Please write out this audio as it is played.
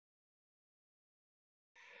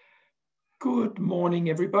Good morning,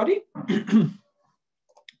 everybody.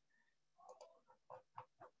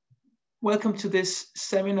 Welcome to this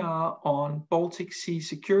seminar on Baltic Sea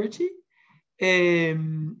security. My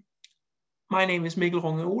name is Mikkel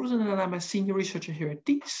Runge Olsen and I'm a senior researcher here at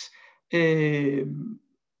DIIS.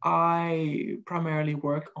 I primarily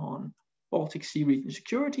work on Baltic Sea region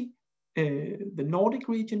security, the Nordic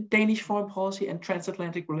region, Danish foreign policy, and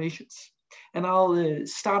transatlantic relations. And I'll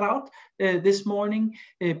start out this morning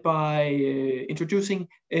by introducing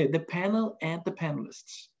the panel and the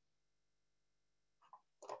panelists.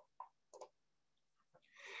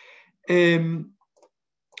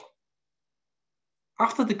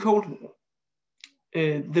 After the Cold War,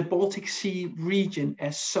 the Baltic Sea region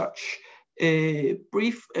as such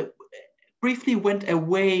briefly went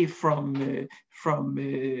away from the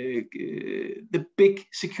big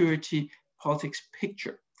security politics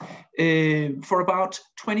picture. For about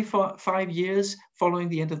 25 years following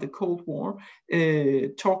the end of the Cold War,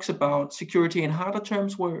 talks about security in harder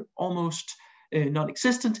terms were almost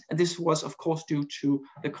non-existent, and this was of course due to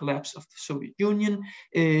the collapse of the Soviet Union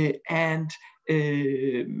and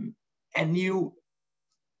a new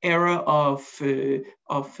era of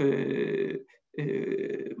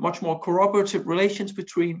much more cooperative relations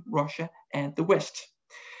between Russia and the West.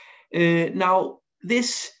 Now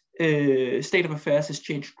this state of affairs has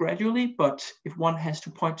changed gradually, but if one has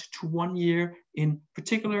to point to 1 year in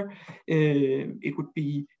particular, it would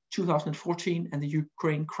be 2014 and the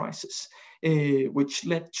Ukraine crisis, which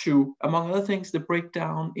led to, among other things, the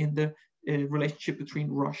breakdown in the relationship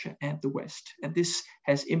between Russia and the West. And this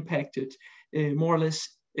has impacted more or less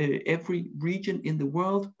every region in the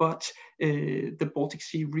world, but the Baltic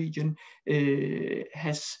Sea region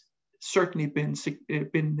has certainly been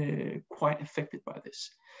quite affected by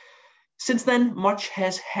this. Since then, much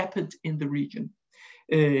has happened in the region.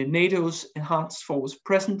 NATO's enhanced force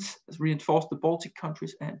presence has reinforced the Baltic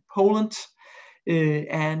countries and Poland,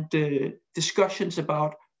 and discussions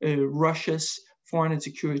about Russia's foreign and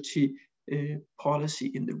security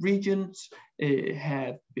policy in the regions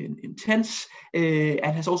have been intense,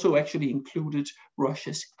 and has also actually included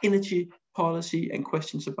Russia's energy policy and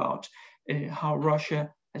questions about how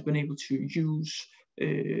Russia has been able to use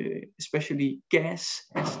especially gas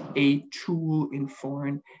as a tool in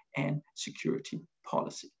foreign and security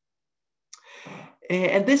policy.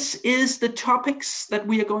 And this is the topics that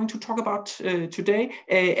we are going to talk about today.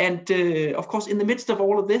 And of course, in the midst of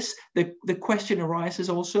all of this, the question arises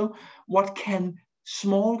also, what can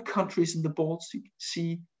small countries in the Baltic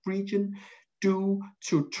Sea region do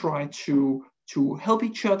to try to help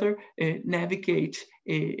each other navigate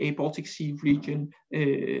a Baltic Sea region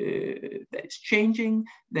that is changing,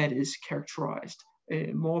 that is characterized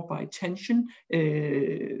more by tension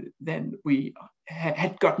than we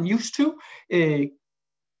had gotten used to.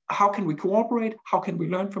 How can we cooperate? How can we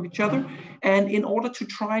learn from each other? And in order to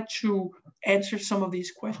try to answer some of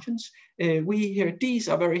these questions, we here at DIIS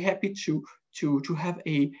are very happy to have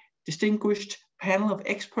a distinguished panel of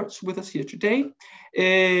experts with us here today.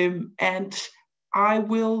 And I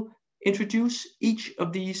will introduce each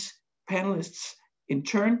of these panelists in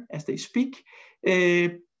turn as they speak.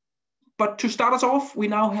 But to start us off, we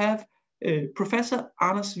now have Professor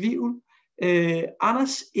Anders Wivel.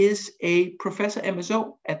 Anders is a professor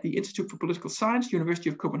MSO at the Institute for Political Science, University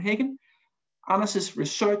of Copenhagen. Anders'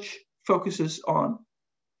 research focuses on,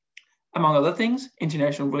 among other things,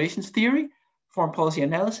 international relations theory, foreign policy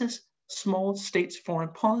analysis, small states foreign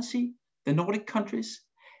policy, the Nordic countries.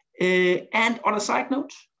 And on a side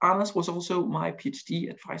note, Anders was also my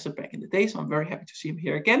PhD advisor back in the day, so I'm very happy to see him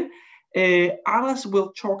here again. Anders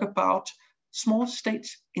will talk about small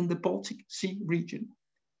states in the Baltic Sea region,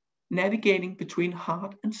 navigating between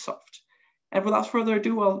hard and soft. And without further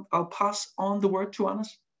ado, I'll pass on the word to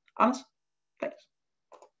Anders. Anders, thanks.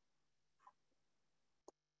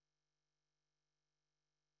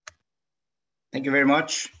 Thank you very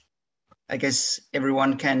much. I guess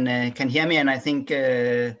everyone can hear me, and I think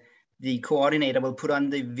the coordinator will put on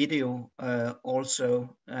the video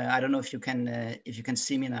also. I don't know if you can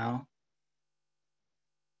see me now.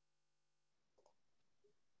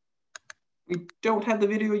 We don't have the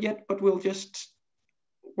video yet, but we'll just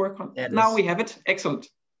work on it. Now we have it. Excellent.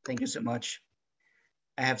 Thank you so much.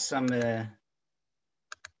 I have some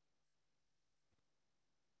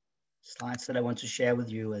slides that I want to share with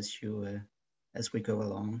you as we go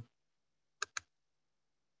along.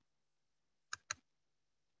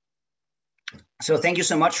 So thank you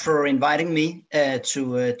so much for inviting me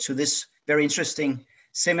to this very interesting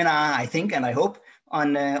seminar, I think, and I hope,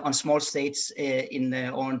 on small states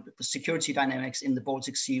on security dynamics in the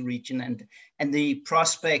Baltic Sea region and the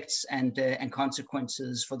prospects and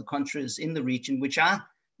consequences for the countries in the region, which are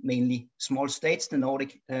mainly small states, the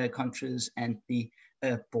Nordic countries and the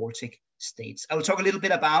Baltic states. I will talk a little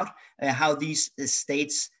bit about how these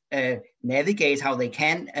states navigate, how they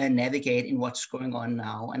can navigate in what's going on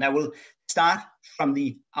now. And I will start from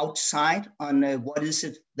the outside on what is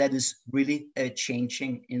it that is really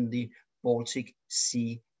changing in the Baltic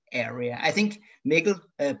Sea area. I think Mikkel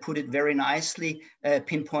put it very nicely,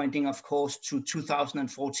 pinpointing, of course, to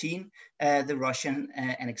 2014, the Russian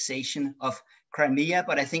annexation of Crimea.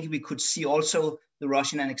 But I think we could see also the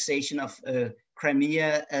Russian annexation of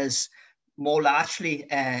Crimea as more largely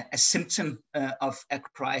a symptom of a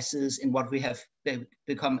crisis in what we have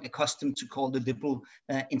become accustomed to call the liberal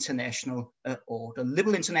international order.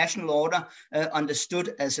 Liberal international order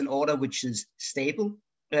understood as an order which is stable,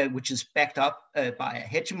 which is backed up by a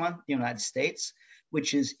hegemon, the United States,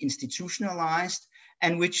 which is institutionalized,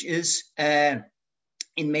 and which is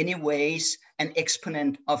in many ways an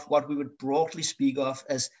exponent of what we would broadly speak of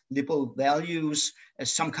as liberal values,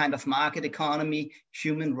 as some kind of market economy,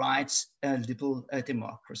 human rights, liberal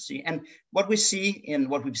democracy. And what we see in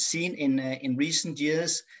what we've seen in recent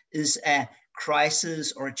years is a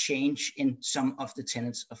crisis or a change in some of the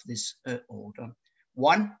tenets of this order.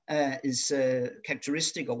 One is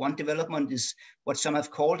characteristic, or one development is what some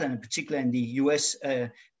have called, and in particular in the US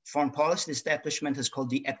foreign policy establishment has called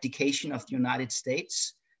the abdication of the United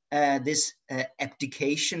States. This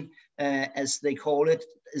abdication, as they call it,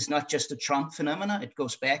 is not just a Trump phenomenon. It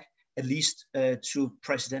goes back at least to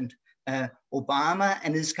President Obama,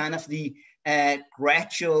 and is kind of the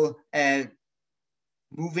gradual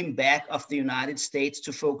moving back of the United States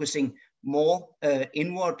to focusing more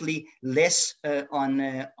inwardly, less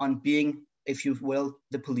on being, if you will,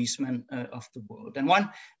 the policeman of the world. And one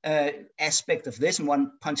aspect of this, and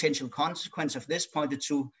one potential consequence of this, pointed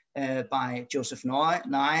to by Joseph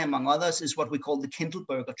Nye, among others, is what we call the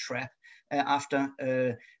Kindleberger trap, after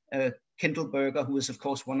Kindleberger, who is of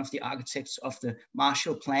course one of the architects of the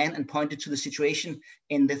Marshall Plan, and pointed to the situation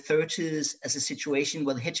in the 30s as a situation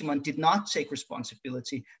where the hegemon did not take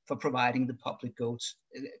responsibility for providing the public goods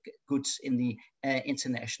in the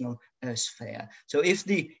international sphere. So if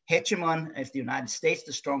the hegemon, if the United States,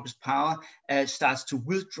 the strongest power, starts to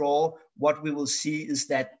withdraw, what we will see is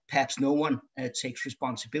that perhaps no one takes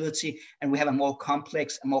responsibility, and we have a more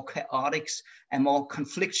complex, a more chaotic, a more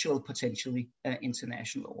conflictual, potentially,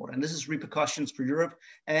 international order. And this is repercussions for Europe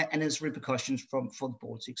and its repercussions for the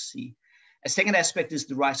Baltic Sea. A second aspect is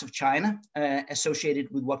the rise of China, associated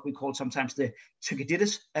with what we call sometimes the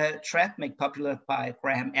DIIS trap, made popular by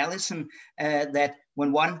Graham Allison, that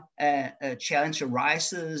when one challenge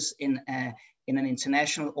arises in an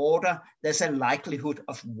international order, there's a likelihood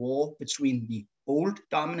of war between the old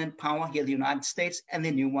dominant power, here the United States, and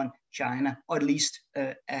the new one, China, or at least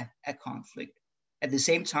a conflict. At the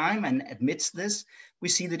same time, and amidst this, we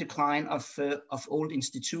see the decline of old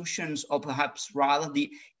institutions, or perhaps rather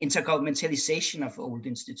the intergovernmentalization of old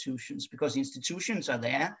institutions, because institutions are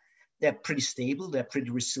there, they're pretty stable, they're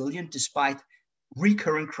pretty resilient, despite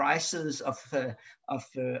recurrent crises of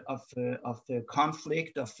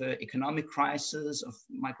conflict, of economic crisis, of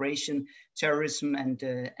migration, terrorism, and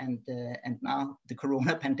now the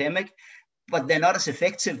corona pandemic. But they're not as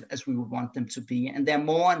effective as we would want them to be, and they're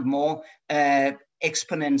more and more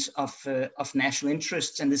exponents of national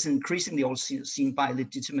interests, and this is increasingly also seen by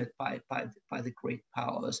legitimate by the great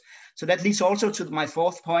powers. So that leads also to my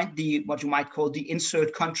fourth point, the what you might call the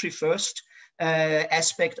insert country first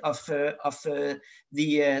aspect of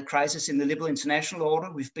the crisis in the liberal international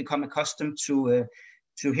order. We've become accustomed to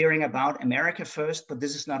hearing about America first, but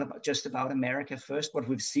this is not just about America first. What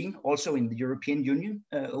we've seen also in the European Union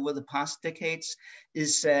over the past decades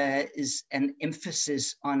is an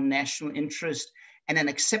emphasis on national interest and an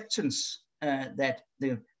acceptance that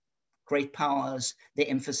the great powers, they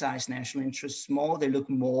emphasize national interests more, they look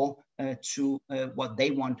more to what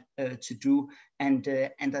they want to do, and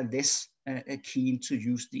are less keen to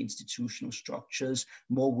use the institutional structures,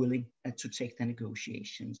 more willing to take the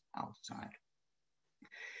negotiations outside.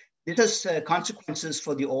 This has consequences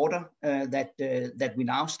for the order that we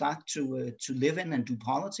now start to live in and do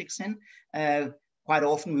politics in. Quite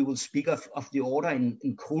often we will speak of the order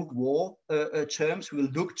in Cold War terms. We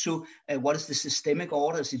will look to what is the systemic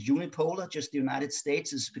order? Is it unipolar? Just the United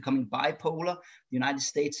States is becoming bipolar. The United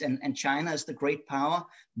States and China as the great power.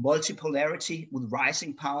 Multipolarity with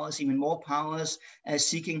rising powers, even more powers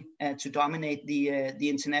seeking to dominate the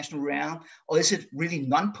international realm. Or is it really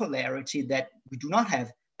non-polarity, that we do not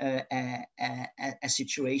have a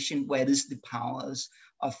situation where it is the powers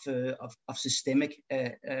of systemic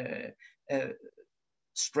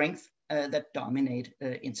strength that dominate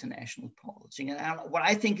international policy. And what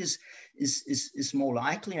I think is more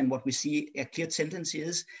likely, and what we see a clear tendency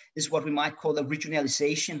is what we might call a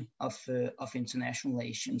regionalization of international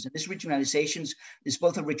relations. And this regionalization is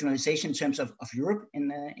both a regionalization in terms of Europe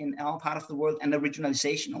in our part of the world, and a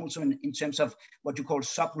regionalization also in terms of what you call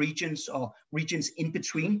sub-regions or regions in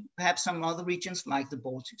between, perhaps some other regions like the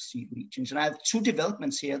Baltic Sea regions. And I have two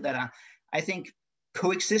developments here that are, I think,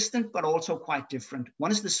 coexistent, but also quite different.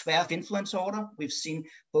 One is the sphere of influence order. We've seen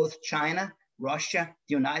both China, Russia,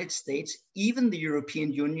 the United States, even the European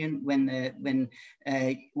Union, when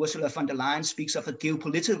Ursula von der Leyen speaks of a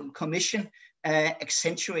geopolitical commission,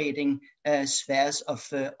 accentuating spheres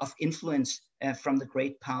of influence from the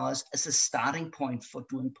great powers as a starting point for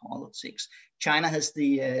doing politics. China has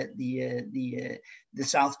the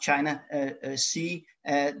South China Sea.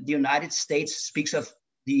 The United States speaks of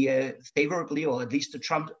the favorably, or at least the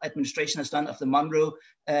Trump administration has done, of the Monroe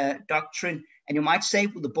Doctrine. And you might say,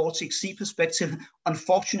 with the Baltic Sea perspective,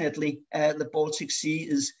 unfortunately, the Baltic Sea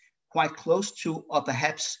is quite close to, or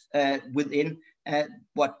perhaps within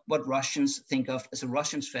what Russians think of as a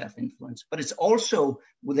Russian sphere of influence. But it's also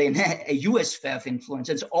within a US sphere of influence.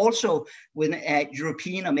 It's also within a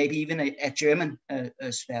European, or maybe even a German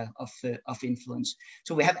sphere of influence.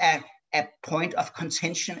 So we have a point of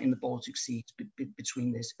contention in the Baltic Sea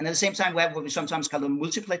between this. And at the same time, we have what we sometimes call a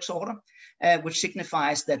multiplex order, which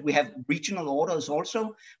signifies that we have regional orders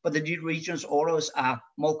also, but the regional orders are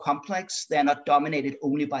more complex. They're not dominated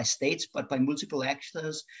only by states, but by multiple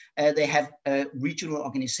actors. They have regional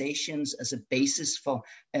organizations as a basis for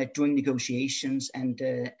doing negotiations and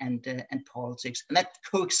politics. And that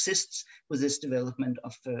coexists with this development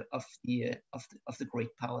of the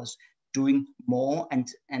great powers doing more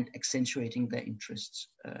and accentuating their interests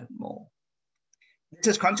more. This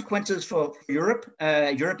has consequences for Europe.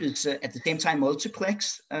 Europe is at the same time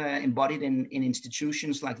multiplex, embodied in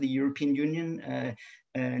institutions like the European Union,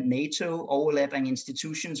 NATO, overlapping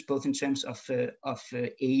institutions, both in terms of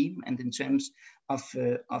aim and in terms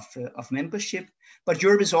of membership. But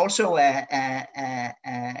Europe is also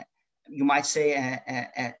you might say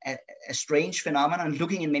a strange phenomenon,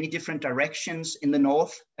 looking in many different directions. In the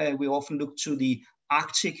north, we often look to the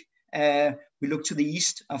Arctic. We look to the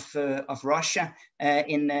east of Russia.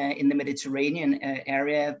 In the Mediterranean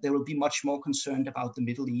area, they will be much more concerned about the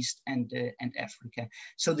Middle East and Africa.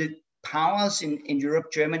 So the powers in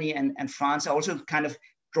Europe, Germany and France, are also kind of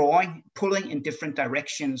pulling in different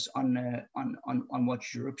directions on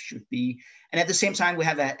what Europe should be. And at the same time, we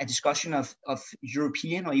have a discussion of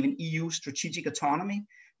European or even EU strategic autonomy,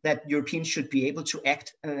 that Europeans should be able to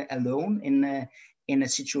act alone in a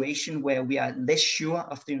situation where we are less sure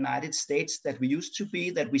of the United States that we used to be,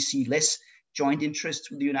 that we see less joint interest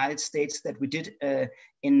with the United States that we did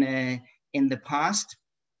in the past.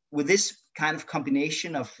 With this kind of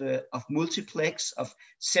combination of multiplex, of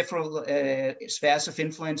several spheres of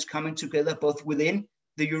influence coming together, both within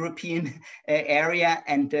the European area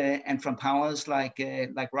and from powers like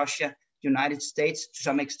Russia, United States, to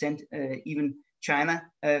some extent even China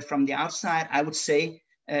from the outside, I would say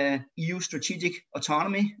EU strategic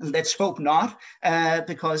autonomy. Let's hope not,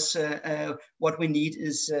 because what we need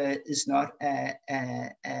is not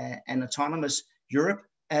an autonomous Europe,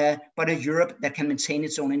 but a Europe that can maintain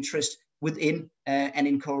its own interest within and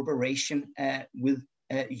in cooperation with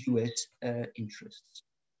US interests.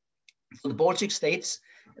 For the Baltic states,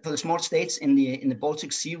 for the small states in the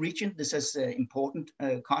Baltic Sea region, this has important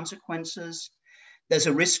consequences. There's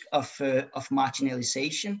a risk of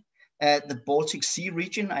marginalization. The Baltic Sea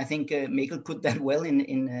region, I think Mikkel put that well in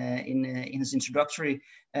his introductory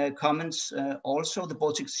comments. Also, the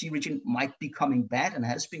Baltic Sea region might be coming back, and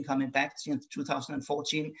has been coming back since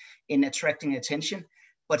 2014 in attracting attention,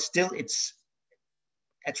 but still it's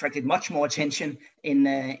attracted much more attention in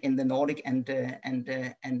the Nordic and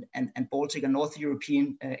Baltic and North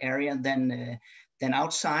European area than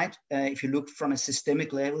outside. If you look from a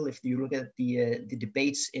systemic level, if you look at the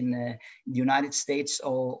debates in the United States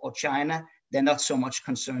or China, they're not so much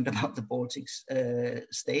concerned about the Baltic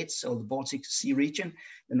states or the Baltic Sea region,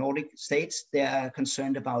 the Nordic states. They are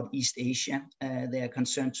concerned about East Asia. They are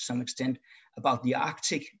concerned to some extent about the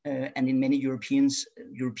Arctic, and in many European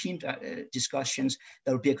discussions,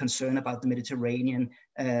 there will be a concern about the Mediterranean,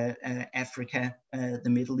 Africa, the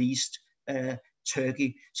Middle East,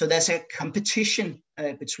 Turkey. So there's a competition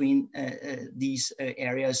between these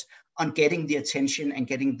areas on getting the attention and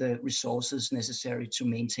getting the resources necessary to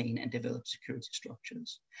maintain and develop security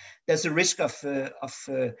structures. There's a risk of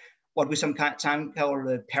what we sometimes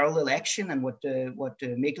call parallel action, and what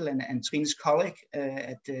Mikkel and Trine's colleague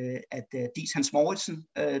at DIIS Hans Mouritsen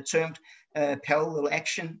termed parallel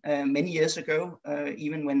action many years ago,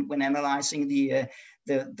 even when analyzing the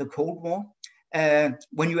Cold War.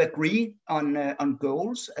 When you agree on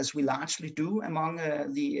goals, as we largely do among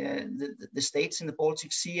the states in the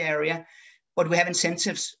Baltic Sea area, but we have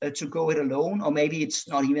incentives to go it alone, or maybe it's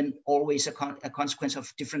not even always a consequence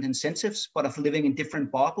of different incentives, but of living in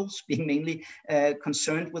different bubbles, being mainly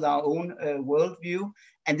concerned with our own worldview.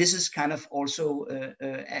 And this is kind of also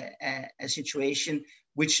a situation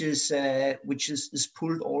which is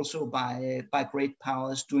pulled also by great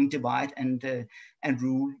powers doing divide and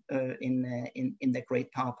rule in the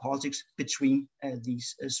great power politics between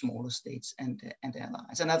these smaller states and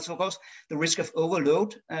allies. And that's of course the risk of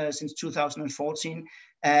overload. Since 2014,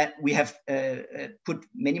 we have put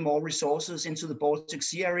many more resources into the Baltic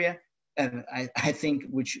Sea area. I think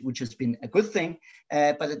which has been a good thing,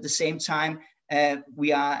 but at the same time,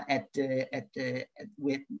 we are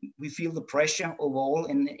we feel the pressure overall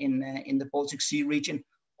in the Baltic Sea region,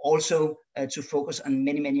 also to focus on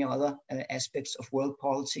many other aspects of world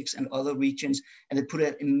politics and other regions, and it put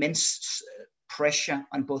an immense pressure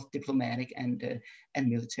on both diplomatic and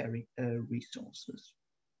military resources.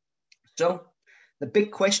 So the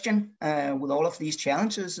big question with all of these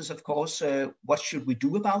challenges is, of course, what should we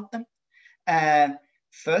do about them?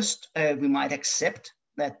 First, we might accept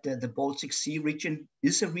that the Baltic Sea region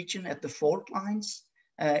is a region at the fault lines.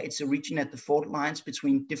 It's a region at the fault lines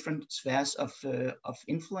between different spheres of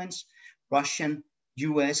influence: Russian,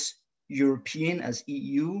 US, European as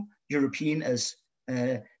EU, European as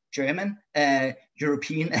German,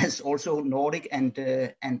 European as also Nordic and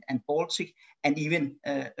Baltic, and even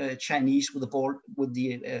Chinese with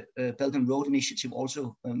the Belt and Road Initiative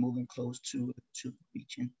also moving close to the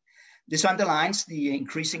region. This underlines the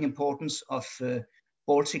increasing importance of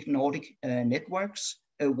Baltic-Nordic networks.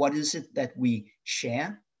 What is it that we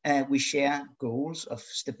share? We share goals of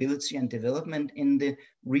stability and development in the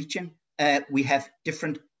region. We have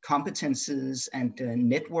different competences and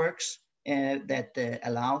networks that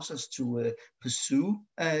allows us to pursue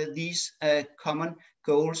these common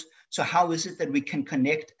goals. So how is it that we can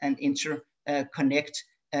connect and interconnect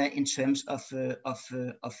in terms of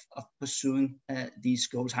pursuing these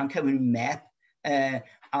goals? How can we map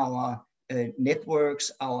our networks,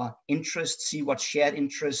 our interests, see what shared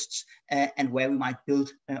interests and where we might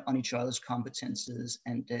build on each other's competences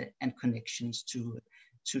and connections to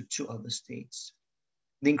other states.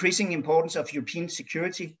 The increasing importance of European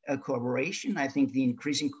security cooperation, I think the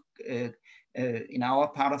increasing, in our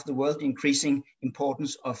part of the world, the increasing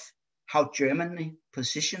importance of how Germany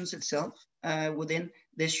positions itself within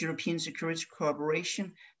this European security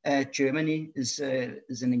cooperation. Germany is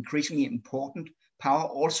an increasingly important power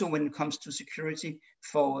also when it comes to security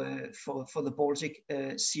for the Baltic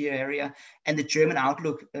Sea area, and the German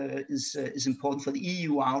outlook is important for the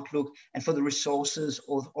EU outlook and for the resources,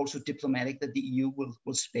 also diplomatic, that the EU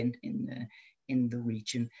will spend in the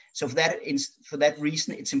region. So for that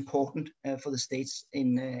reason, it's important for the states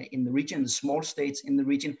in the region, the small states in the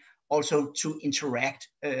region, also to interact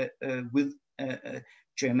with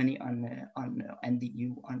Germany and the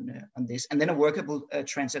EU on this, and then a workable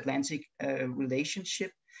transatlantic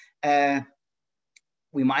relationship.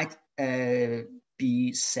 We might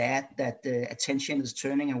be sad that attention is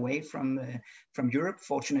turning away from Europe.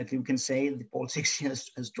 Fortunately, we can say the Baltic Sea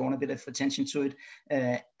has drawn a bit of attention to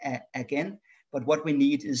it again. But what we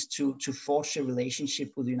need is to forge a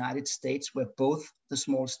relationship with the United States where both the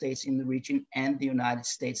small states in the region and the United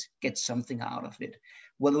States get something out of it.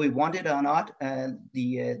 Whether we want it or not,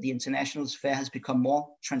 the international sphere has become more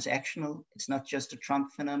transactional. It's not just a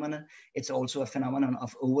Trump phenomenon. It's also a phenomenon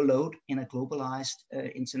of overload in a globalized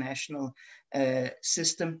international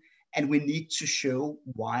system. And we need to show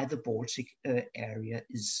why the Baltic area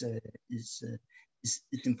is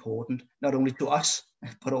important, not only to us,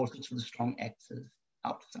 but also to the strong actors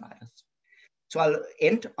outside us. So I'll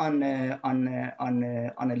end on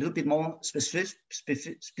a little bit more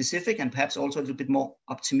specific and perhaps also a little bit more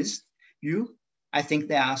optimistic view. I think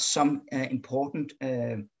there are some important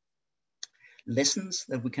lessons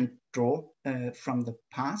that we can draw from the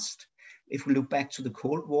past. If we look back to the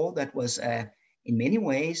Cold War, that was in many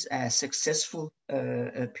ways a successful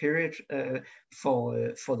period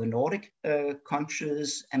for the Nordic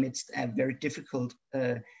countries amidst a very difficult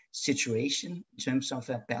situation in terms of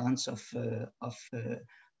a balance of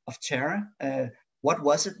terror. What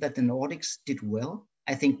was it that the Nordics did well?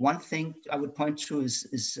 I think one thing I would point to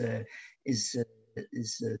is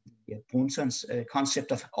Brunson's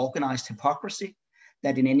concept of organized hypocrisy.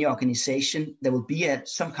 that in any organization there will be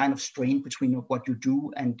some kind of strain between what you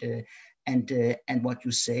do and what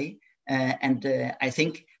you say. I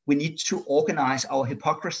think we need to organize our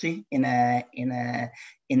hypocrisy in a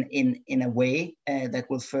way that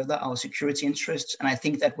will further our security interests. And I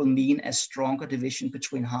think that will mean a stronger division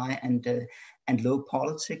between high and low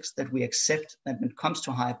politics, that we accept that when it comes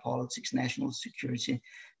to high politics, national security,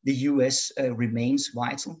 the US remains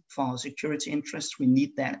vital for our security interests. We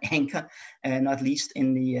need that anchor, not least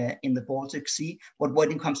in the Baltic Sea. But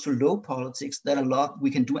when it comes to low politics, there are a lot we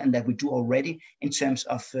can do, and that we do already in terms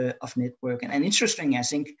of network. And interesting, I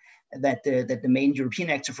think, that the main European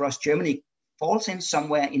actor for us, Germany, falls in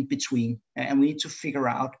somewhere in between, and we need to figure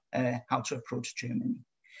out how to approach Germany.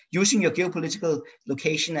 Using your geopolitical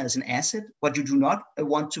location as an asset, what you do not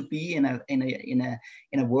want to be in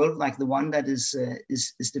a world like the one that is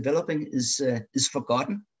developing is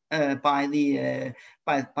forgotten by the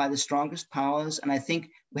strongest powers. And I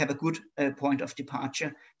think we have a good point of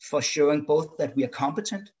departure for showing both that we are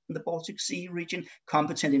competent in the Baltic Sea region,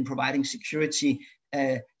 competent in providing security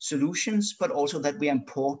solutions, but also that we are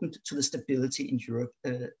important to the stability in Europe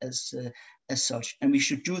as such. And we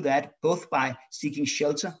should do that both by seeking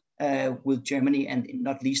shelter with Germany and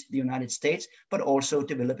not least the United States, but also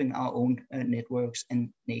developing our own networks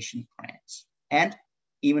and nation plans. And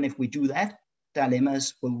even if we do that,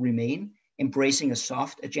 dilemmas will remain, embracing a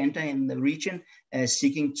soft agenda in the region,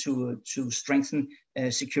 seeking to strengthen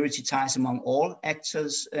security ties among all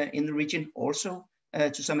actors in the region, also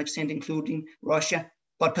to some extent including Russia,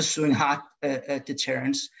 but pursuing hard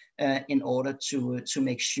deterrence in order to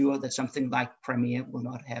make sure that something like Crimea will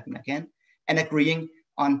not happen again, and agreeing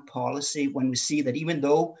on policy when we see that, even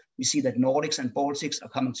though we see that Nordics and Baltics are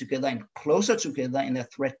coming together and closer together in their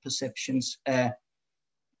threat perceptions,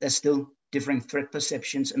 there's still differing threat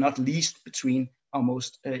perceptions, and not least between our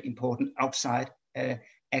most important outside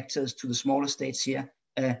actors to the smaller states here,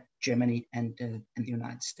 Germany and the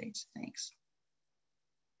United States. Thanks.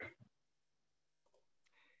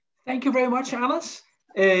 Thank you very much, Anders,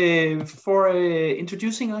 for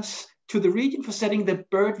introducing us to the region, for setting the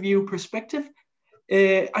bird view perspective.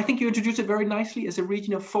 I think you introduced it very nicely as a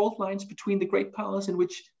region of fault lines between the great powers in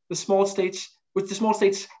which the small states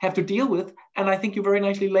have to deal with. And I think you very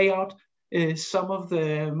nicely lay out some of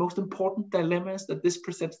the most important dilemmas that this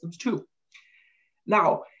presents them to.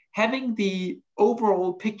 Now, having the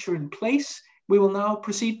overall picture in place, we will now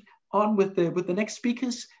proceed on with the next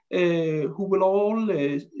speakers, who will all,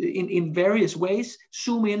 in various ways,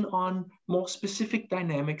 zoom in on more specific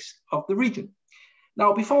dynamics of the region.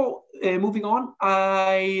 Now, before moving on,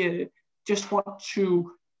 I just want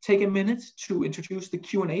to take a minute to introduce the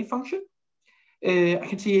Q&A function. I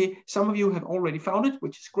can see some of you have already found it,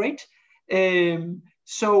 which is great.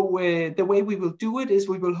 So the way we will do it is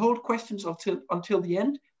we will hold questions until the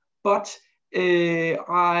end, but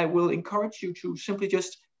I will encourage you to simply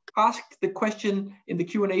just ask the question in the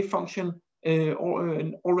Q&A function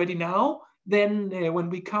already now. Then when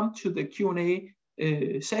we come to the Q&A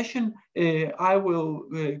session, I will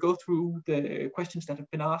go through the questions that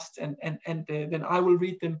have been asked, and then I will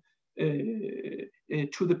read them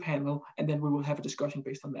to the panel, and then we will have a discussion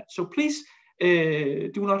based on that. So please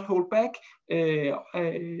do not hold back.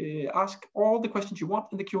 Ask all the questions you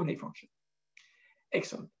want in the Q&A function.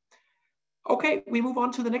 Excellent. Okay, we move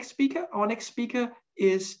on to the next speaker. Our next speaker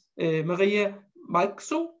is Maria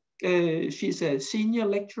Malkso. She's a senior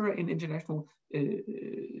lecturer in international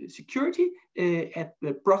security at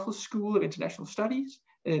the Brussels School of International Studies,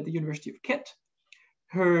 the University of Kent.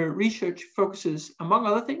 Her research focuses, among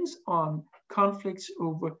other things, on conflicts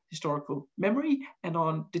over historical memory and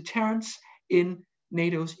on deterrence in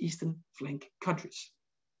NATO's eastern flank countries.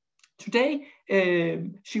 Today,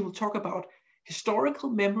 she will talk about historical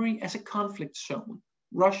memory as a conflict zone,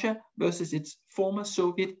 Russia versus its former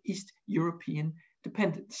Soviet East European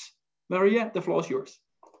dependence. Maria, the floor is yours.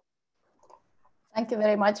 Thank you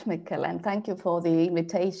very much, Mikkel, and thank you for the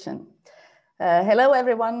invitation. Hello,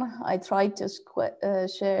 everyone. I tried to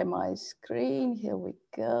share my screen. Here we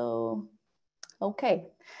go. Okay.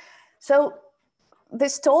 So the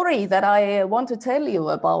story that I want to tell you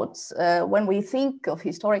about when we think of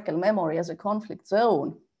historical memory as a conflict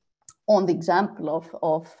zone, on the example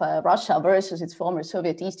of Russia versus its former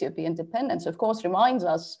Soviet East European dependence, of course, reminds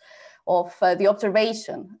us of the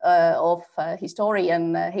observation of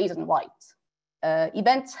historian Hayden White.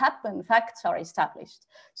 Events happen, facts are established.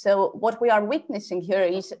 So what we are witnessing here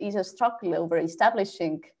is a struggle over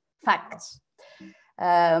establishing facts.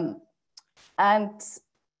 And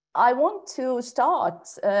I want to start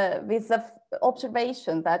with the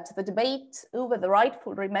observation that the debate over the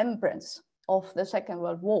rightful remembrance of the Second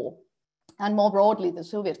World War and more broadly, the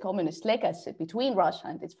Soviet communist legacy between Russia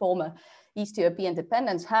and its former East European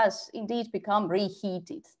dependence has indeed become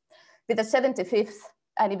reheated with the 75th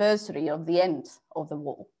anniversary of the end of the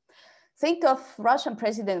war. Think of Russian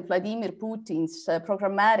President Vladimir Putin's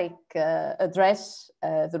programmatic address,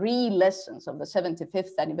 The Real Lessons of the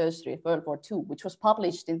 75th Anniversary of World War II, which was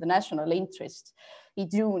published in the National Interest in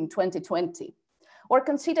June 2020. Or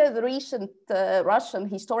consider the recent Russian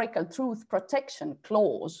Historical Truth Protection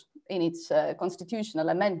Clause in its constitutional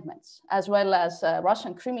amendments, as well as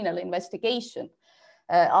Russian criminal investigation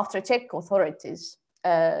after Czech authorities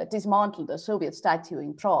dismantled a Soviet statue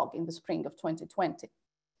in Prague in the spring of 2020.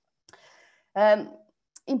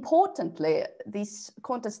 Importantly, this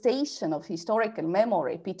contestation of historical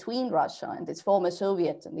memory between Russia and its former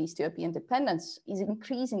Soviet and East European dependence is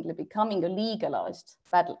increasingly becoming a legalized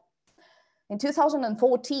battle. In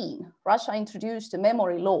 2014, Russia introduced a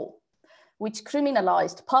memory law, which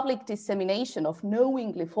criminalized public dissemination of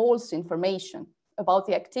knowingly false information about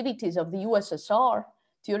the activities of the USSR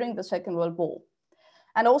during the Second World War,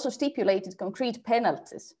 and also stipulated concrete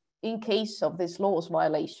penalties in case of this law's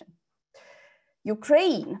violation.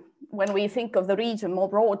 Ukraine, when we think of the region more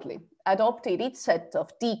broadly, adopted its set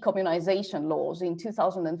of decommunization laws in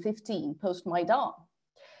 2015 post-Maidan.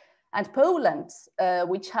 And Poland,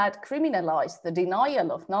 which had criminalized the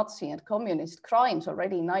denial of Nazi and communist crimes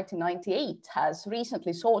already in 1998, has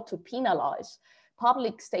recently sought to penalize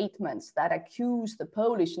public statements that accuse the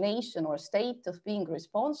Polish nation or state of being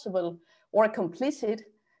responsible or complicit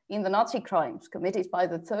in the Nazi crimes committed by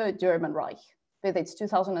the Third German Reich, with its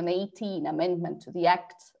 2018 amendment to the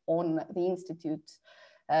Act on the Institute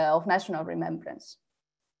of National Remembrance.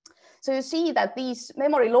 So you see that these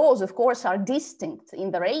memory laws, of course, are distinct in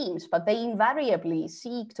their aims, but they invariably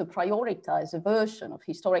seek to prioritize a version of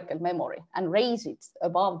historical memory and raise it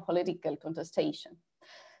above political contestation.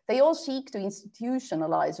 They all seek to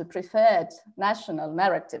institutionalize a preferred national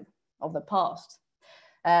narrative of the past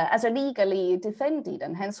as a legally defended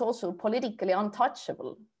and hence also politically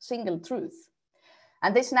untouchable single truth.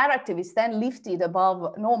 And this narrative is then lifted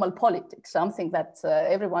above normal politics, something that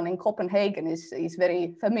everyone in Copenhagen is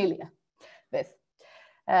very familiar with.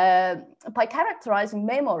 By characterizing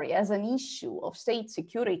memory as an issue of state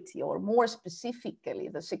security, or more specifically,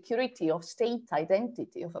 the security of state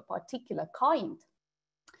identity of a particular kind,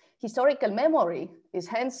 historical memory is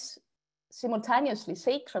hence simultaneously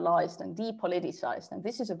sacralized and depoliticized. And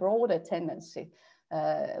this is a broader tendency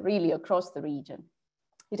really across the region.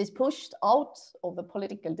 It is pushed out of the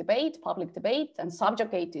political debate, public debate, and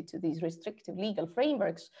subjugated to these restrictive legal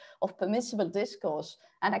frameworks of permissible discourse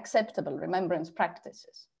and acceptable remembrance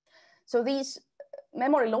practices. So these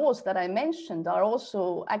memory laws that I mentioned are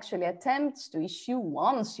also actually attempts to issue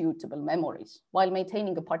unsuitable memories while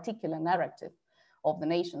maintaining a particular narrative of the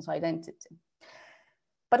nation's identity.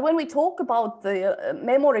 But when we talk about the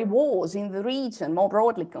memory wars in the region more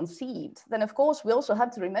broadly conceived, then of course we also have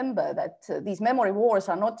to remember that these memory wars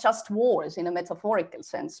are not just wars in a metaphorical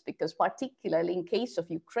sense, because particularly in case of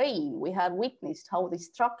Ukraine, we have witnessed how the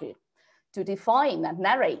struggle to define and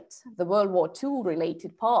narrate the World War II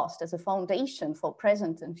related past as a foundation for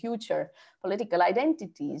present and future political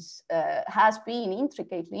identities has been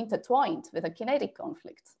intricately intertwined with a kinetic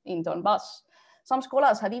conflict in Donbass. Some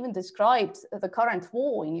scholars have even described the current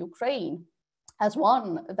war in Ukraine as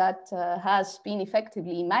one that has been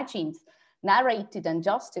effectively imagined, narrated, and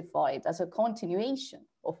justified as a continuation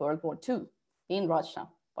of World War II in Russia,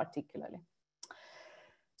 particularly.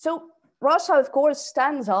 So Russia, of course,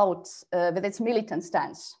 stands out with its militant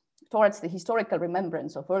stance towards the historical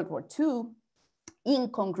remembrance of World War II in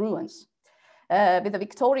congruence with the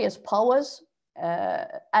victorious powers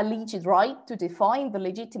alleged right to define the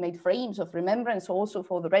legitimate frames of remembrance also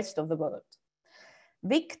for the rest of the world.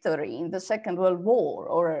 Victory in the Second World War,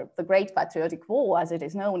 or the Great Patriotic War as it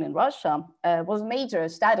is known in Russia, was a major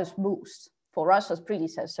status boost for Russia's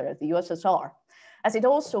predecessor, the USSR, as it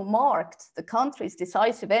also marked the country's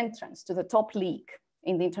decisive entrance to the top league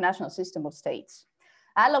in the international system of states,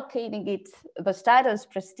 allocating it the status,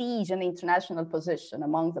 prestige, and international position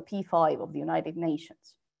among the P5 of the United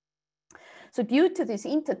Nations. So due to this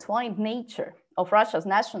intertwined nature of Russia's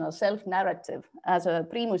national self-narrative as a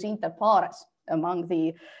primus inter pares among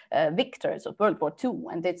the victors of World War II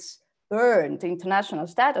and its earned international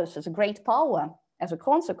status as a great power, as a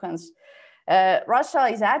consequence, Russia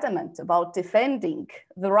is adamant about defending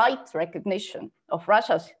the right recognition of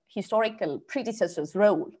Russia's historical predecessor's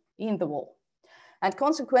role in the war. And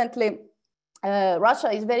consequently,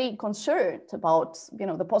 Russia is very concerned about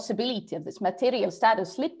the possibility of this material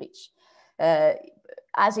status slippage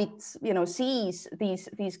as it sees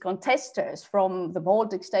these contesters from the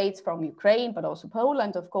Baltic states, from Ukraine, but also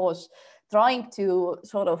Poland, of course, trying to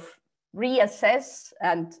sort of reassess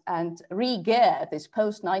and re-gear this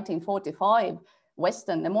post-1945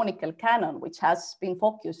 Western mnemonical canon, which has been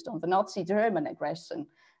focused on the Nazi German aggression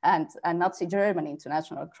and Nazi German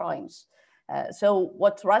international crimes. So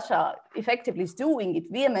what Russia effectively is doing,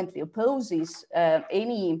 it vehemently opposes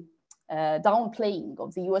any downplaying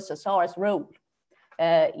of the USSR's role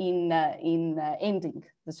in ending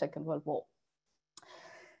the Second World War.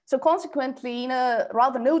 So consequently, in a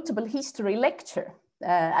rather notable history lecture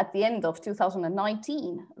at the end of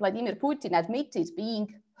 2019, Vladimir Putin admitted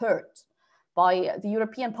being hurt by the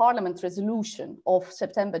European Parliament resolution of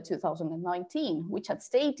September 2019, which had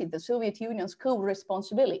stated the Soviet Union's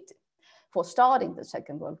co-responsibility for starting the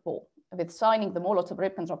Second World War with signing the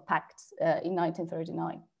Molotov-Ribbentrop Pact in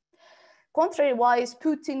 1939. Contrary-wise,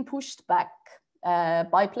 Putin pushed back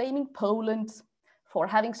by blaming Poland for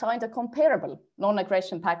having signed a comparable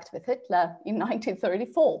non-aggression pact with Hitler in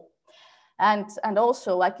 1934, and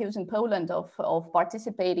also accusing Poland of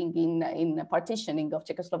participating in partitioning of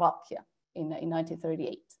Czechoslovakia in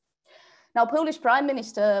 1938. Now, Polish Prime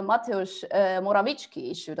Minister Mateusz Morawiecki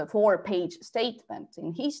issued a 4-page statement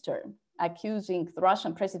in his term, accusing the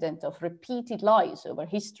Russian president of repeated lies over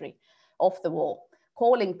history of the war,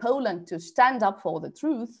 calling Poland to stand up for the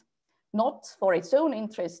truth, not for its own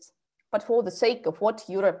interests, but for the sake of what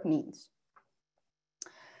Europe needs.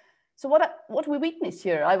 So what we witness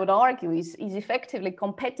here, I would argue, is effectively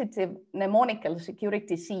competitive mnemonical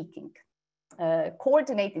security seeking,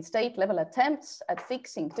 coordinated state-level attempts at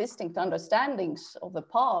fixing distinct understandings of the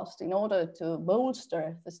past in order to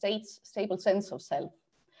bolster the state's stable sense of self,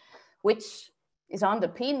 which is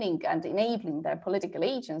underpinning and enabling their political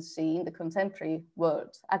agency in the contemporary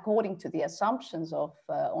world, according to the assumptions of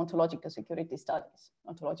ontological security studies,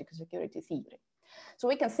 ontological security theory. So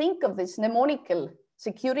we can think of this mnemonical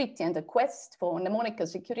security and the quest for mnemonical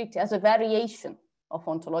security as a variation of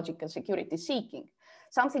ontological security seeking,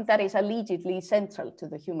 something that is allegedly central to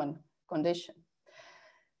the human condition.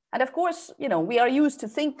 And of course, we are used to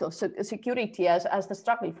think of security as the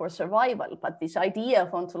struggle for survival, but this idea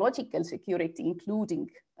of ontological security, including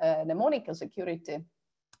mnemonical security,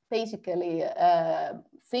 basically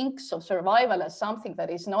thinks of survival as something that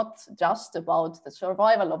is not just about the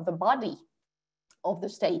survival of the body of the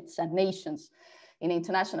states and nations in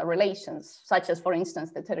international relations, such as, for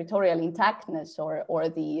instance, the territorial intactness or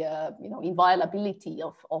the inviolability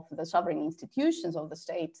of the sovereign institutions of the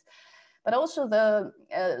state, but also the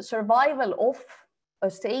survival of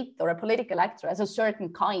a state or a political actor as a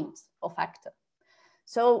certain kind of actor.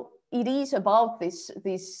 So it is about this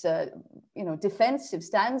defensive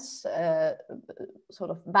stance,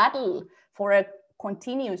 sort of battle for a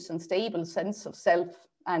continuous and stable sense of self.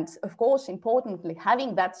 And of course, importantly,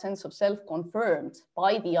 having that sense of self confirmed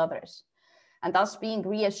by the others, and thus being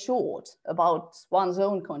reassured about one's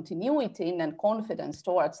own continuity and confidence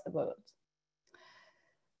towards the world.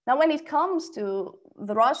 Now, when it comes to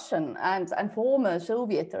the Russian and former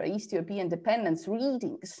Soviet or East European dependence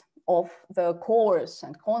readings of the course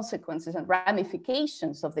and consequences and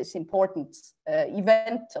ramifications of this important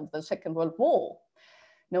event of the Second World War,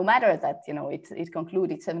 no matter that it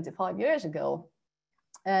concluded 75 years ago,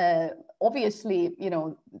 obviously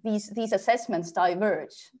these assessments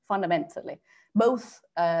diverge fundamentally, both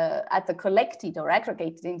at the collected or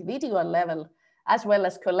aggregated individual level, as well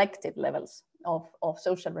as collective levels of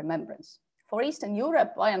social remembrance. For Eastern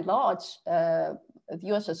Europe, by and large, the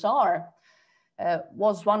USSR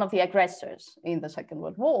was one of the aggressors in the Second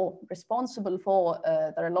World War, responsible for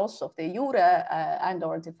their loss of de jure and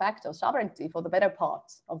or de facto sovereignty for the better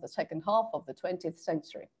part of the second half of the 20th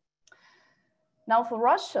century. Now, for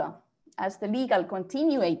Russia, as the legal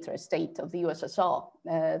continuator state of the USSR,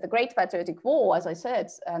 the Great Patriotic War, as I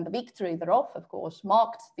said, and the victory thereof, of course,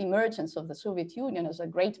 marked the emergence of the Soviet Union as a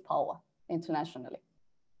great power internationally.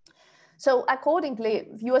 So accordingly,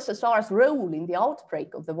 the USSR's role in the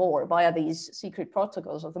outbreak of the war via these secret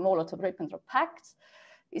protocols of the Molotov-Ribbentrop Pact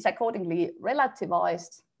is accordingly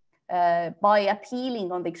relativized by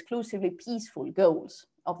appealing on the exclusively peaceful goals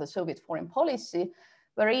of the Soviet foreign policy,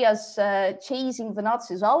 whereas chasing the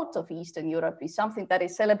Nazis out of Eastern Europe is something that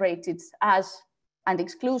is celebrated as and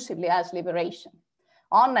exclusively as liberation,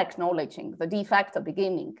 unacknowledging the de facto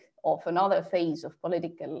beginning of another phase of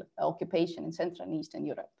political occupation in Central and Eastern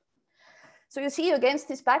Europe. So you see against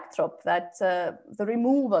this backdrop that the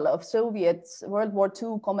removal of Soviet World War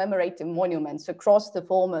II commemorative monuments across the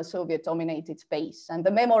former Soviet-dominated space and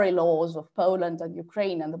the memory laws of Poland and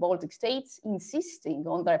Ukraine and the Baltic states insisting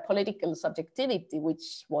on their political subjectivity,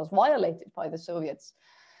 which was violated by the Soviets.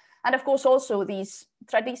 And of course, also these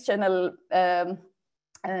traditional,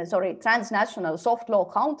 transnational soft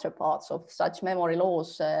law counterparts of such memory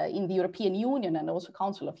laws in the European Union and also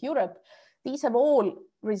Council of Europe, these have all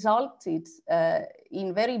resulted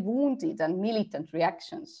in very wounded and militant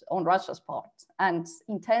reactions on Russia's part and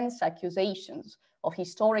intense accusations of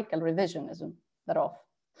historical revisionism thereof.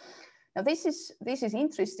 Now, this is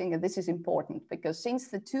interesting and this is important because since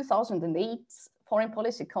the 2008 foreign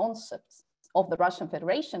policy concept of the Russian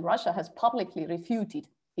Federation, Russia has publicly refuted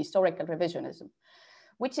historical revisionism,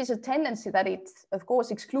 which is a tendency that it, of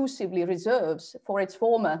course, exclusively reserves for its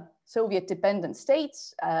former Soviet-dependent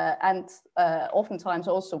states and oftentimes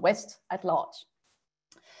also West at large.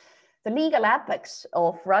 The legal apex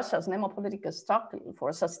of Russia's neo-political struggle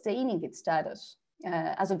for sustaining its status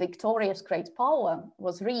as a victorious great power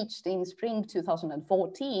was reached in spring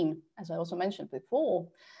 2014, as I also mentioned before,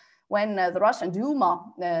 when the Russian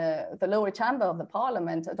Duma, the lower chamber of the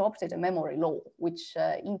parliament, adopted a memory law, which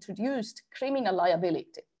introduced criminal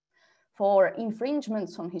liability for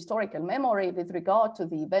infringements on historical memory with regard to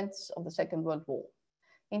the events of the Second World War.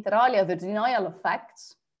 Inter alia, the denial of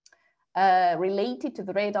facts related to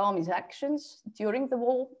the Red Army's actions during the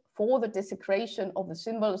war for the desecration of the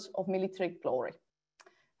symbols of military glory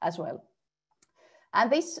as well.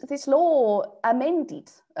 And this law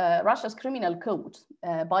amended Russia's criminal code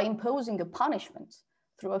by imposing a punishment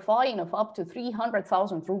through a fine of up to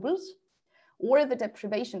 300,000 rubles or the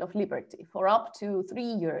deprivation of liberty for up to 3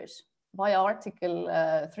 years by Article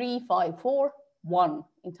 354(1),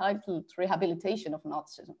 entitled Rehabilitation of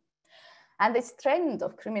Nazism. And this trend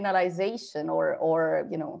of criminalization or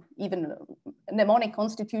even mnemonic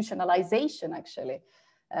constitutionalization actually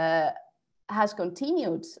has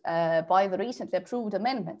continued by the recently approved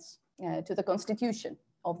amendments to the Constitution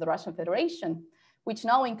of the Russian Federation, which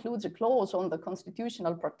now includes a clause on the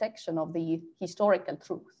constitutional protection of the historical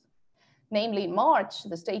truth. Namely, in March,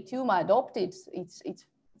 the State Duma adopted its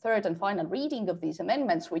third and final reading of these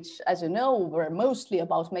amendments, which, as you know, were mostly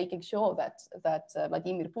about making sure that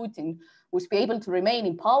Vladimir Putin would be able to remain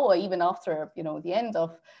in power even after the end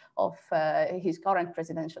of his current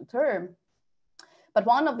presidential term. But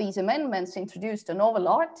one of these amendments introduced a novel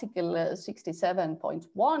Article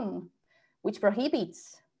 67.1, which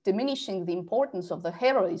prohibits diminishing the importance of the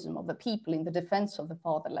heroism of the people in the defense of the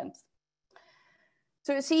fatherland.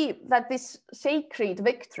 So you see that this sacred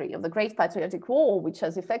victory of the Great Patriotic War, which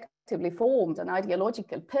has effectively formed an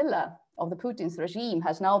ideological pillar of the Putin's regime,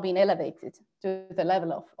 has now been elevated to the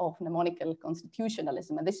level of mnemonical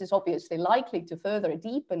constitutionalism. And this is obviously likely to further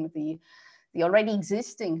deepen the already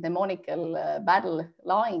existing mnemonical battle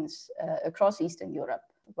lines across Eastern Europe,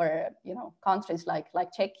 where countries like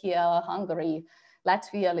Czechia, Hungary,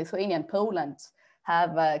 Latvia, Lithuania, and Poland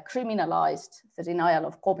have criminalized the denial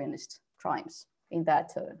of communist crimes in that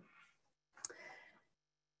turn.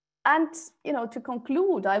 And to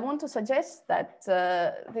conclude, I want to suggest that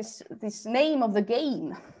this name of the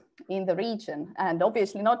game in the region, and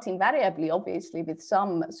obviously not invariably, obviously with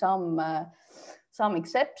some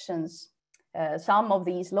exceptions, some of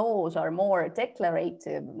these laws are more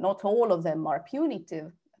declarative, not all of them are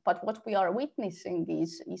punitive, but what we are witnessing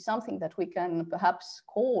is something that we can perhaps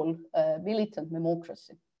call militant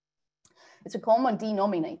democracy. It's a common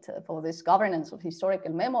denominator for this governance of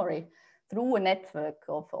historical memory through a network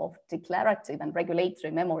of declarative and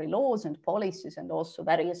regulatory memory laws and policies, and also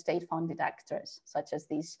various state-funded actors, such as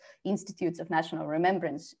these institutes of national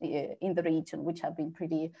remembrance in the region, which have been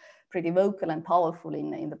pretty vocal and powerful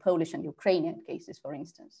in the Polish and Ukrainian cases, for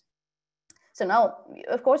instance. So now,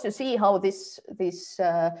 of course, you see how this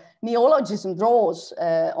neologism draws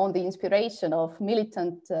on the inspiration of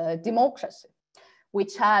militant democracy,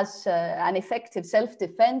 which has an effective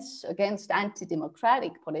self-defense against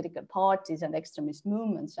anti-democratic political parties and extremist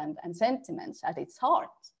movements and sentiments at its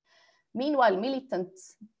heart. Meanwhile, militant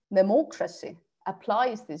democracy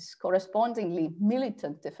applies this correspondingly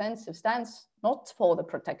militant defensive stance, not for the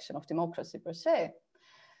protection of democracy per se,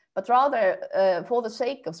 but rather for the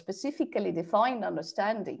sake of specifically defined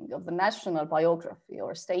understanding of the national biography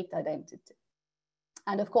or state identity.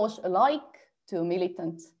 And of course, alike to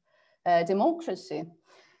militant democracy,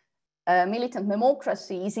 militant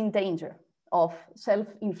democracy is in danger of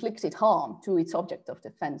self-inflicted harm to its object of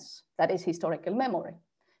defense, that is historical memory,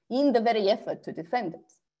 in the very effort to defend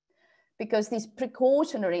it. Because these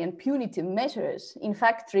precautionary and punitive measures, in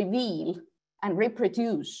fact, reveal and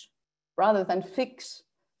reproduce rather than fix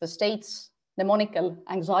the state's mnemonical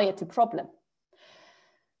anxiety problem.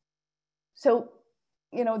 So,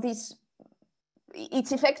 you know,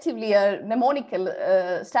 it's effectively a mnemonical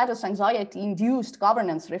status anxiety induced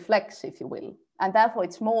governance reflex, if you will. And therefore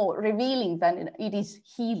it's more revealing than it is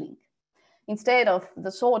healing. Instead of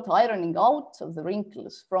the sort ironing out of the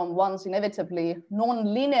wrinkles from one's inevitably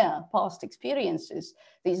non-linear past experiences,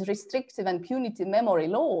 these restrictive and punitive memory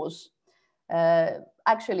laws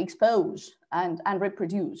actually expose and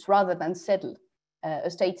reproduce rather than settle a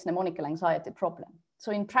state's mnemonical anxiety problem.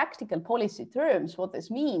 So in practical policy terms, what this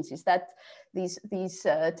means is that these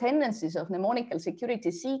tendencies of mnemonical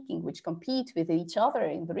security seeking, which compete with each other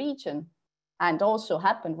in the region and also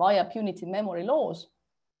happen via punitive memory laws,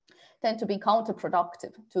 tend to be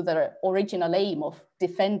counterproductive to their original aim of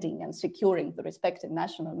defending and securing the respective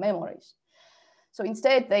national memories. So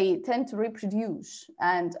instead, they tend to reproduce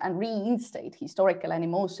and reinstate historical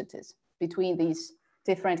animosities between these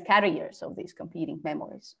different carriers of these competing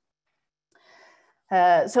memories.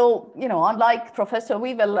 So, you know, unlike Professor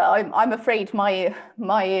Weevil, I'm afraid my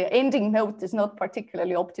ending note is not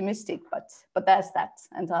particularly optimistic, but there's that.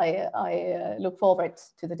 And I look forward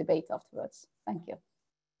to the debate afterwards. Thank you.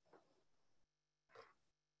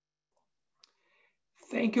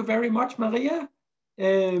 Thank you very much, Maria,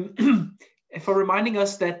 for reminding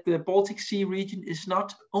us that the Baltic Sea region is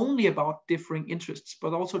not only about differing interests,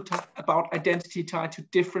 but also about identity tied to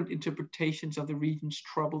different interpretations of the region's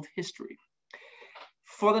troubled history.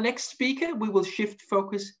 For the next speaker, we will shift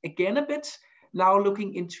focus again a bit, now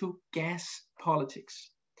looking into gas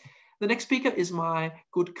politics. The next speaker is my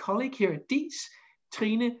good colleague here at DIIS,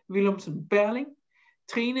 Trine Willumsen-Berling.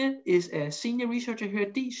 Trine is a senior researcher here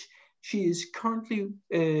at DIIS. She is currently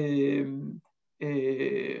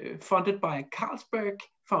funded by a Carlsberg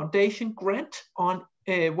Foundation grant on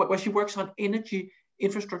where she works on energy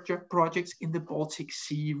infrastructure projects in the Baltic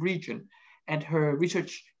Sea region. And her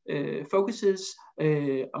research focuses,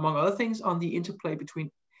 among other things, on the interplay between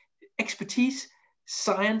expertise,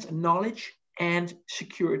 science and knowledge, and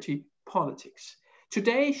security politics.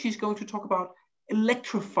 Today, she's going to talk about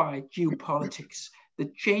electrified geopolitics,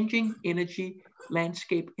 the changing energy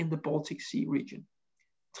landscape in the Baltic Sea region.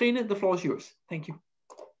 Trine, the floor is yours. Thank you.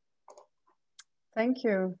 Thank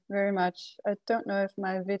you very much. I don't know if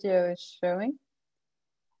my video is showing.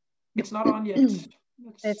 It's not on yet.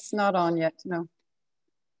 It's not on yet, no.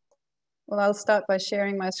 Well, I'll start by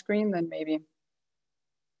sharing my screen then, maybe.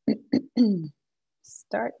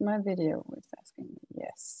 Start my video, it's asking me,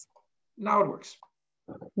 yes. Now it works.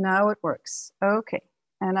 Now it works, okay.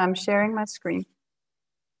 And I'm sharing my screen.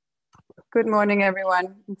 Good morning,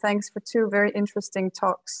 everyone. And thanks for two very interesting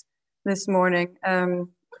talks this morning. I'm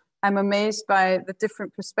amazed by the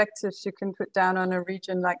different perspectives you can put down on a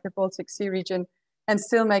region like the Baltic Sea region and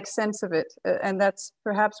still make sense of it. And that's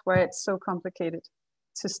perhaps why it's so complicated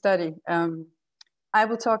to study. I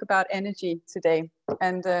will talk about energy today.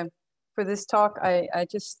 And for this talk, I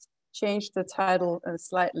just changed the title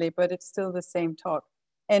slightly, but it's still the same talk.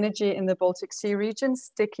 Energy in the Baltic Sea region,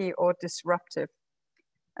 sticky or disruptive.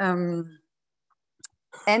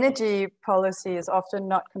 Energy policy is often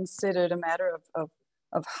not considered a matter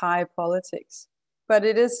of high politics, but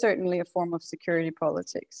it is certainly a form of security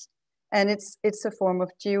politics. And it's a form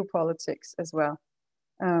of geopolitics as well.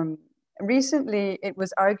 Recently, it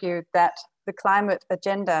was argued that the climate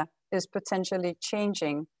agenda is potentially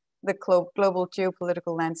changing the global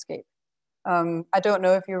geopolitical landscape. I don't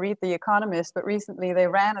know if you read The Economist, but recently they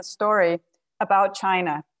ran a story about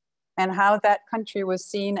China and how that country was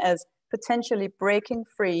seen as potentially breaking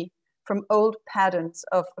free from old patterns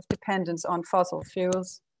of dependence on fossil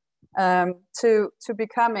fuels to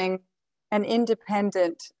becoming an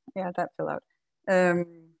independent, an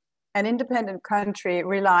independent country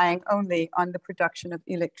relying only on the production of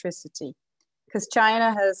electricity. Because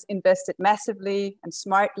China has invested massively and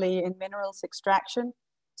smartly in minerals extraction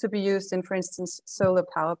to be used in, for instance, solar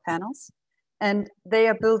power panels. And they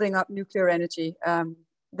are building up nuclear energy.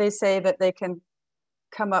 They say that they can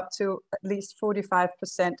come up to at least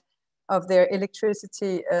 45% of their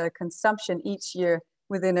electricity consumption each year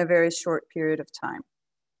within a very short period of time.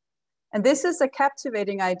 And this is a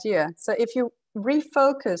captivating idea. So if you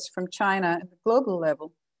refocus from China at the global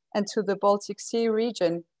level and to the Baltic Sea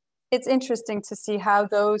region, it's interesting to see how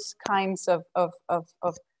those kinds of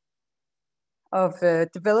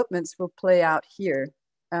developments will play out here.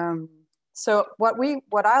 So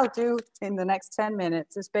what I'll do in the next 10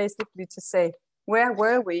 minutes is basically to say, where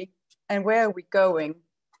were we and where are we going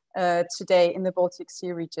today in the Baltic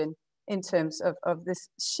Sea region in terms of this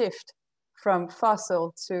shift from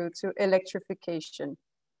fossil to electrification,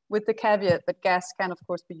 with the caveat that gas can, of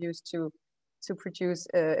course, be used to produce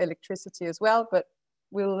electricity as well, but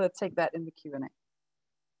we'll take that in the Q&A.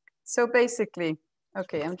 So basically,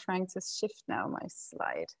 okay, I'm trying to shift now my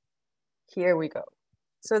slide. Here we go.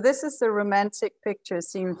 So this is the romantic picture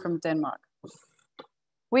seen from Denmark.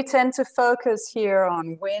 We tend to focus here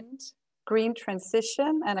on wind, green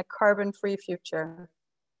transition, and a carbon-free future.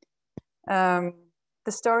 The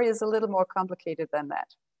story is a little more complicated than that.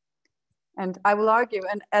 And I will argue,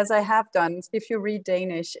 and as I have done, if you read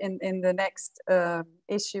Danish in the next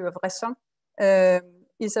issue of Raison,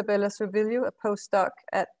 Isabella Servillo, a postdoc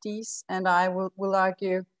at DIIS, and I will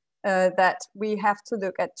argue that we have to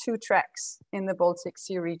look at two tracks in the Baltic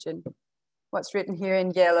Sea region. What's written here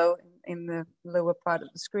in yellow in the lower part of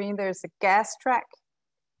the screen, there's a gas track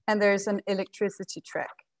and there's an electricity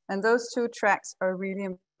track. And those two tracks are really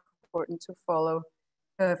important to follow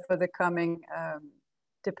for the coming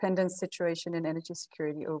dependence situation in energy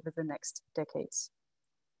security over the next decades.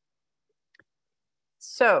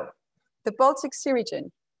 So the Baltic Sea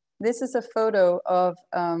region, this is a photo of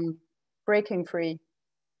breaking free,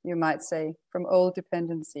 you might say, from old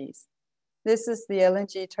dependencies. This is the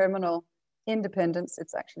LNG terminal Independence,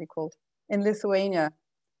 it's actually called, in Lithuania.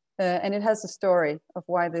 And it has a story of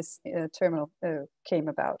why this terminal came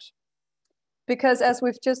about. Because as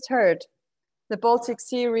we've just heard, the Baltic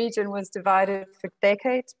Sea region was divided for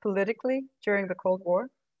decades politically during the Cold War.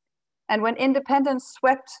 And when independence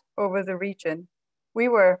swept over the region, we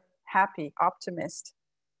were happy, optimistic,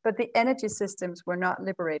 but the energy systems were not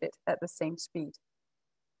liberated at the same speed.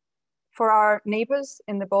 For our neighbors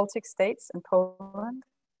in the Baltic states and Poland,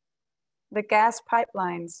 the gas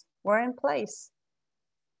pipelines were in place,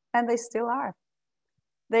 and they still are.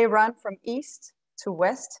 They run from east to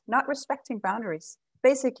west, not respecting boundaries,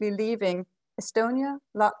 basically leaving Estonia,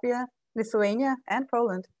 Latvia, Lithuania, and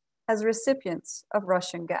Poland as recipients of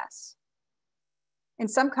Russian gas. In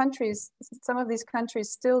some countries, some of these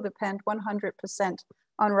countries still depend 100%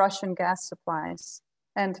 on Russian gas supplies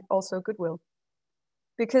and also goodwill.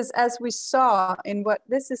 Because as we saw in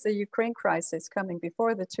this is a Ukraine crisis coming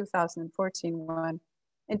before the 2014 one.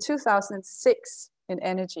 In 2006 in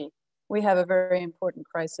energy, we have a very important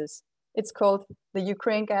crisis. It's called the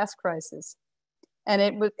Ukraine gas crisis. And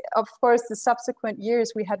it was, of course, the subsequent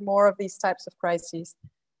years, we had more of these types of crises.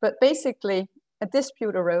 But basically, a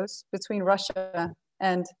dispute arose between Russia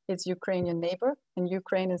and its Ukrainian neighbor. And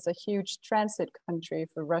Ukraine is a huge transit country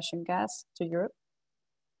for Russian gas to Europe.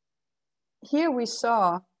 Here we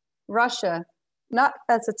saw Russia, not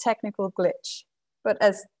as a technical glitch, but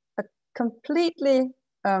as a completely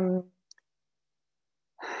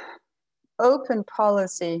open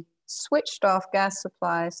policy, switched off gas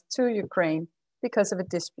supplies to Ukraine because of a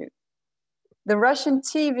dispute. The Russian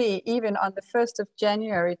TV, even on the 1st of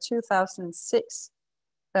January 2006,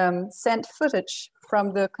 sent footage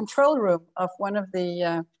from the control room of one of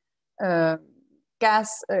the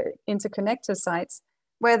gas interconnector sites,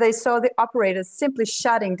 where they saw the operators simply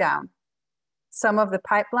shutting down some of the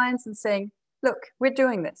pipelines and saying, look, we're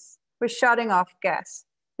doing this. We're shutting off gas.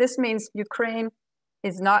 This means Ukraine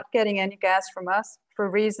is not getting any gas from us for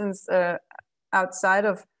reasons outside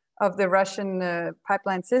of the Russian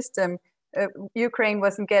pipeline system. Ukraine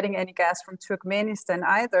wasn't getting any gas from Turkmenistan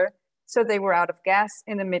either. So they were out of gas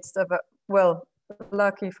in the midst of a, well,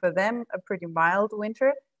 lucky for them, a pretty mild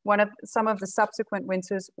winter. Some of the subsequent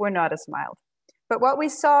winters were not as mild. But what we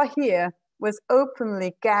saw here was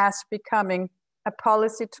openly gas becoming a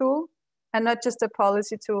policy tool, and not just a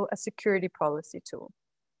policy tool, a security policy tool.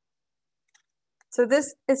 So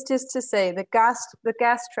this is just to say the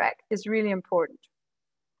gas track is really important.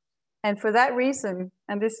 And for that reason,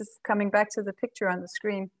 and this is coming back to the picture on the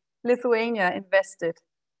screen, Lithuania invested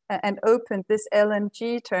and opened this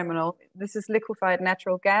LNG terminal. This is liquefied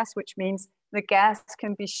natural gas, which means the gas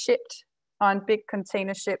can be shipped on big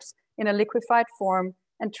container ships in a liquefied form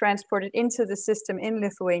and transported into the system in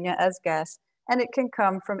Lithuania as gas. And it can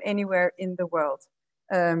come from anywhere in the world.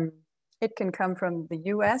 It can come from the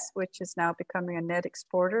US, which is now becoming a net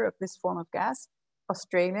exporter of this form of gas,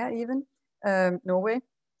 Australia even, Norway.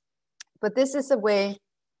 But this is a way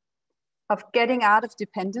of getting out of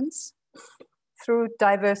dependence through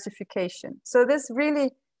diversification. So this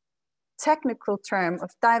really technical term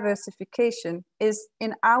of diversification is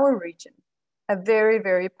in our region a very,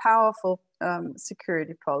 very powerful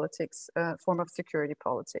security politics, form of security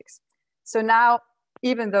politics. So now,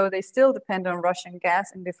 even though they still depend on Russian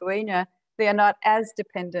gas in Lithuania, they are not as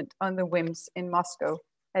dependent on the whims in Moscow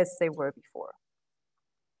as they were before.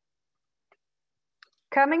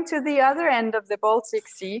 Coming to the other end of the Baltic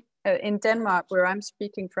Sea, in Denmark, where I'm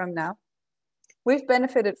speaking from now, We've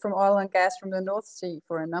benefited from oil and gas from the North Sea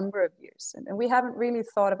for a number of years, and we haven't really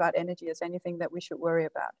thought about energy as anything that we should worry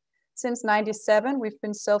about. Since '97, we've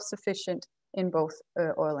been self-sufficient in both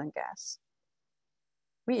oil and gas.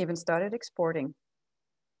 We even started exporting.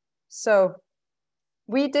 So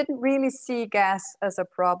we didn't really see gas as a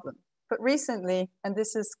problem. But recently, and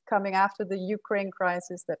this is coming after the Ukraine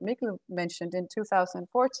crisis that Mikkel mentioned in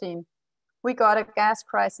 2014, we got a gas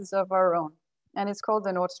crisis of our own, and it's called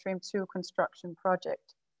the Nord Stream 2 construction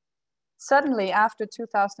project. Suddenly, after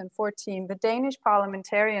 2014, the Danish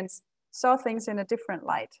parliamentarians saw things in a different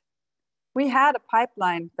light. We had a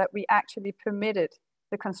pipeline that we actually permitted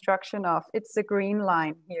the construction of. It's the green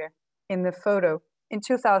line here in the photo. In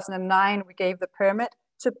 2009, we gave the permit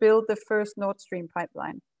to build the first Nord Stream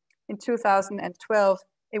pipeline. In 2012,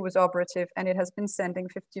 it was operative, and it has been sending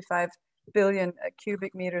 55 billion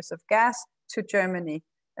cubic meters of gas to Germany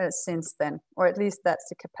since then, or at least that's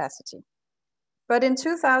the capacity. But in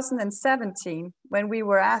 2017, when we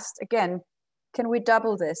were asked again, can we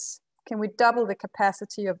double this? Can we double the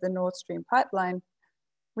capacity of the Nord Stream pipeline?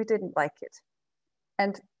 We didn't like it.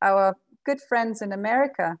 And our good friends in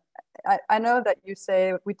America, I know that you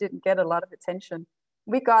say we didn't get a lot of attention.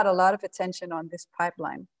 We got a lot of attention on this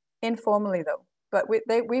pipeline, informally though. But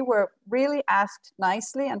we were really asked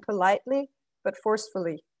nicely and politely, but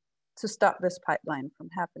forcefully, to stop this pipeline from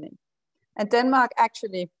happening. And Denmark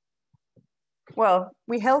actually, well,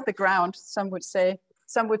 we held the ground, some would say.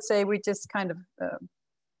 Some would say we just kind of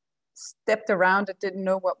stepped around and didn't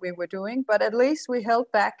know what we were doing, but at least we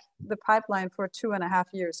held back the pipeline for 2.5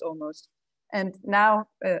 years almost. And now,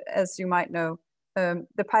 as you might know,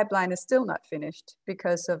 the pipeline is still not finished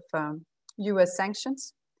because of US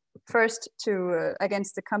sanctions. First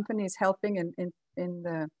against the companies helping in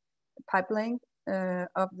the pipeline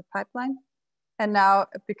of the pipeline. And now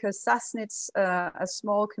because Sassnitz, a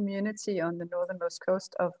small community on the northernmost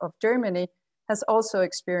coast of Germany, has also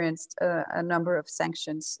experienced a number of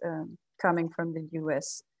sanctions coming from the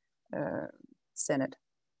US Senate.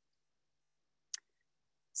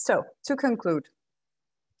 So to conclude,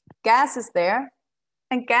 gas is there,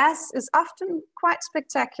 and gas is often quite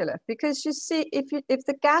spectacular because you see, if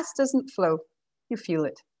the gas doesn't flow, you feel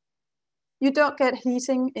it. You don't get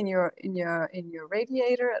heating in your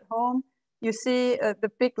radiator at home. You see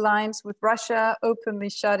the big lines with Russia openly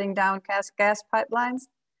shutting down gas pipelines,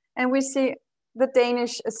 and we see the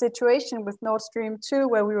Danish situation with Nord Stream 2,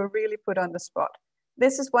 where we were really put on the spot.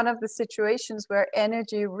 This is one of the situations where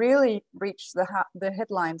energy really reached the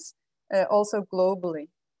headlines, also globally,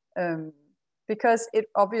 because it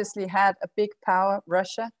obviously had a big power,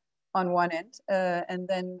 Russia, on one end, and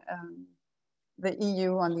then the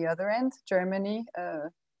EU on the other end, Germany.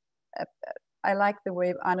 I like the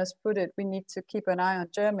way Anders put it. We need to keep an eye on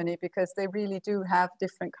Germany because they really do have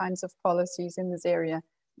different kinds of policies in this area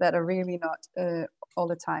that are really not all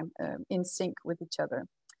the time in sync with each other.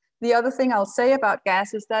 The other thing I'll say about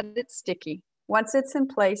gas is that it's sticky. Once it's in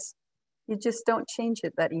place, you just don't change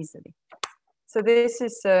it that easily. So this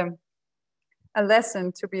is a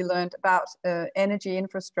lesson to be learned about energy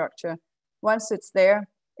infrastructure. Once it's there,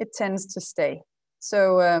 it tends to stay.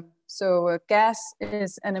 So, gas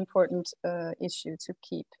is an important issue to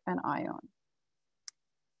keep an eye on.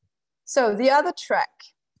 So the other track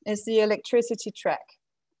is the electricity track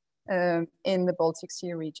in the Baltic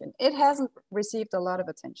Sea region. It hasn't received a lot of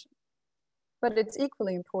attention, but it's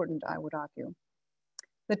equally important, I would argue.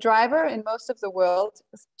 The driver in most of the world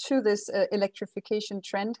to this electrification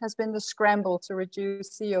trend has been the scramble to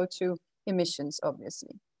reduce CO2 emissions,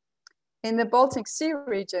 obviously. In the Baltic Sea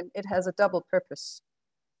region, it has a double purpose.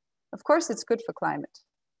 Of course, it's good for climate,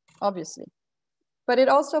 obviously, but it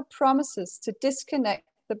also promises to disconnect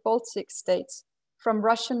the Baltic states from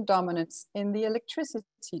Russian dominance in the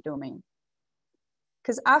electricity domain.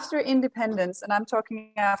 Because after independence, and I'm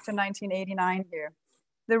talking after 1989 here,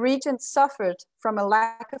 the region suffered from a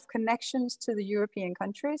lack of connections to the European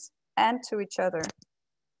countries and to each other.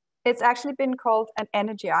 It's actually been called an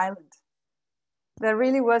energy island. There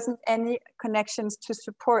really wasn't any connections to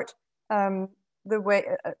support an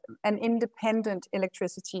independent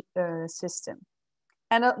electricity system.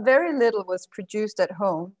 And very little was produced at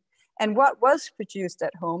home. And what was produced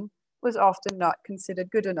at home was often not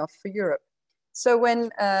considered good enough for Europe. So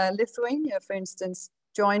when Lithuania, for instance,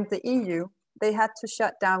 joined the EU, they had to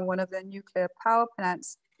shut down one of their nuclear power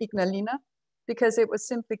plants, Ignalina, because it was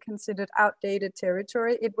simply considered outdated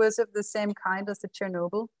territory. It was of the same kind as the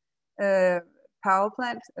Chernobyl power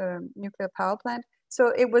plant, nuclear power plant.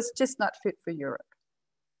 So it was just not fit for Europe.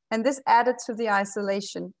 And this added to the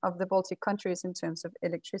isolation of the Baltic countries in terms of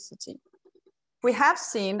electricity. We have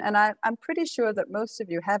seen, and I'm pretty sure that most of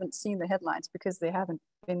you haven't seen the headlines because they haven't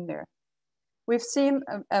been there. We've seen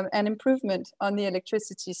an improvement on the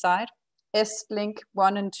electricity side. EstLink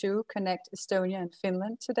 1 and 2 connect Estonia and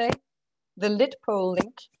Finland today. The Litpol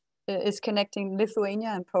link is connecting Lithuania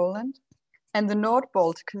and Poland. And the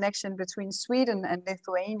Nordbolt connection between Sweden and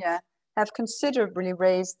Lithuania have considerably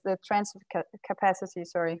raised the transfer capacity,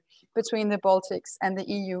 between the Baltics and the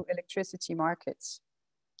EU electricity markets.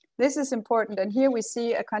 This is important, and here we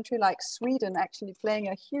see a country like Sweden actually playing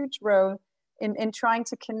a huge role in trying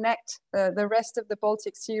to connect the rest of the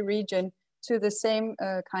Baltic Sea region to the same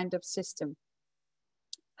kind of system.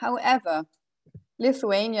 However,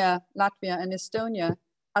 Lithuania, Latvia, and Estonia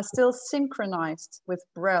are still synchronized with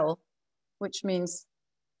BREL, which means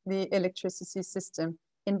the electricity system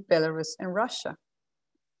in Belarus and Russia.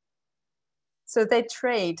 So they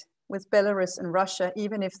trade with Belarus and Russia,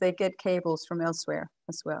 even if they get cables from elsewhere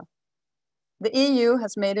as well. The EU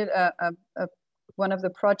has made it one of the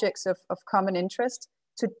projects of common interest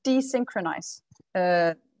to desynchronize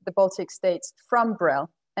the Baltic states from BREL.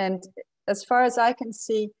 And as far as I can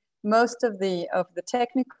see, most of the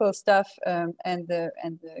technical stuff and the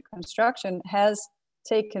construction has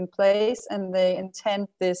taken place, and they intend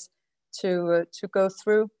this to go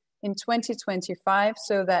through in 2025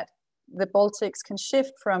 so that the Baltics can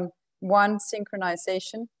shift from one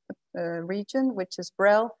synchronization region, which is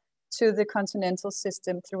BREL, to the continental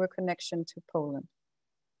system through a connection to Poland.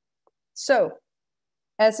 So,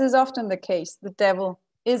 as is often the case, the devil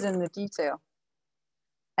is in the detail.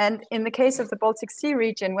 And in the case of the Baltic Sea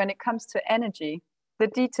region, when it comes to energy, the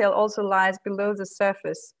detail also lies below the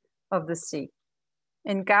surface of the sea,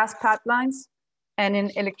 in gas pipelines and in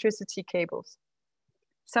electricity cables.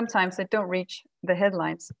 Sometimes they don't reach the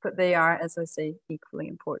headlines, but they are, as I say, equally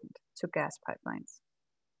important to gas pipelines.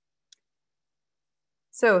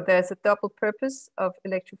 So there's a double purpose of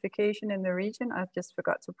electrification in the region. I just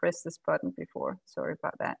forgot to press this button before, sorry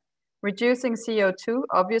about that. Reducing CO2,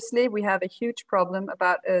 obviously we have a huge problem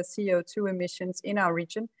about CO2 emissions in our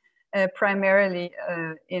region, primarily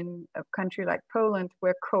in a country like Poland,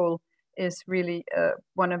 where coal is really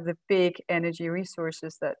one of the big energy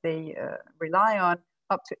resources that they rely on.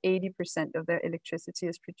 Up to 80% of their electricity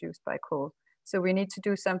is produced by coal. So we need to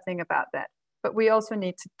do something about that. But we also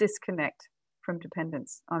need to disconnect from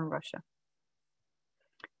dependence on Russia.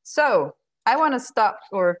 So I want to stop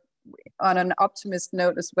on an optimist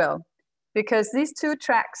note as well, because these two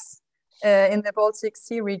tracks in the Baltic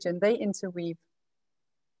Sea region, they interweave.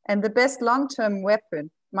 And the best long-term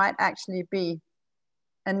weapon might actually be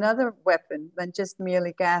another weapon than just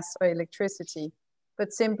merely gas or electricity,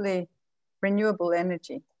 but simply renewable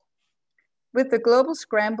energy. With the global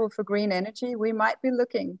scramble for green energy, we might be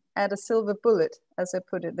looking at a silver bullet, as I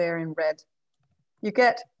put it there in red. You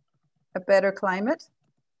get a better climate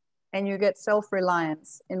and you get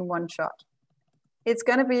self-reliance in one shot. It's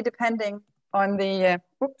going to be depending on the,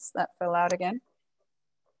 whoops, that fell out again.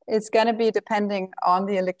 It's going to be depending on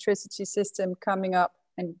the electricity system coming up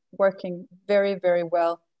and working very, very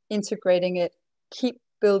well, integrating it, keep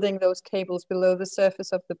building those cables below the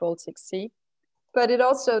surface of the Baltic Sea. But it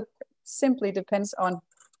also simply depends on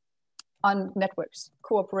networks,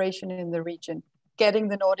 cooperation in the region, getting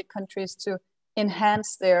the Nordic countries to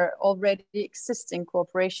enhance their already existing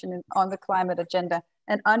cooperation on the climate agenda,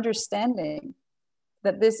 and understanding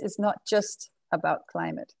that this is not just about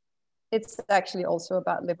climate. It's actually also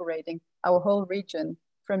about liberating our whole region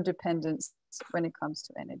from dependence when it comes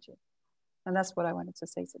to energy. And that's what I wanted to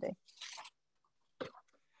say today.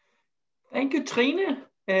 Thank you, Trine,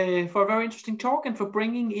 for a very interesting talk and for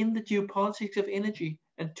bringing in the geopolitics of energy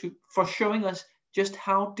and for showing us just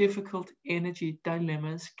how difficult energy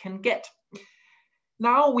dilemmas can get.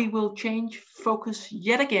 Now we will change focus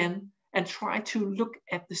yet again and try to look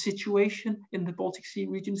at the situation in the Baltic Sea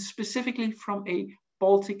region, specifically from a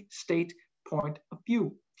Baltic state point of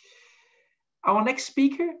view. Our next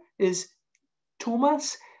speaker is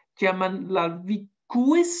Tomas Germanlavičius,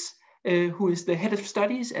 who is the head of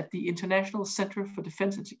studies at the International Center for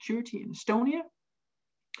Defense and Security in Estonia.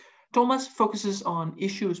 Tomas focuses on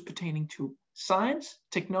issues pertaining to science,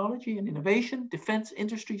 technology and innovation, defense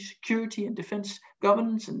industry, security and defense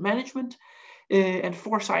governance and management, and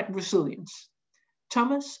foresight and resilience.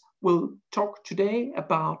 Tomas will talk today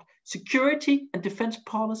about security and defense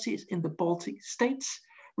policies in the Baltic states,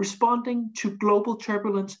 responding to global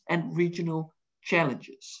turbulence and regional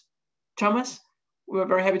challenges. Tomas, we're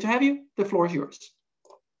very happy to have you. The floor is yours.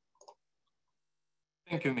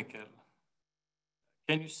 Thank you, Mikkel.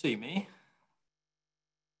 Can you see me?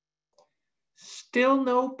 Still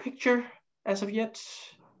no picture as of yet.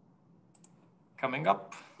 Coming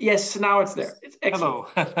up. Yes, now it's there. It's excellent.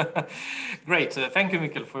 Hello. Great. Thank you,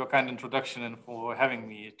 Mikkel, for your kind introduction and for having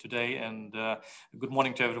me today. And good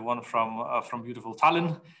morning to everyone from beautiful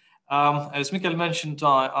Tallinn. As Mikkel mentioned,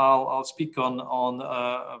 I'll speak on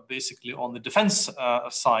basically on the defense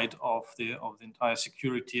side of the entire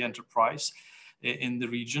security enterprise in the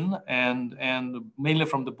region, and mainly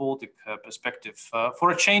from the Baltic perspective. For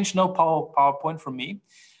a change, no PowerPoint from me.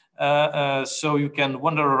 So you can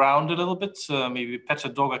wander around a little bit, maybe pet a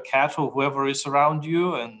dog, a cat, or whoever is around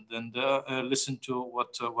you, and listen to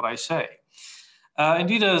what I say.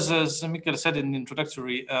 Indeed, as Mikkel said in the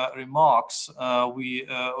introductory remarks,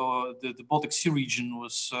 the Baltic Sea region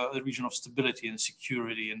was a region of stability and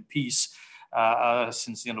security and peace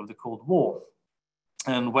since the end of the Cold War.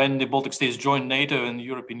 And when the Baltic states joined NATO and the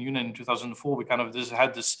European Union in 2004, we kind of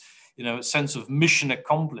had this sense of mission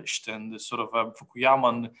accomplished and this sort of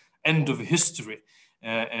Fukuyaman end of history,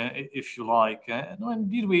 if you like. No,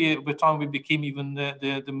 indeed, with time we became even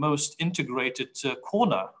the most integrated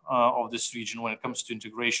corner of this region when it comes to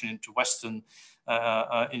integration into Western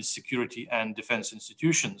in security and defense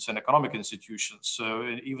institutions and economic institutions. So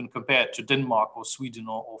even compared to Denmark or Sweden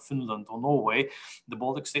or Finland or Norway, the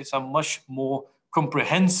Baltic states are much more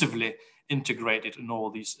comprehensively integrated in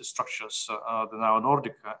all these structures than our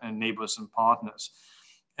Nordic neighbors and partners.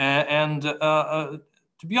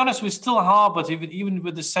 To be honest, we still harbor, even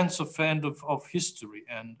with the sense of end of history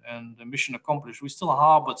and the mission accomplished, we still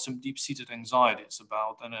harbor some deep-seated anxieties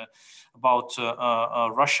about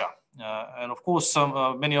Russia. And of course,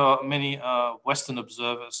 many Western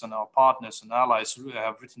observers and our partners and allies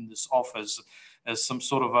have written this off as some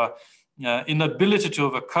sort of a inability to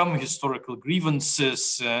overcome historical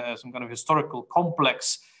grievances, some kind of historical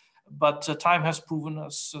complex. But time has proven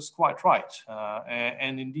us quite right.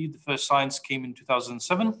 And indeed, the first signs came in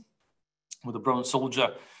 2007 with the Bronze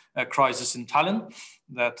Soldier crisis in Tallinn,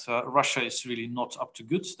 that Russia is really not up to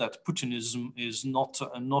good, that Putinism is not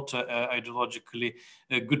ideologically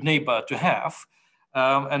a good neighbor to have.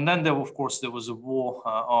 And then of course, there was a war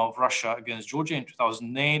of Russia against Georgia in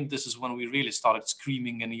 2008. This is when we really started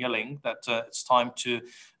screaming and yelling that it's time to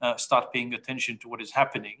start paying attention to what is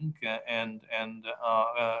happening and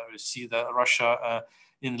see that Russia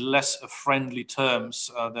in less friendly terms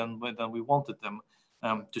than we wanted them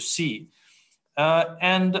to see.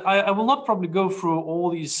 And I will not probably go through all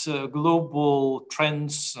these global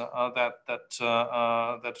trends that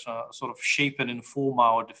sort of shape and inform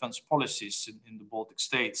our defense policies in the Baltic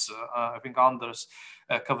states. I think Anders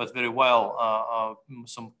covered very well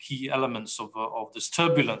some key elements of this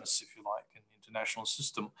turbulence, if you like, in the international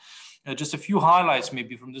system. Just a few highlights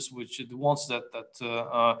maybe from this, which are the ones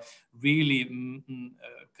that really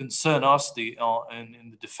concern us in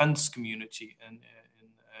the defense community and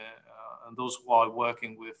those who are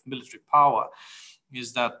working with military power,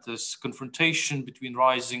 is that this confrontation between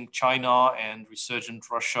rising China and resurgent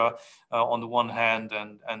Russia on the one hand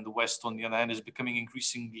and the West on the other hand is becoming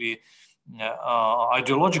increasingly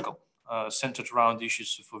ideological, centered around the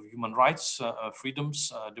issues of human rights,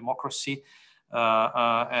 freedoms, democracy,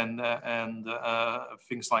 and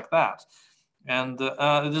things like that. And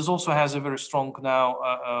this also has a very strong now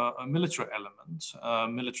a military element.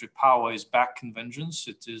 Military power is back in vengeance.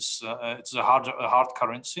 It's a hard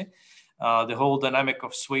currency. The whole dynamic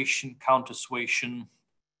of suasion, counter-suasion,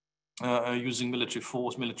 using military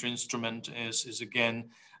force, military instrument is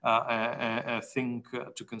again a thing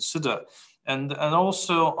to consider. And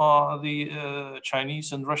also the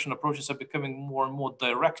Chinese and Russian approaches are becoming more and more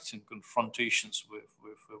direct in confrontations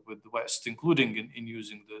with the West, including in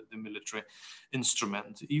using the military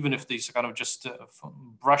instrument, even if these are kind of just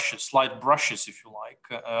slight brushes, if you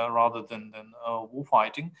like, rather than war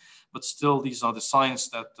fighting. But still, these are the signs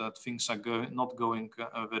that things are not going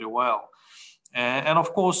very well. And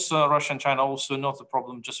of course, Russia and China also not a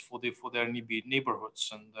problem just for their immediate neighborhoods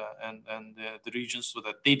and the regions, so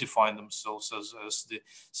that they define themselves as the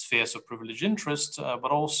spheres of privileged interest,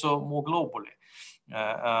 but also more globally.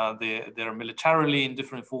 They're militarily in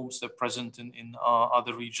different forms. They're present in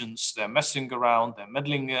other regions. They're messing around. They're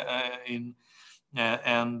meddling in,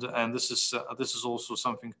 and this is also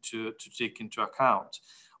something to take into account.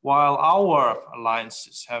 While our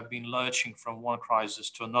alliances have been lurching from one crisis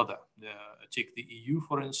to another, take the EU,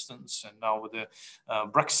 for instance, and now with the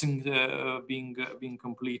Brexit being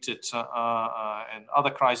completed, and other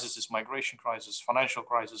crises, migration crisis, financial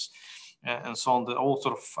crisis, and so on, that all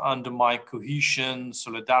sort of undermine cohesion,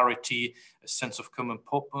 solidarity, a sense of common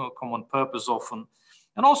purpose often.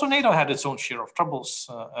 And also NATO had its own share of troubles.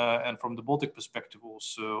 And from the Baltic perspective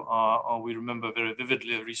also, we remember very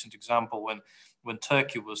vividly a recent example when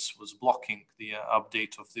Turkey was blocking the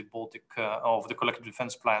update of the Baltic, of the collective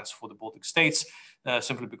defense plans for the Baltic states,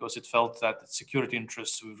 simply because it felt that its security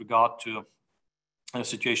interests with regard to the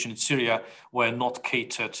situation in Syria were not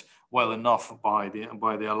catered well enough by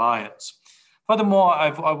the alliance. Furthermore,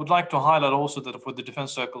 I would like to highlight also that for the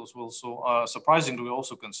defense circles, we're also surprisingly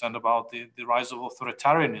also concerned about the rise of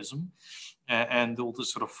authoritarianism and all the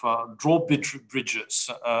sort of drawbridges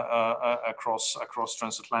across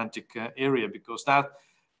transatlantic area, because that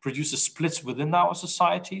produces splits within our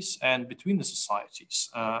societies and between the societies,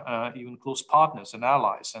 even close partners and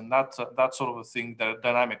allies, and that sort of a thing, that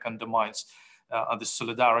dynamic undermines the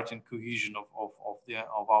solidarity and cohesion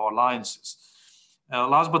of our alliances.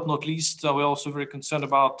 Last but not least, we're also very concerned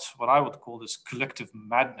about what I would call this collective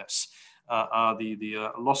madness, the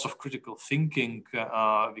loss of critical thinking,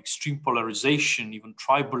 extreme polarization, even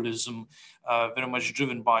tribalism, very much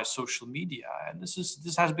driven by social media. And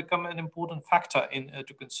this has become an important factor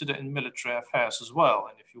to consider in military affairs as well.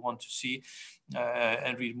 And if you want to see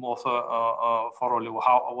and read more thoroughly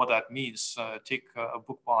what that means, take a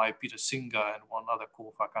book by Peter Singer and one other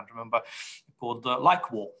co-author, I can't remember, called Like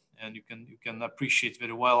War. And you can appreciate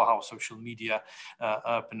very well how social media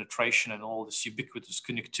penetration and all this ubiquitous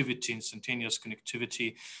connectivity, instantaneous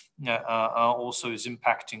connectivity, also is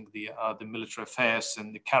impacting the military affairs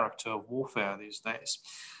and the character of warfare these days.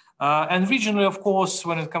 And regionally, of course,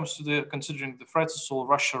 when it comes to considering the threats, it's all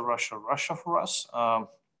Russia for us.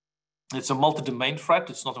 It's a multi-domain threat.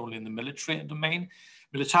 It's not only in the military domain.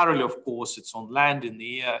 Militarily, of course, it's on land, in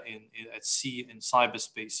the air, at sea, in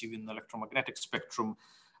cyberspace, even in the electromagnetic spectrum.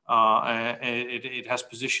 It has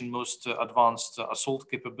positioned most advanced assault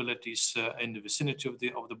capabilities in the vicinity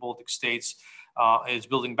of the Baltic states. It's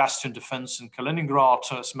building bastion defense in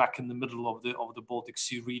Kaliningrad, smack in the middle of the Baltic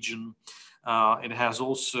Sea region. It has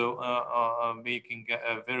also making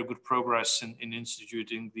a very good progress in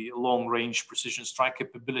instituting the long-range precision strike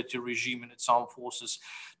capability regime in its armed forces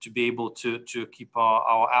to be able to keep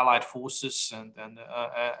our allied forces and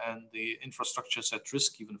the infrastructures at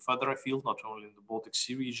risk even further afield, not only in the Baltic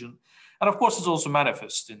Sea region. And of course, it's also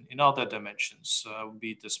manifest in other dimensions,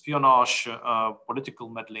 be it espionage, political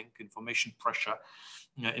meddling, information pressure,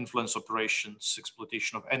 influence operations,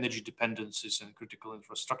 exploitation of energy dependencies and critical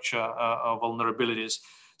infrastructure vulnerabilities.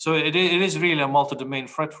 So it is really a multi-domain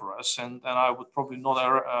threat for us. And I would probably not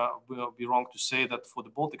be wrong to say that for the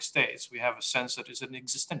Baltic states, we have a sense that it's an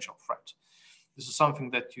existential threat. This is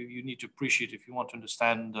something that you need to appreciate if you want to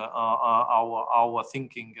understand our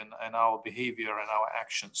thinking and our behavior and our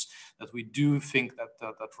actions, that we do think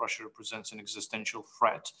that Russia represents an existential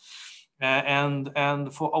threat. And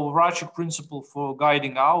for our overarching principle for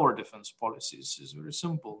guiding our defense policies is very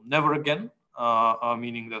simple: never again,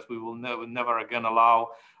 meaning that we will never again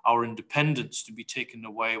allow our independence to be taken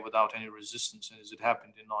away without any resistance, as it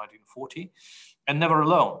happened in 1940, and never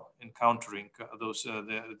alone in countering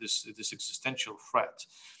this existential threat.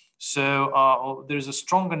 So there is a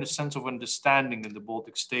strong sense of understanding in the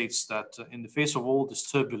Baltic states that in the face of all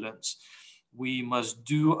this turbulence, we must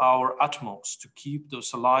do our utmost to keep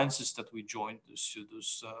those alliances that we joined,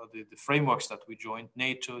 the frameworks that we joined,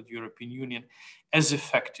 NATO, the European Union, as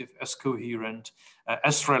effective, as coherent,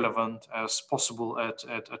 as relevant as possible at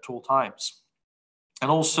all times.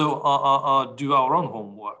 And also do our own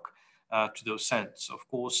homework to those ends. Of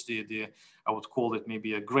course, I would call it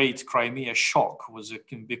maybe a great Crimea shock was a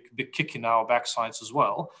big kick in our backsides as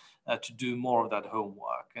well. To do more of that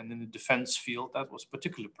homework. And in the defense field, that was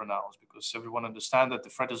particularly pronounced because everyone understands that the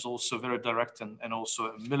threat is also very direct and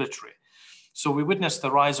also military. So we witnessed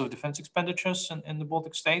the rise of defense expenditures in the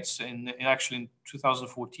Baltic states. Actually in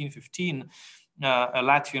 2014-15,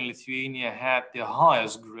 Latvia and Lithuania had the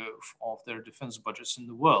highest growth of their defense budgets in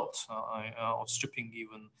the world, outstripping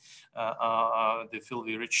even the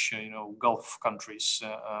filthy rich, Gulf countries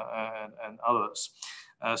and others.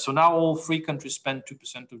 So now all three countries spend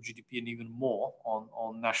 2% of GDP and even more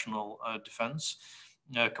on national defense,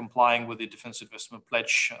 complying with the defense investment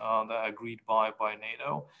pledge that agreed by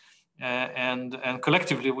NATO. And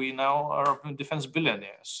collectively, we now are defense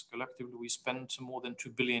billionaires. Collectively, we spend more than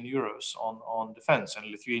 2 billion euros on defense, and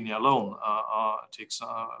Lithuania alone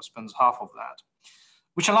spends half of that,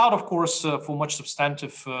 which allowed, of course, for much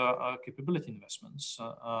substantive capability investments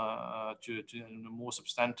to more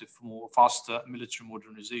substantive, more faster military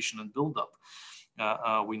modernization and build-up.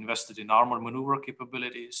 We invested in armored maneuver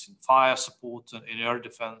capabilities, in fire support, in air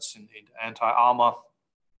defense, in anti-armor,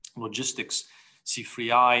 logistics,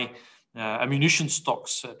 C3I, ammunition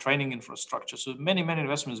stocks, training infrastructure. So many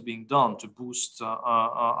investments being done to boost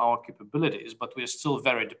our capabilities, but we are still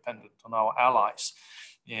very dependent on our allies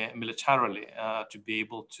militarily to be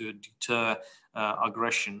able to deter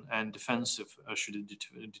aggression and defensive should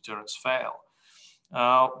deterrence fail.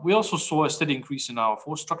 We also saw a steady increase in our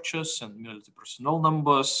force structures and military personnel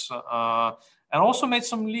numbers, and also made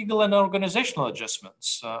some legal and organizational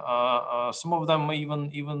adjustments. Some of them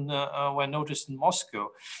even were noticed in Moscow.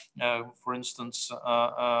 For instance,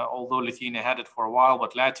 although Lithuania had it for a while,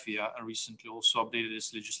 but Latvia recently also updated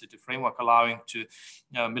its legislative framework, allowing to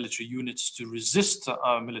military units to resist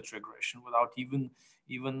military aggression without even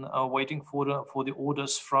waiting for the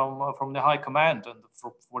orders from the high command and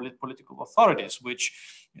for political authorities, which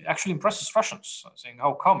actually impresses Russians, saying,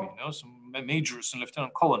 how come, some majors and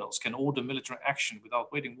lieutenant colonels can order military action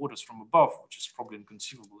without waiting orders from above, which is probably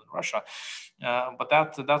inconceivable in Russia. But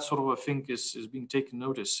that sort of a thing is being taken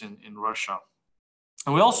notice in Russia.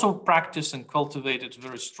 And we also practice and cultivated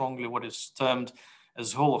very strongly what is termed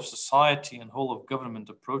as whole of society and whole of government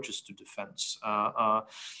approaches to defense,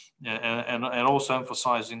 and also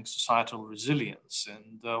emphasizing societal resilience.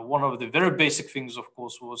 And one of the very basic things, of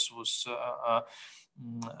course, was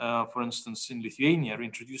for instance, in Lithuania,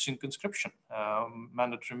 introducing conscription,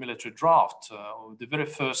 mandatory military draft, the very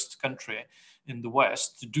first country in the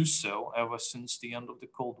West to do so ever since the end of the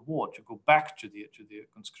Cold War, to go back to the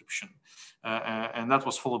conscription, and that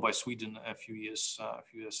was followed by Sweden a few years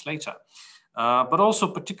later. But also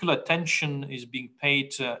particular attention is being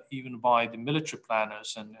paid even by the military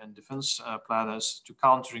planners and defense planners to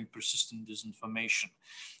countering persistent disinformation,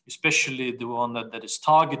 especially the one that is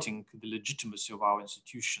targeting the legitimacy of our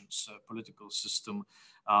institutions, political system,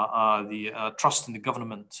 the trust in the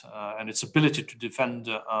government and its ability to defend,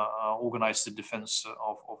 organize the defense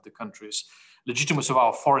of the countries, legitimacy of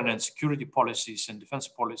our foreign and security policies and defense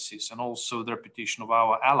policies, and also the reputation of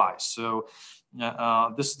our allies. So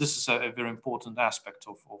this is a very important aspect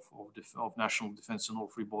of national defense in all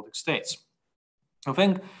three Baltic states. I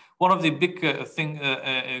think one of the big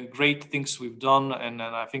great things we've done, and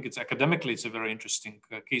I think it's academically, it's a very interesting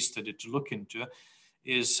case study to look into,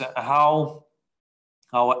 is how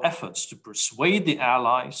our efforts to persuade the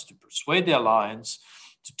allies, to persuade the alliance,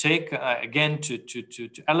 to take again to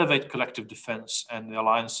elevate collective defense and the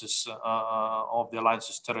alliances of the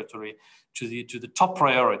alliance's territory to the top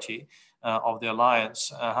priority of the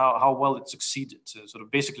alliance, how well it succeeded, sort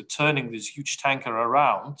of basically turning this huge tanker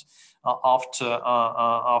around after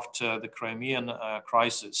the Crimean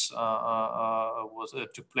crisis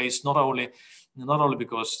took place, not only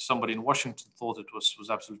because somebody in Washington thought it was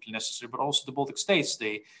absolutely necessary, but also the Baltic states,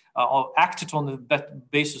 they acted on the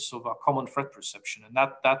basis of a common threat perception, and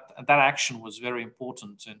that action was very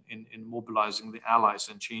important in mobilizing the allies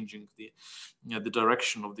and changing the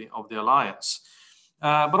direction of the alliance.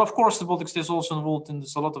 But of course, the Baltic states also involved in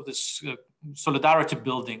a lot of this solidarity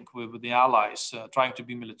building with the allies, trying to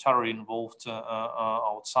be militarily involved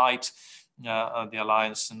outside the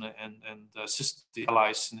alliance and assist the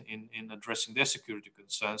allies in addressing their security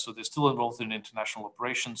concerns. So they're still involved in international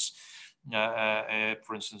operations.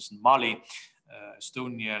 For instance, in Mali,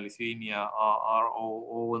 Estonia, Lithuania are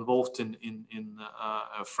all involved in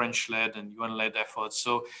French-led and UN-led efforts.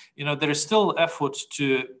 So there is still effort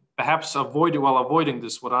to perhaps avoiding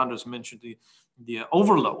this, what Anders mentioned, the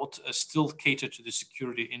overload, still cater to the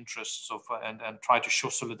security interests of and try to show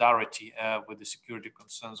solidarity with the security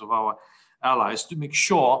concerns of our allies to make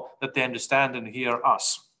sure that they understand and hear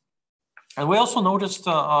us. And we also noticed,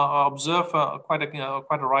 observe quite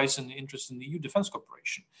a rise in interest in the EU defense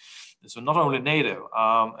cooperation. So not only NATO,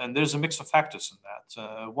 and there's a mix of factors in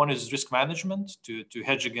that. One is risk management to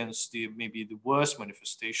hedge against maybe the worst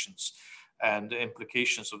manifestations and the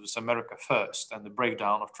implications of this America first and the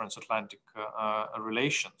breakdown of transatlantic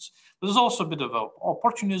relations. But there's also a bit of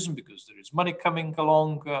opportunism because there is money coming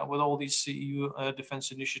along with all these EU defense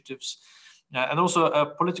initiatives. And also a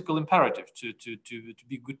political imperative to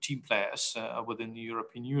be good team players within the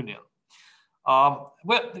European Union.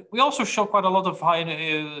 We also show quite a lot of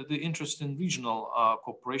the interest in regional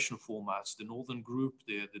cooperation formats, the Northern Group,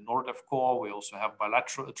 the NORDEF Corps. We also have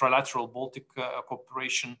trilateral Baltic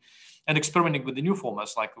cooperation, and experimenting with the new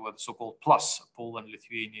formats like the so-called PLUS, Poland,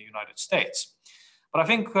 Lithuania, United States. But I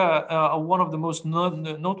think one of the most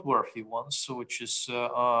noteworthy ones, which is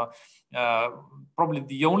probably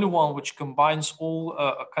the only one which combines all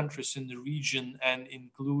countries in the region and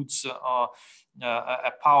includes a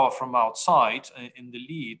power from outside in the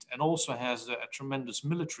lead, and also has a tremendous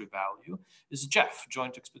military value, is JEF,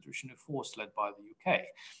 Joint Expeditionary Force, led by the UK,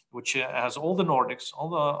 which has all the Nordics,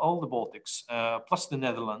 all the Baltics, plus the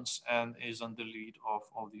Netherlands, and is under the lead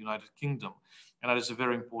of the United Kingdom. And that is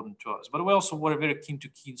very important to us. But we also were very keen to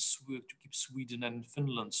keep Sweden and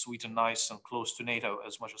Finland sweet and nice and close to NATO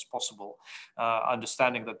as much as possible,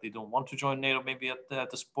 understanding that they don't want to join NATO maybe at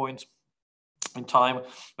this point in time,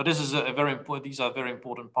 but this is a very important. These are very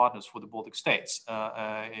important partners for the Baltic states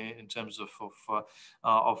in terms of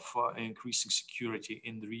increasing security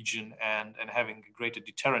in the region and having a greater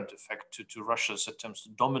deterrent effect to Russia's attempts to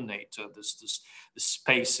dominate this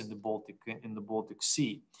space in the Baltic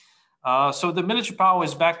Sea. So the military power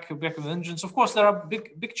is back with vengeance. Of course, there are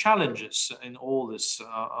big challenges in all this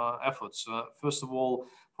efforts. First of all,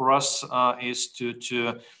 for us is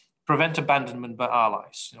to prevent abandonment by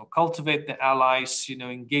allies, cultivate the allies,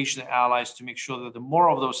 engage the allies to make sure that the more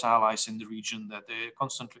of those allies in the region, that they're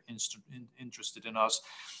constantly interested in us,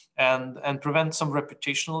 and prevent some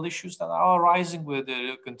reputational issues that are arising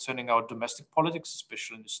concerning our domestic politics,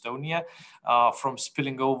 especially in Estonia, from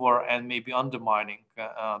spilling over and maybe undermining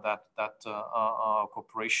that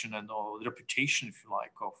cooperation and the reputation, if you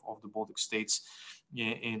like, of the Baltic states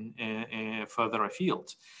in further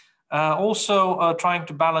afield. Also trying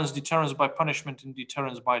to balance deterrence by punishment and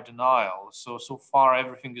deterrence by denial. So far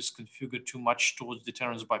everything is configured too much towards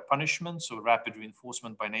deterrence by punishment, so rapid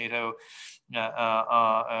reinforcement by NATO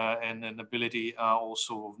and an ability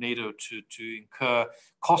also of NATO to incur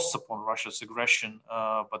costs upon Russia's aggression.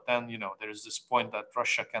 But then, there is this point that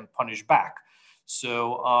Russia can punish back.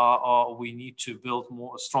 So we need to build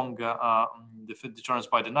stronger deterrence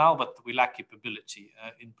by denial, but we lack capability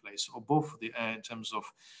in place, or both in terms of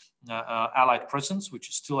allied presence, which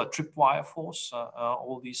is still a tripwire force,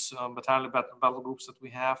 all these battle groups that we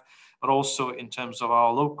have, but also in terms of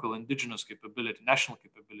our local indigenous capability, national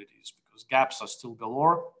capabilities, because gaps are still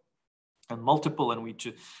galore and multiple, and we need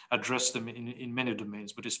to address them in many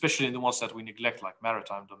domains, but especially in the ones that we neglect, like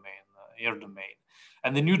maritime domain, air domain,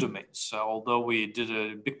 and the new domains. Although we did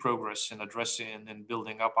a big progress in addressing and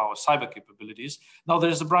building up our cyber capabilities, now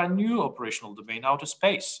there's a brand new operational domain, outer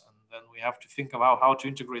space. Then we have to think about how to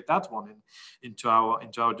integrate that one into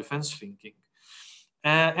our defense thinking.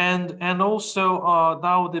 And also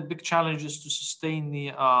now the big challenge is to sustain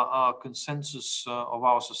the consensus of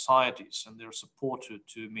our societies and their support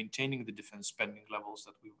to maintaining the defense spending levels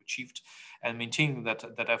that we've achieved, and maintaining that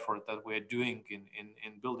effort that we're doing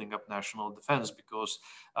in building up national defense, because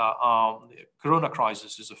the corona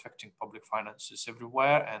crisis is affecting public finances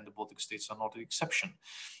everywhere, and the Baltic states are not the exception.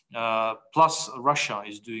 Plus, Russia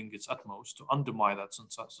is doing its utmost to undermine that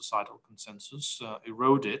societal consensus,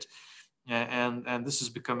 erode it. And this is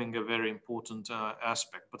becoming a very important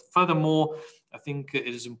aspect. But furthermore, I think it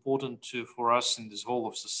is important for us in this whole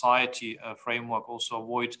of society framework also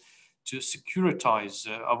avoid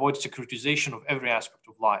securitization of every aspect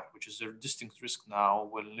of life, which is a distinct risk now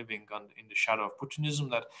when living in the shadow of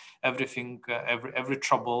Putinism, that everything, every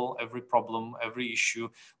trouble, every problem, every issue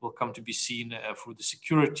will come to be seen through the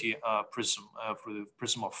security prism, through the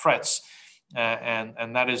prism of threats.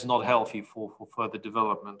 And that is not healthy for further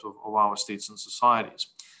development of our states and societies.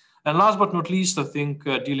 And last but not least, I think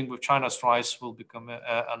dealing with China's rise will become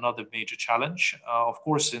another major challenge. Of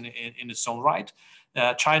course, in its own right,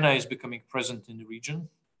 China is becoming present in the region.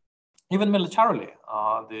 Even militarily,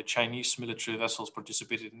 the Chinese military vessels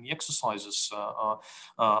participated in the exercises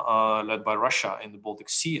led by Russia in the Baltic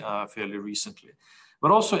Sea fairly recently. But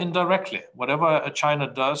also indirectly, whatever China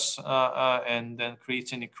does and then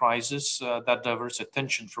creates any crisis, that diverts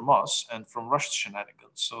attention from us and from Russia's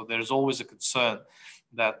shenanigans. So there's always a concern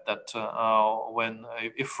that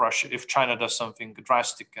if China does something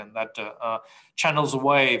drastic and that channels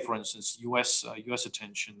away, for instance, U.S.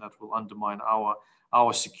 attention, that will undermine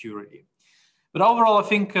our security. But overall, I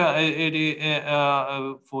think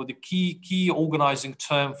for the key organizing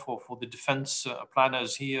term for the defense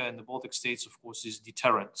planners here in the Baltic states, of course, is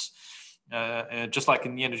deterrence. Just like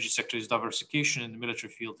in the energy sector is diversification, in the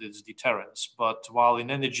military field is deterrence. But while in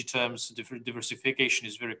energy terms, diversification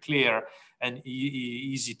is very clear and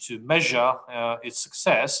easy to measure its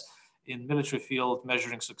success, in military field,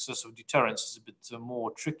 measuring success of deterrence is a bit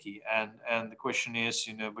more tricky. And the question is,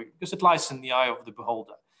 because it lies in the eye of the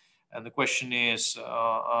beholder. And the question is,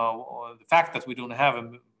 the fact that we don't have a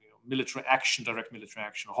military action, direct military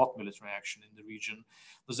action, or hot military action in the region,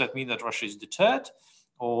 does that mean that Russia is deterred?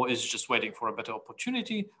 or is it just waiting for a better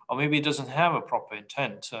opportunity, or maybe it doesn't have a proper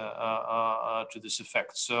intent to this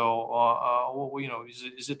effect? So, you know,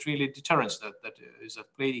 is it really deterrence that is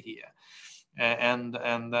at play here? And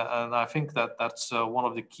I think that that's one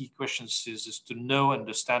of the key questions is to know and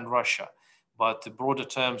understand Russia. But the broader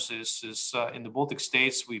terms is in the Baltic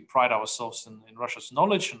states, we pride ourselves in Russia's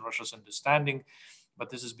knowledge and Russia's understanding. But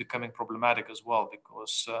this is becoming problematic as well,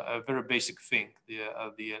 because a very basic thing,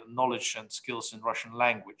 the knowledge and skills in Russian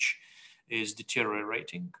language is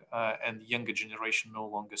deteriorating, and the younger generation no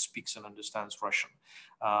longer speaks and understands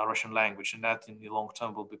Russian language, and that in the long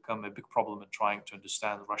term will become a big problem in trying to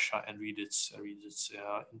understand Russia and read its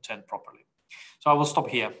intent properly. So I will stop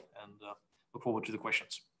here and look forward to the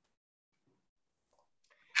questions.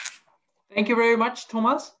 Thank you very much,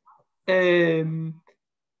 Thomas.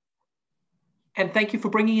 And thank you for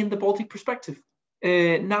bringing in the Baltic perspective.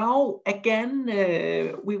 Now, again,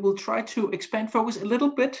 we will try to expand focus a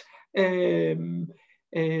little bit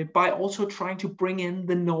by also trying to bring in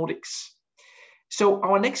the Nordics. So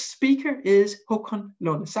our next speaker is Håkon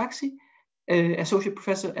Lunde-Saxi, Associate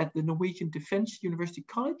Professor at the Norwegian Defence University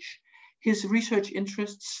College. His research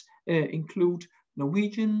interests include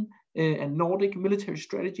Norwegian and Nordic military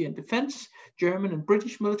strategy and defense, German and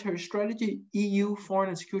British military strategy, EU foreign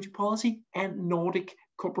and security policy, and Nordic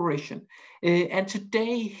cooperation. And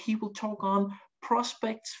today he will talk on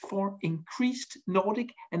prospects for increased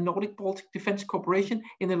Nordic and Nordic-Baltic defense cooperation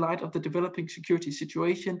in the light of the developing security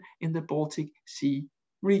situation in the Baltic Sea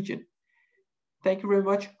region. Thank you very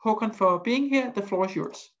much, Håkon, for being here. The floor is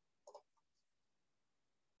yours.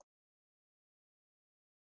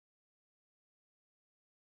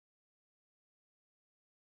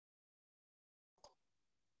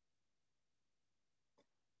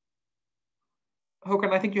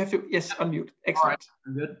 Håkon, I think you have to, yes, unmute. Excellent. All right,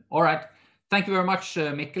 I'm good. All right. Thank you very much,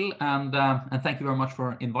 Mikkel, and thank you very much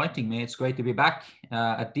for inviting me. It's great to be back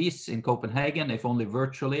at DIIS in Copenhagen, if only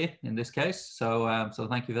virtually in this case. So, so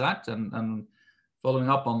thank you for that, and following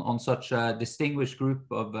up on such a distinguished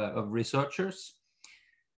group of researchers.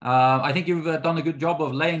 I think you've done a good job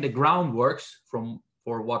of laying the groundworks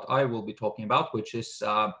for what I will be talking about, which is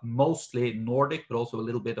mostly Nordic, but also a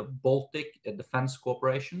little bit of Baltic defense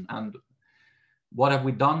cooperation, and what have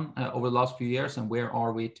we done over the last few years, and where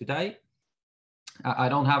are we today? I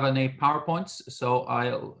don't have any PowerPoints, so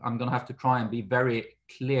I'm going to have to try and be very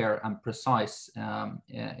clear and precise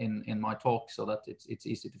in my talk so that it's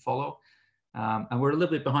easy to follow. And we're a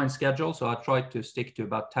little bit behind schedule, so I tried to stick to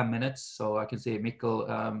about 10 minutes. So I can see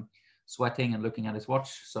Mikkel sweating and looking at his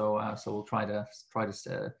watch. So so we'll try to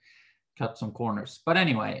cut some corners. But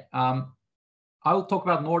anyway, I'll talk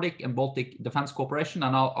about Nordic and Baltic defense cooperation,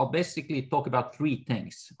 and I'll basically talk about three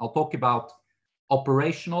things. I'll talk about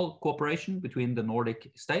operational cooperation between the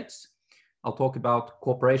Nordic states. I'll talk about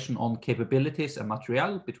cooperation on capabilities and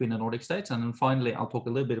material between the Nordic states. And then finally, I'll talk a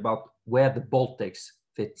little bit about where the Baltics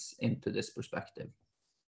fits into this perspective.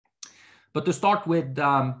 But to start with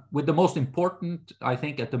the most important, I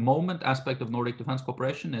think at the moment, aspect of Nordic defense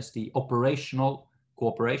cooperation is the operational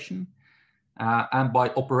cooperation. And by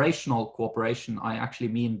operational cooperation, I actually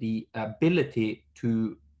mean the ability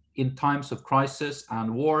to, in times of crisis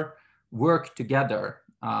and war, work together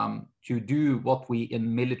to do what we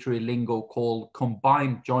in military lingo call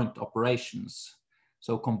combined joint operations.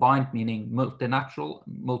 So combined meaning multinational,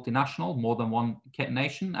 more than one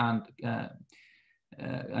nation, and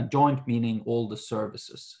joint meaning all the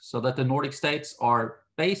services. So that the Nordic states are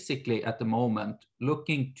basically at the moment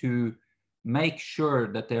looking to make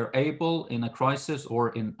sure that they're able in a crisis or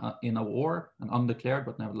in a war, an undeclared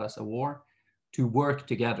but nevertheless a war, to work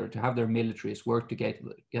together, to have their militaries work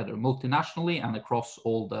together multinationally and across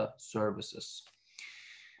all the services.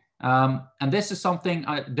 And this is something,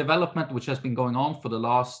 development which has been going on for the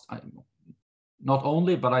last, not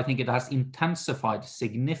only, but I think it has intensified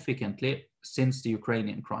significantly since the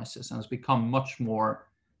Ukrainian crisis and has become much more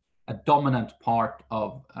a dominant part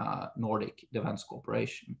of Nordic defense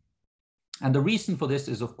cooperation. And the reason for this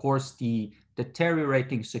is, of course, the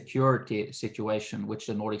deteriorating security situation which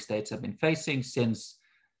the Nordic states have been facing since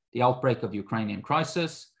the outbreak of the Ukrainian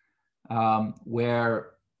crisis,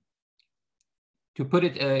 where, to put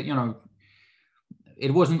it,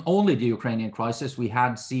 it wasn't only the Ukrainian crisis. We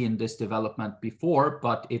had seen this development before,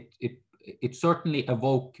 but it certainly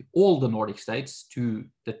evoked all the Nordic states to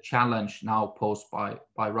the challenge now posed by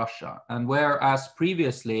Russia. And whereas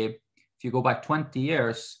previously, if you go back 20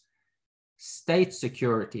 years, state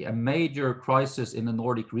security, a major crisis in the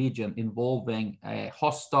Nordic region involving a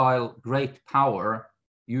hostile great power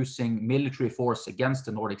using military force against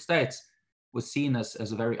the Nordic states, was seen as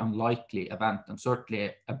a very unlikely event, and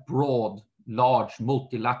certainly a broad large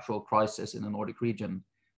multilateral crisis in the Nordic region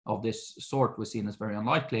of this sort was seen as very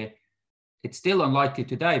unlikely. It's still unlikely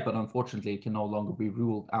today, but unfortunately it can no longer be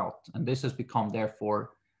ruled out. And this has become,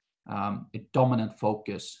 therefore, a dominant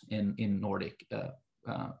focus in Nordic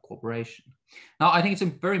cooperation. Now, I think it's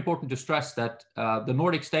very important to stress that the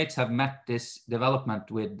Nordic states have met this development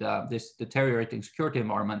with this deteriorating security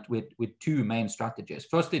environment with two main strategies.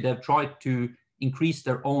 Firstly, they've tried to increase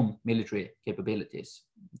their own military capabilities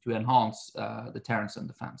to enhance deterrence and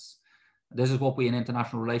defense. This is what we in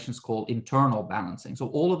international relations call internal balancing. So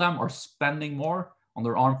all of them are spending more on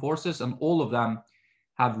their armed forces, and all of them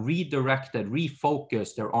have redirected,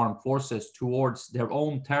 refocused their armed forces towards their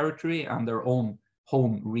own territory and their own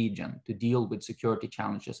home region to deal with security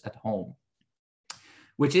challenges at home,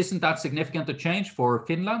 which isn't that significant a change for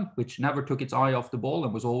Finland, which never took its eye off the ball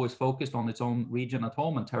and was always focused on its own region at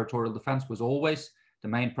home, and territorial defense was always the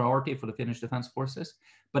main priority for the Finnish defense forces.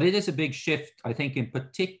 But it is a big shift, I think, in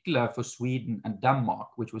particular for Sweden and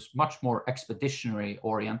Denmark, which was much more expeditionary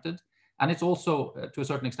oriented. And it's also, to a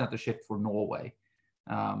certain extent, a shift for Norway,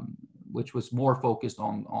 which was more focused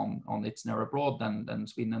on its near abroad than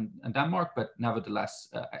Sweden and Denmark, but nevertheless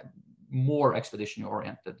more expeditionary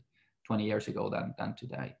oriented 20 years ago than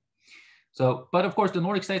today. So, but of course, the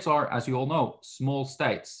Nordic states are, as you all know, small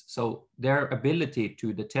states. So their ability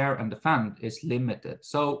to deter and defend is limited.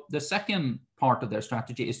 So the second part of their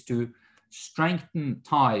strategy is to strengthen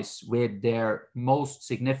ties with their most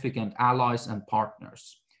significant allies and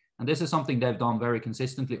partners. And this is something they've done very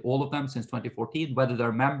consistently, all of them since 2014, whether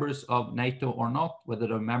they're members of NATO or not, whether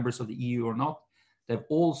they're members of the EU or not. They've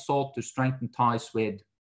all sought to strengthen ties with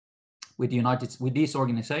these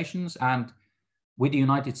organizations and with the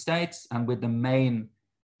United States and with the main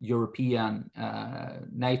European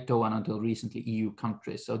NATO and until recently EU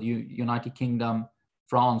countries. So the United Kingdom,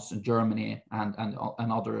 France and Germany and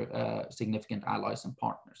other significant allies and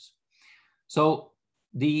partners. So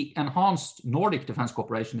the enhanced Nordic defense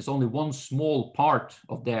cooperation is only one small part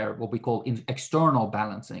of their what we call external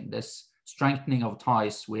balancing, this strengthening of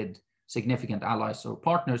ties with significant allies or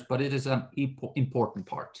partners, but it is an important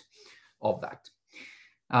part of that.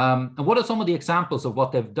 And what are some of the examples of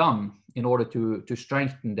what they've done in order to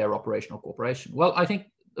strengthen their operational cooperation? Well, I think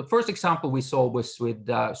the first example we saw was with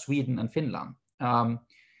Sweden and Finland.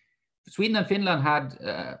 Sweden and Finland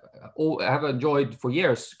have enjoyed for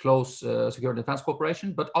years close security and defense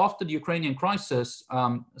cooperation, but after the Ukrainian crisis,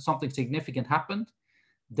 something significant happened.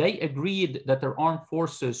 They agreed that their armed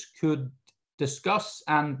forces could discuss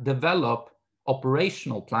and develop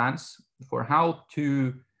operational plans for how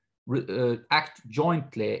to act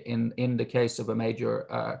jointly in the case of a major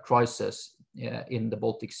crisis in the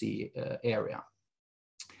Baltic Sea area.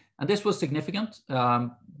 And this was significant.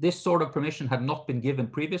 This sort of permission had not been given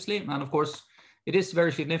previously. And of course, it is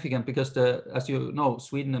very significant because, as you know,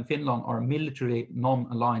 Sweden and Finland are military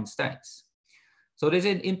non-aligned states. So it is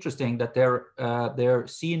interesting that their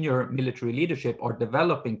senior military leadership are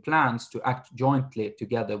developing plans to act jointly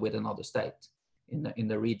together with another state in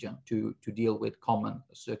the region to deal with common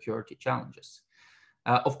security challenges.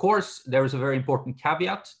 Of course, there is a very important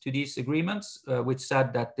caveat to these agreements, which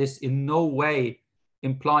said that this in no way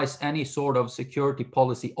implies any sort of security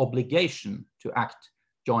policy obligation to act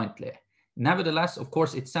jointly. Nevertheless, of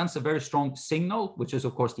course, it sends a very strong signal, which is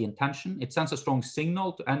of course the intention. It sends a strong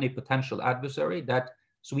signal to any potential adversary that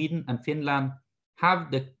Sweden and Finland have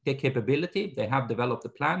the capability, they have developed the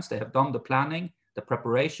plans, they have done the planning, the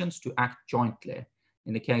preparations to act jointly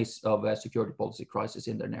in the case of a security policy crisis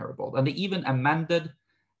in their neighborhood. And they even amended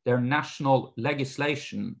their national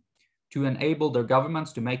legislation to enable their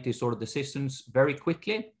governments to make these sort of decisions very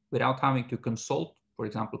quickly without having to consult, for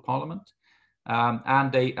example, Parliament.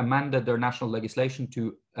 And they amended their national legislation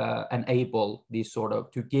to enable these sort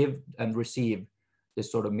of, to give and receive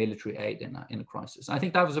this sort of military aid in a crisis. I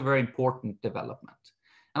think that was a very important development.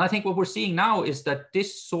 And I think what we're seeing now is that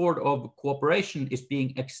this sort of cooperation is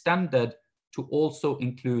being extended to also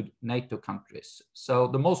include NATO countries. So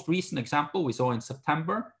the most recent example we saw in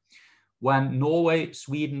September, when Norway,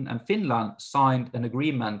 Sweden, and Finland signed an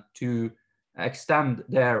agreement to extend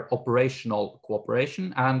their operational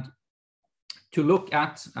cooperation and to look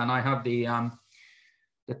at, and I have the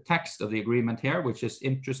text of the agreement here, which is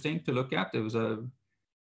interesting to look at. It was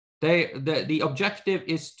the objective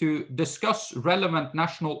is to discuss relevant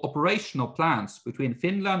national operational plans between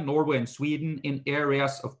Finland, Norway, and Sweden in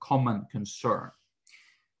areas of common concern.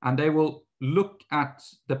 And they will look at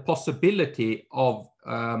the possibility of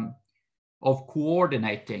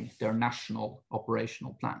coordinating their national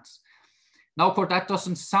operational plans. Now, of course, that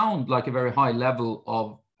doesn't sound like a very high level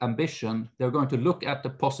of ambition, they're going to look at the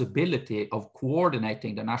possibility of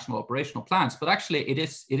coordinating the national operational plans. But actually, it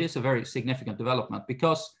is a very significant development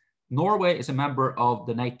because Norway is a member of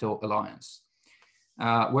the NATO alliance,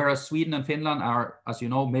 whereas Sweden and Finland are, as you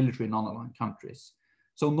know, military non-aligned countries.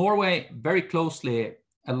 So Norway very closely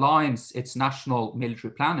aligns its national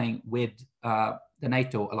military planning with the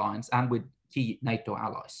NATO alliance and with key NATO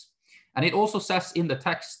allies. And it also says in the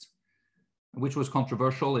text, which was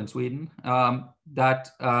controversial in Sweden, that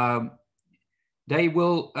they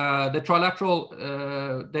will, the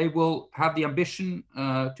trilateral, they will have the ambition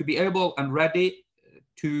to be able and ready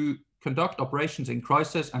to conduct operations in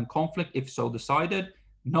crisis and conflict if so decided,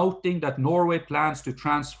 noting that Norway plans to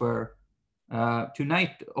transfer to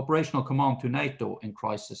NATO, operational command to NATO in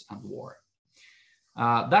crisis and war.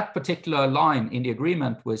 That particular line in the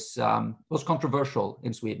agreement was controversial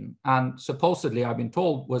in Sweden, and supposedly, I've been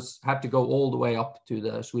told, had to go all the way up to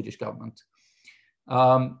the Swedish government.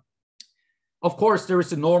 Of course, there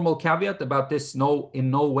is a normal caveat about this: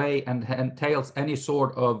 in no way entails any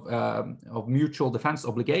sort of mutual defense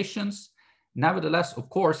obligations. Nevertheless, of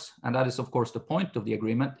course, and that is of course the point of the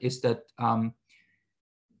agreement, is that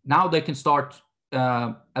now they can start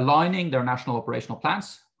aligning their national operational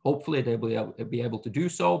plans. Hopefully they will be able to do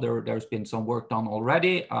so. There's been some work done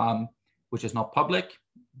already, which is not public,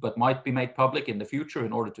 but might be made public in the future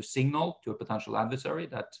in order to signal to a potential adversary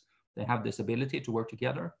that they have this ability to work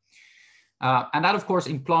together. And that, of course,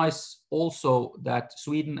 implies also that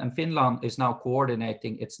Sweden and Finland is now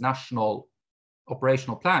coordinating its national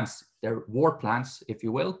operational plans, their war plans, if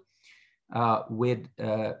you will, with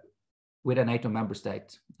a NATO member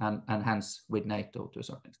state and hence with NATO to a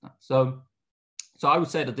certain extent. So I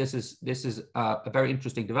would say that this is a very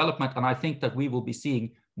interesting development, and I think that we will be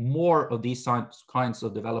seeing more of these kinds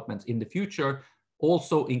of developments in the future,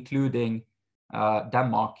 also including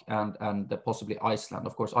Denmark and possibly Iceland.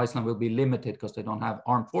 Of course, Iceland will be limited because they don't have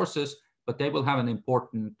armed forces, but they will have an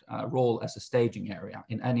important role as a staging area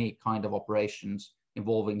in any kind of operations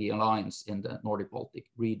involving the alliance in the Nordic Baltic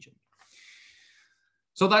region.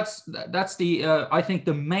 So that's the I think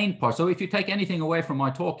the main part. So if you take anything away from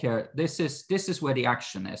my talk here, this is where the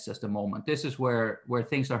action is at the moment. This is where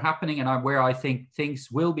things are happening, and where I think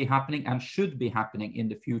things will be happening and should be happening in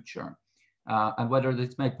the future. And whether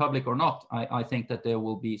it's made public or not, I think that there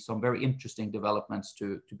will be some very interesting developments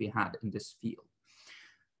to be had in this field.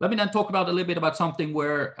 Let me then talk about a little bit about something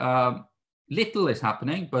where little is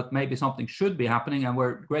happening, but maybe something should be happening, and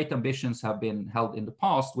where great ambitions have been held in the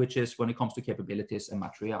past, which is when it comes to capabilities and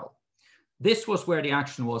material. This was where the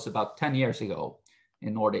action was about 10 years ago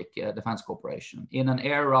in Nordic Defense Cooperation, in an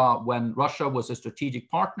era when Russia was a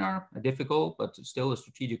strategic partner, a difficult, but still a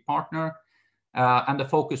strategic partner, and the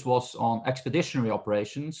focus was on expeditionary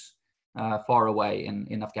operations far away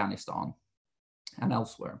in Afghanistan and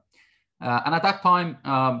elsewhere. And at that time,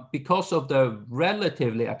 because of the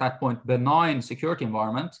relatively, at that point, benign security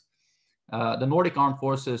environment, the Nordic Armed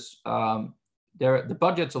Forces, the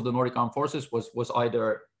budgets of the Nordic Armed Forces was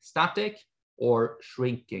either static or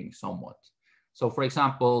shrinking somewhat. So, for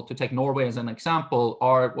example, to take Norway as an example,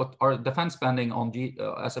 our defense spending on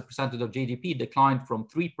as a percentage of GDP declined from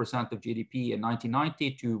 3% of GDP in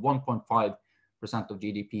 1990 to 1.5% of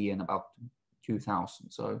GDP in about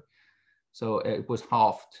 2000. So it was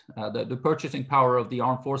halved. The purchasing power of the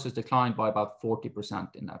armed forces declined by about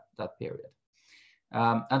 40% in that period.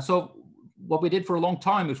 And so what we did for a long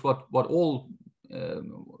time is what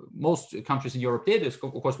most countries in Europe did is,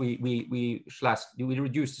 of course, we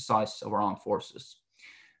reduced the size of our armed forces.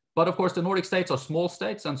 But of course, the Nordic states are small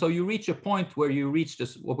states. And so you reach a point where you reach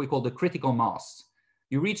this, what we call the critical mass.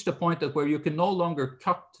 You reach the point where you can no longer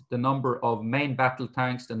cut the number of main battle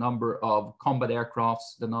tanks, the number of combat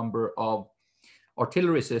aircrafts, the number of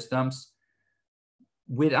artillery systems,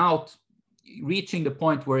 without reaching the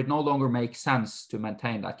point where it no longer makes sense to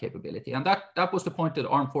maintain that capability. And that was the point that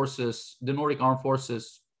the Nordic Armed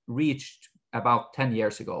Forces reached about 10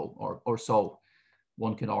 years ago or so,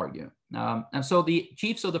 one could argue. And so the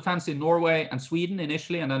chiefs of defense in Norway and Sweden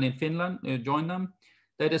initially, and then in Finland joined them.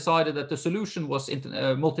 They decided that the solution was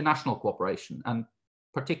multinational cooperation, and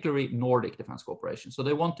particularly Nordic defense cooperation. So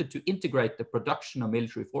they wanted to integrate the production of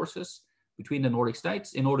military forces between the Nordic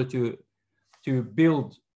states in order to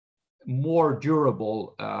build more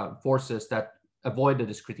durable forces that avoided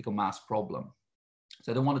this critical mass problem.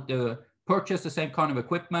 So they wanted to purchase the same kind of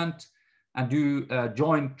equipment and do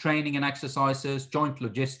joint training and exercises, joint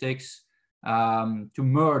logistics, to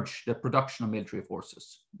merge the production of military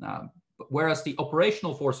forces. Whereas the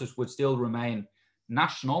operational forces would still remain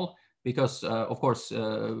national, because of course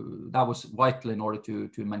that was vital in order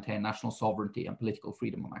to maintain national sovereignty and political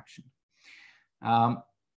freedom of action.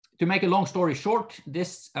 To make a long story short,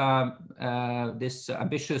 this ambitious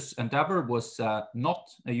endeavor was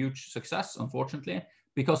not a huge success, unfortunately,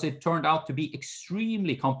 because it turned out to be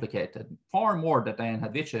extremely complicated, far more than they had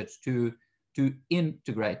envisaged to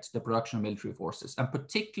integrate the production of military forces. And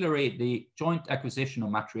particularly the joint acquisition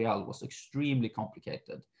of materiel was extremely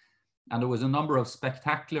complicated. And there was a number of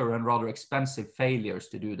spectacular and rather expensive failures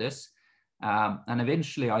to do this. And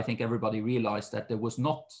eventually, I think everybody realized that there was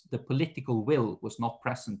not, the political will was not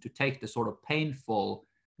present to take the sort of painful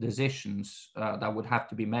decisions that would have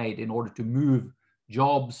to be made in order to move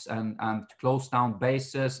jobs and to close down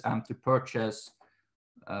bases and to purchase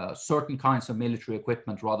certain kinds of military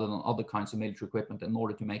equipment rather than other kinds of military equipment in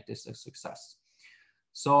order to make this a success.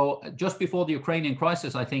 So just before the Ukrainian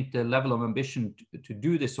crisis, I think the level of ambition to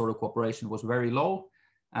do this sort of cooperation was very low.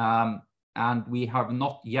 And we have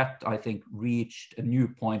not yet, I think, reached a new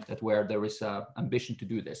point at where there is an ambition to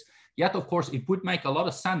do this. Yet, of course, it would make a lot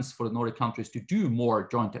of sense for the Nordic countries to do more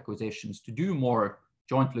joint acquisitions, to do more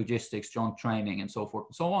joint logistics, joint training, and so forth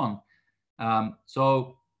and so on.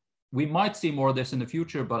 So we might see more of this in the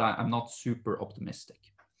future, but I'm not super optimistic.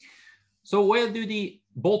 So where do the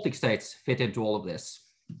Baltic states fit into all of this?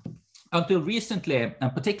 Until recently,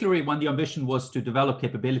 and particularly when the ambition was to develop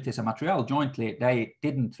capabilities and materiel jointly, they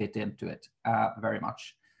didn't fit into it very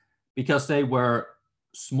much because they were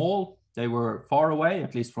small, they were far away,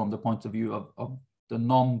 at least from the point of view of the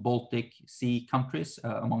non-Baltic Sea countries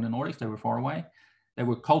among the Nordics, they were far away. They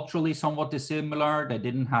were culturally somewhat dissimilar, they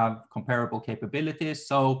didn't have comparable capabilities.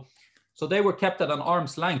 So they were kept at an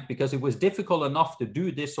arm's length because it was difficult enough to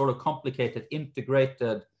do this sort of complicated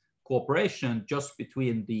integrated cooperation just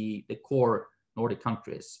between the core Nordic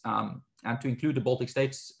countries. And to include the Baltic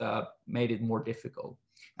states made it more difficult,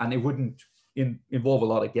 and it wouldn't involve a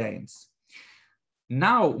lot of gains.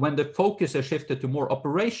 Now, when the focus has shifted to more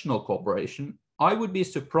operational cooperation, I would be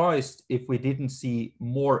surprised if we didn't see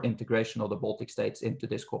more integration of the Baltic states into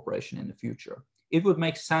this cooperation in the future. It would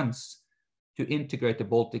make sense to integrate the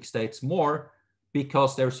Baltic states more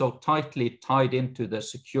because they're so tightly tied into the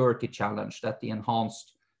security challenge that the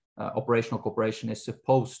enhanced operational cooperation is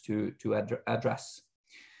supposed to address.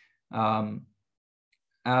 But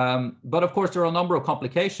of course, there are a number of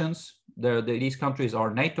complications. These countries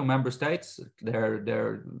are NATO member states.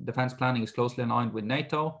 Their defense planning is closely aligned with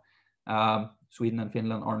NATO. Sweden and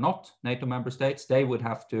Finland are not NATO member states. They would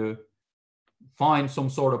have to find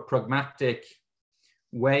some sort of pragmatic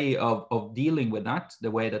way of dealing with that,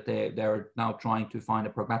 the way that they're now trying to find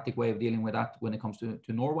a pragmatic way of dealing with that when it comes to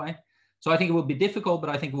Norway. So I think it would be difficult,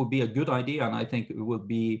 but I think it would be a good idea, and I think it would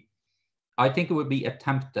be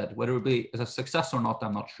attempted. Whether it would be a success or not,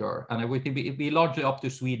 I'm not sure. And it'd be largely up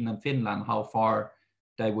to Sweden and Finland how far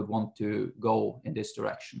they would want to go in this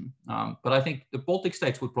direction. But I think the Baltic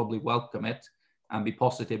states would probably welcome it and be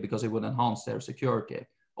positive because it would enhance their security,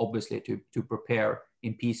 obviously to prepare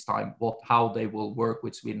in peacetime how they will work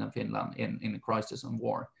with Sweden and Finland in a crisis and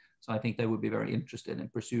war. So I think they would be very interested in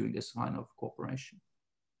pursuing this kind of cooperation.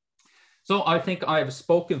 So I think I've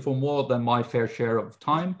spoken for more than my fair share of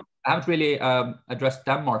time. I haven't really addressed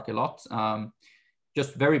Denmark a lot.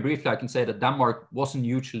 Just very briefly, I can say that Denmark wasn't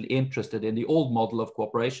hugely interested in the old model of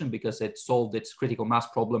cooperation because it solved its critical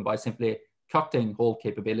mass problem by simply cutting whole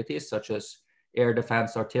capabilities such as air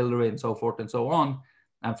defense, artillery, and so forth and so on,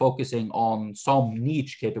 and focusing on some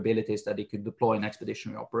niche capabilities that it could deploy in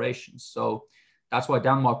expeditionary operations. So that's why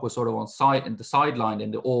Denmark was sort of on the sideline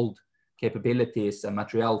in the old capabilities and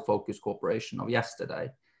materiel-focused cooperation of yesterday.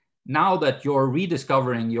 Now that you're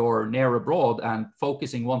rediscovering your near abroad and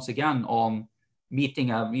focusing once again on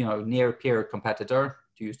meeting a near peer competitor,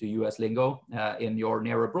 to use the US lingo, in your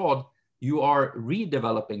near abroad, you are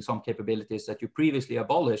redeveloping some capabilities that you previously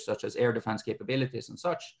abolished, such as air defense capabilities and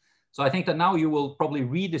such. So I think that now you will probably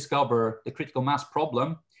rediscover the critical mass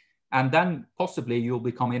problem, and then possibly you'll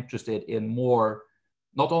become interested in more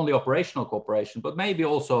not only operational cooperation, but maybe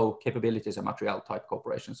also capabilities and materiel type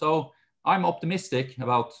cooperation. So I'm optimistic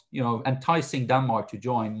about enticing Denmark to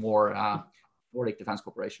join more Nordic defense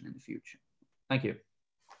cooperation in the future. Thank you.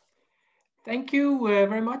 Thank you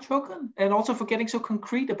very much, Håkon, and also for getting so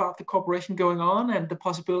concrete about the cooperation going on and the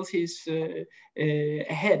possibilities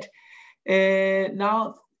ahead.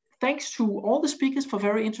 Now, thanks to all the speakers for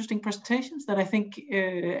very interesting presentations that I think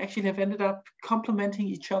actually have ended up complementing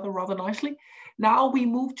each other rather nicely. Now we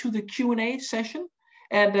move to the Q&A session.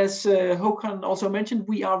 And as Håkon also mentioned,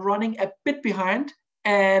 we are running a bit behind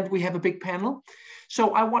and we have a big panel.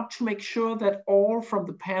 So I want to make sure that all from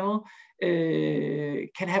the panel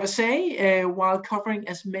can have a say while covering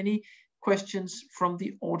as many questions from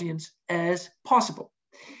the audience as possible.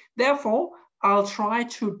 Therefore, I'll try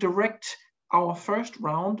to direct our first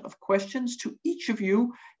round of questions to each of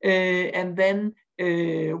you, and then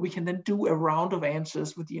we can then do a round of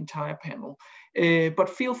answers with the entire panel. But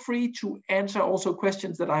feel free to answer also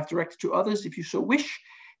questions that I've directed to others if you so wish.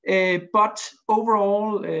 But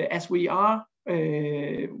overall, as we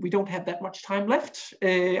don't have that much time left,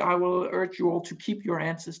 I will urge you all to keep your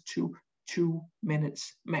answers to 2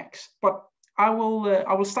 minutes max. But I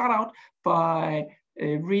will start out by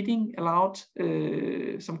reading aloud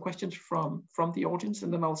some questions from the audience,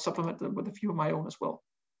 and then I'll supplement them with a few of my own as well.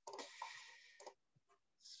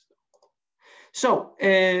 So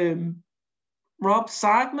Rob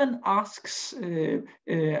Sargman asks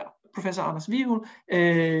Professor Anders Wivel,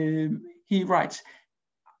 he writes,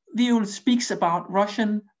 Wivel speaks about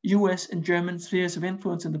Russian, US, and German spheres of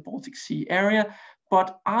influence in the Baltic Sea area,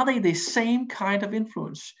 but are they the same kind of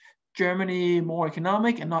influence? Germany more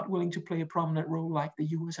economic and not willing to play a prominent role like the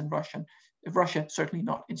US and Russia certainly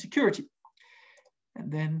not in security. And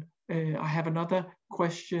then I have another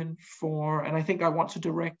question for, and I think I want to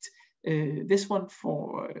direct this one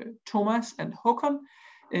for Thomas and Håkon.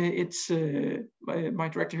 It's my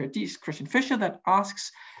director here, DIIS, Christian Fischer, that asks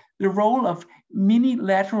the role of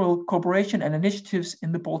minilateral cooperation and initiatives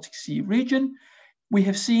in the Baltic Sea region. We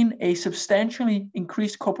have seen a substantially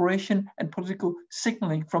increased cooperation and political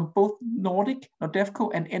signaling from both Nordic,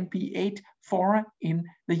 Nordefco, and NP8 fora in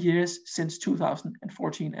the years since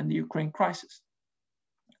 2014 and the Ukraine crisis.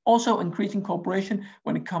 Also increasing cooperation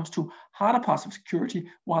when it comes to harder parts of security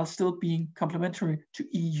while still being complementary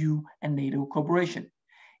to EU and NATO cooperation.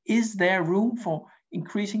 Is there room for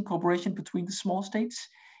increasing cooperation between the small states,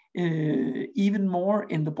 even more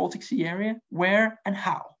in the Baltic Sea area? Where and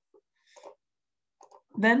how?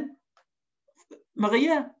 Then,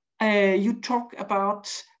 Maria, you talk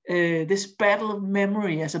about this battle of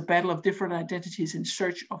memory as a battle of different identities in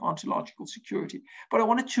search of ontological security. But I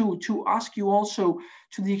wanted to ask you also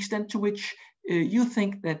to the extent to which you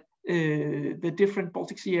think that the different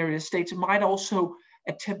Baltic Sea area states might also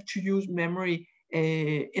attempt to use memory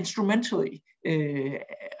instrumentally,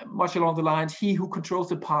 much along the lines, he who controls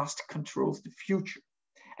the past controls the future.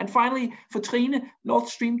 And finally, for Trine, Nord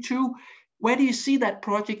Stream 2, where do you see that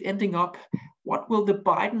project ending up? What will the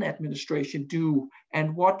Biden administration do?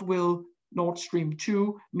 And what will Nord Stream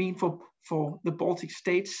 2 mean for the Baltic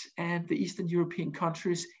states and the Eastern European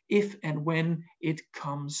countries if and when it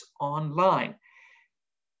comes online?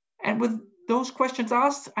 And with those questions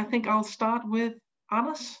asked, I think I'll start with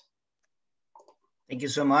Anders. Thank you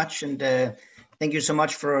so much. And thank you so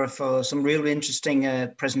much for some really interesting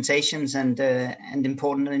presentations and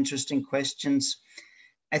important and interesting questions.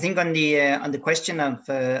 I think on the question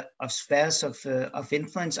of spheres of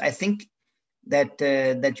influence, I think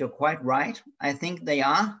that you're quite right. I think they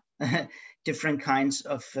are different kinds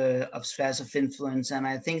of spheres of influence, and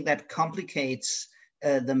I think that complicates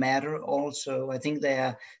the matter also. I think they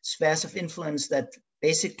are spheres of influence that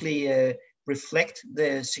basically reflect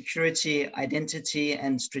the security, identity,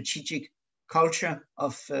 and strategic culture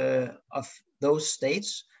of those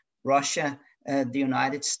states, Russia, the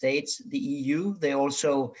United States, the EU. They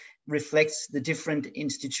also reflect the different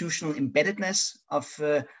institutional embeddedness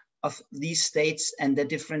of these states and the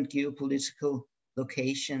different geopolitical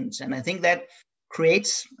locations. And I think that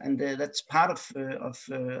creates, and that's part of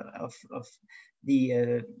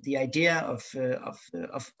the idea of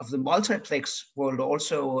the multiplex world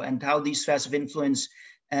also, and how these spheres of influence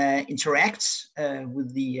interacts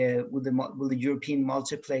with the European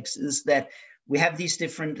multiplex, is that we have these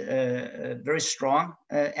different very strong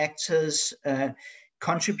actors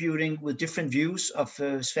contributing with different views of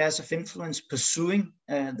spheres of influence, pursuing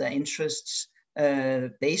their interests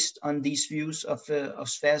based on these views of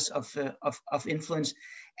spheres of influence.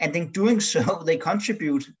 And in doing so, they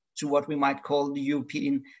contribute to what we might call the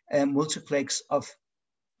European multiplex of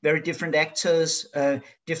very different actors,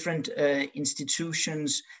 different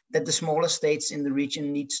institutions that the smaller states in the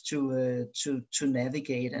region needs to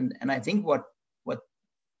navigate. And I think what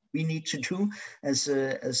we need to do as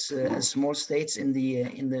small states in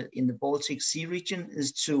the Baltic Sea region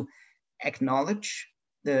is to acknowledge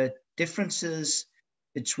the differences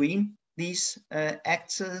between these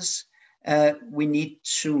actors. We need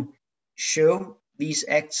to show these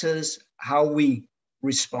actors how we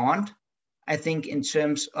respond. I think in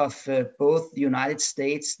terms of both the United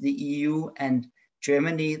States, the EU, and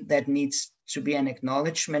Germany, that needs to be an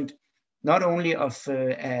acknowledgement not only of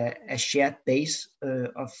a shared base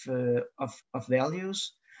of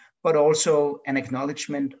values, but also an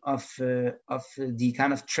acknowledgement of the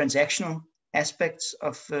kind of transactional aspects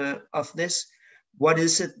of this. What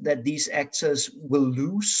is it that these actors will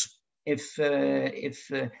lose if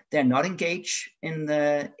they're not engaged in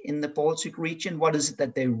the Baltic region? What is it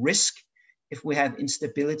that they risk if we have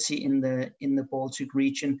instability in the Baltic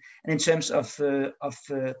region? And in terms of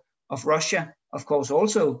Russia, of course,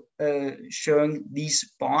 also showing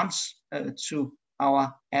these bonds to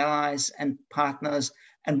our allies and partners,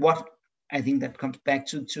 and what I think that comes back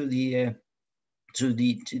to the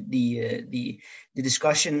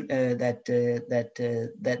discussion that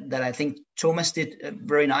I think Thomas did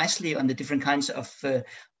very nicely on the different kinds of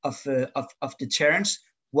deterrence.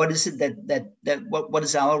 What is it what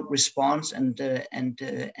is our response, and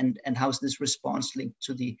how is this response linked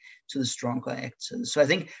to the stronger actors? So I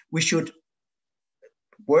think we should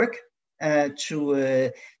work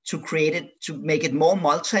to create it, to make it more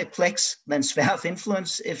multiplex than sphere of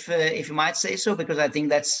influence, if you might say so, because I think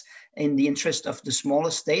that's in the interest of the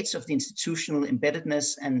smaller states, of the institutional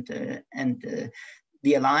embeddedness and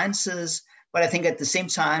the alliances. But I think at the same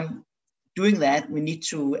time, doing that, we need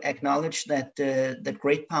to acknowledge that that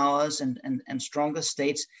great powers and stronger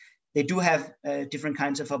states, they do have different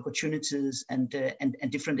kinds of opportunities and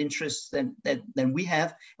different interests than we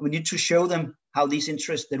have. And we need to show them how these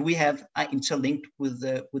interests that we have are interlinked with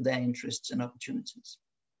their interests and opportunities.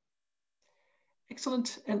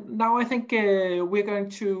 Excellent. And now I think we're going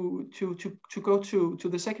to go to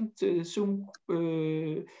the second Zoom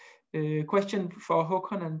question for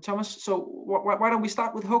Håkon and Thomas. So why don't we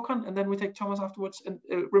start with Håkon, and then we take Thomas afterwards. And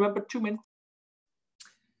remember, 2 minutes.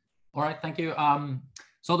 All right, thank you.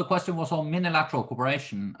 So the question was on minilateral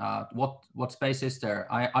cooperation. What space is there?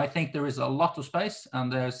 I think there is a lot of space, and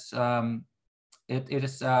there's it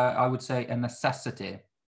is I would say a necessity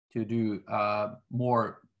to do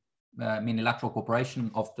more minilateral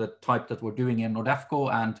cooperation of the type that we're doing in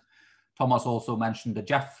NORDEFCO, and Thomas also mentioned the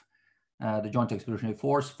JEF, the Joint Expeditionary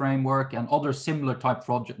Force framework, and other similar type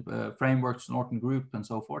project frameworks, Norton Group and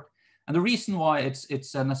so forth. And the reason why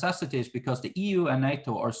it's a necessity is because the EU and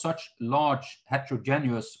NATO are such large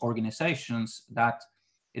heterogeneous organizations that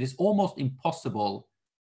it is almost impossible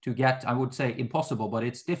to get, I would say impossible, but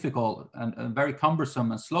it's difficult and very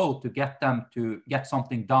cumbersome and slow to get them to get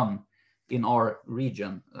something done in our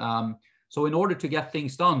region. So in order to get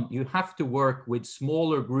things done, you have to work with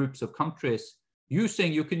smaller groups of countries. You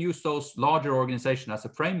can use those larger organizations as a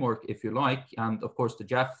framework if you like, and of course the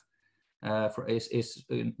JEF is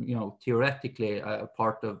theoretically a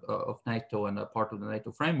part of NATO, and a part of the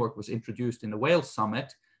NATO framework was introduced in the Wales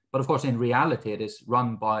summit. But of course, in reality, it is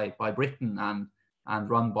run by Britain and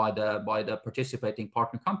run by the participating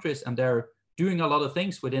partner countries, and they're doing a lot of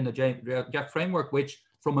things within the JEF framework, which,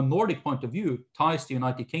 from a Nordic point of view, ties the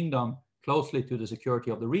United Kingdom closely to the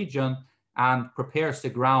security of the region and prepares the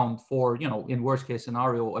ground for, in worst case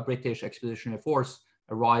scenario, a British expeditionary force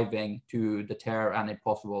arriving to deter and, if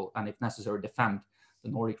possible, and if necessary, defend the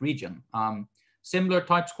Nordic region. Similar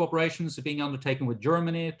types of cooperations are being undertaken with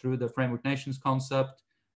Germany through the Framework Nations concept,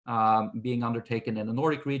 being undertaken in the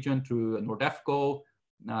Nordic region through NORDEFCO.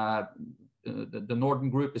 The Northern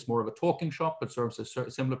Group is more of a talking shop, but serves a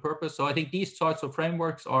similar purpose. So I think these types of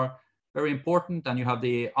frameworks are very important. And you have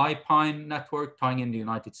the IPINE network tying in the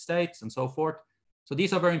United States and so forth. So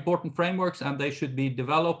these are very important frameworks, and they should be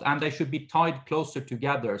developed, and they should be tied closer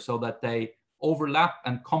together so that they overlap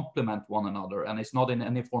and complement one another, and it's not in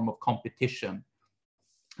any form of competition.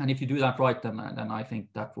 And if you do that right, then I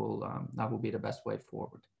think that will be the best way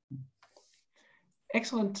forward.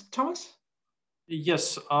 Excellent. Thomas?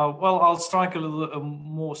 Yes, well, I'll strike a little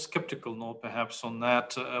more skeptical note perhaps on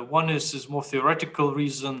that. One is more theoretical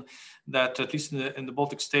reason that, at least in the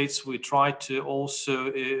Baltic states, we try to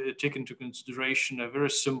also take into consideration a very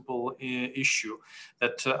simple issue,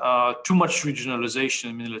 that too much regionalization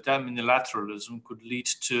and unilateralism could lead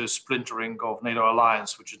to splintering of NATO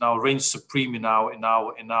alliance, which now reigns supreme in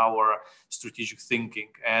our strategic thinking,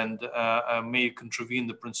 and may contravene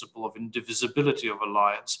the principle of indivisibility of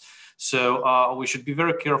alliance. So we should be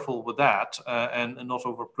very careful with that and not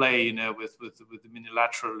overplay, with the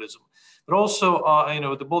unilateralism. But also,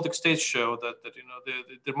 the Baltic states show that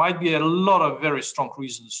there might be a lot of very strong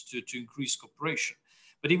reasons to increase cooperation.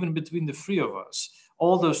 But even between the three of us,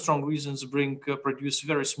 all those strong reasons produce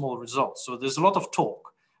very small results. So there's a lot of talk,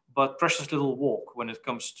 but precious little walk when it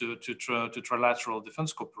comes to trilateral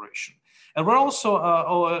defense cooperation. And we're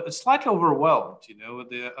also slightly overwhelmed.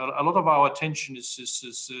 A lot of our attention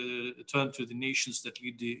is turned to the nations that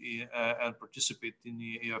lead and participate in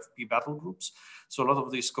the AFP battle groups. So a lot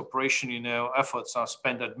of these cooperation efforts are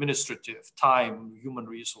spent, administrative, time, human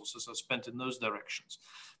resources are spent in those directions.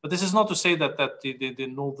 But this is not to say that the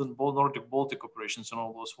Nordic Baltic operations and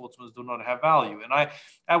all those forces do not have value. And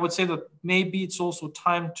I would say that maybe it's also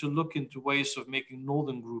time to look into ways of making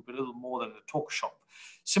Northern Group a little more than a talk shop,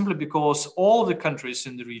 simply because all the countries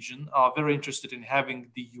in the region are very interested in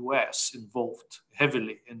having the US involved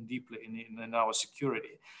heavily and deeply in our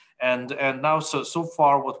security. And now, so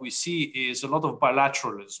far, what we see is a lot of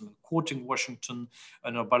bilateralism, quoting Washington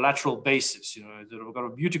on a bilateral basis. You know, we've got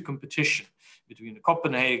a beauty competition between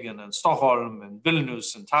Copenhagen and Stockholm and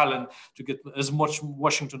Vilnius and Tallinn to get as much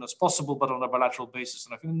Washington as possible, but on a bilateral basis.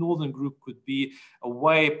 And I think Northern Group could be a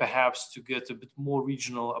way, perhaps, to get a bit more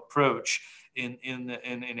regional approach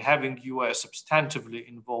in having US substantively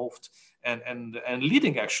involved and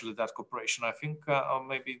leading actually that cooperation. I think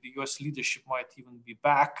maybe the US leadership might even be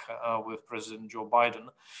back with President Joe Biden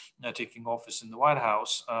taking office in the White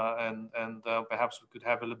House, and perhaps we could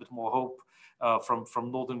have a little bit more hope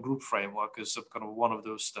from Northern Group framework as kind of one of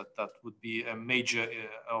those that would be a major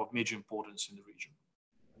of major importance in the region.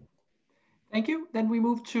 Thank you. Then we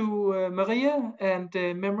move to Maria and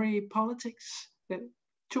memory politics.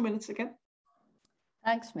 2 minutes again.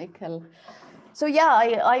 Thanks, Mikkel. So yeah,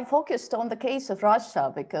 I focused on the case of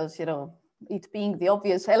Russia because, you know, it being the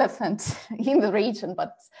obvious elephant in the region,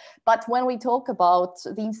 but when we talk about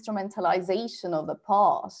the instrumentalization of the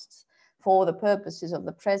past for the purposes of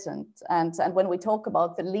the present, and when we talk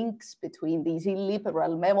about the links between these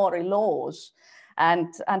illiberal memory laws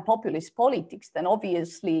and populist politics, then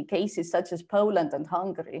obviously cases such as Poland and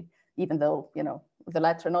Hungary, even though, you know, the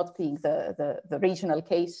latter not being the regional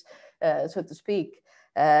case, so to speak,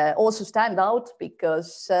 also stand out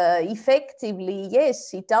because effectively,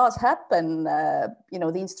 yes, it does happen. You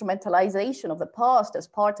know, the instrumentalization of the past as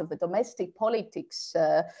part of the domestic politics,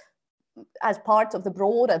 as part of the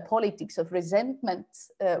broader politics of resentment,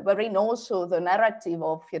 wherein also the narrative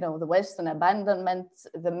of, you know, the Western abandonment,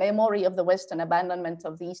 the memory of the Western abandonment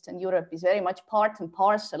of the Eastern Europe is very much part and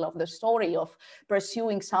parcel of the story of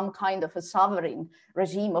pursuing some kind of a sovereign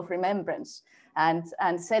regime of remembrance. And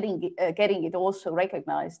getting it also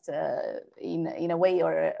recognized in a way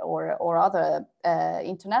or other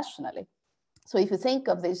internationally. So if you think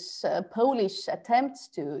of this Polish attempts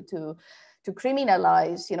to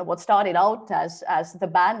criminalize, you know, what started out as the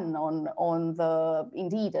ban on the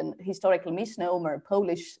indeed an historical misnomer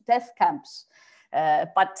Polish death camps,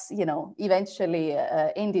 but you know eventually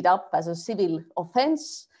ended up as a civil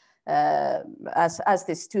offense. As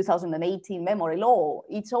this 2018 memory law,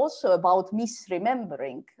 it's also about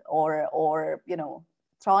misremembering or you know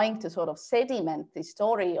trying to sort of sediment the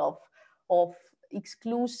story of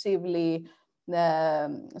exclusively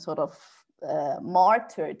sort of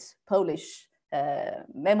martyred Polish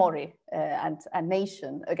memory and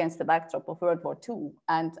nation against the backdrop of World War II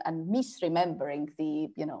and misremembering the,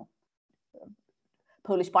 you know,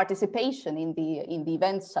 Polish participation in the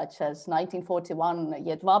events such as 1941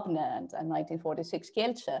 Jedwabne and 1946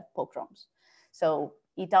 Kielce pogroms. So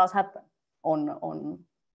it does happen on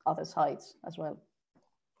other sides as well.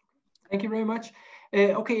 Thank you very much.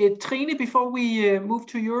 Okay, Trine, before we move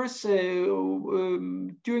to yours,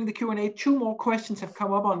 during the Q&A, 2 more questions have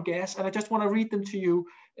come up on gas, and I just want to read them to you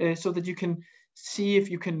so that you can see if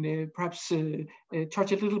you can perhaps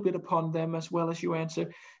touch a little bit upon them as well as you answer.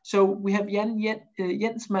 So we have Jan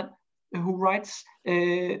Jensman who writes,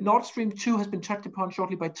 Nord Stream 2 has been touched upon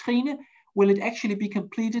shortly by Trine. Will it actually be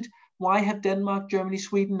completed? Why have Denmark, Germany,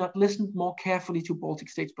 Sweden not listened more carefully to Baltic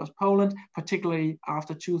states plus Poland, particularly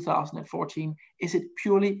after 2014? Is it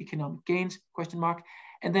purely economic gains? ?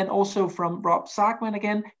 And then also from Rob Sarkman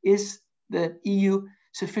again, is the EU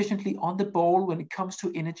sufficiently on the ball when it comes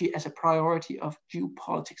to energy as a priority of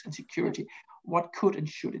geopolitics and security? What could and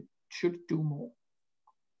should it do more?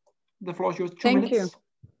 The floor is yours. 2 minutes. Thank you.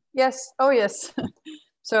 Yes. Oh, yes.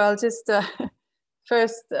 So I'll just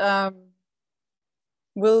first,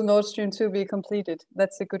 will Nord Stream 2 be completed?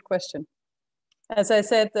 That's a good question. As I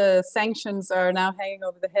said, the sanctions are now hanging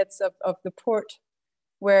over the heads of the port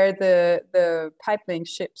where the pipeline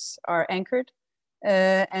ships are anchored.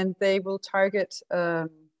 And they will target the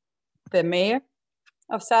mayor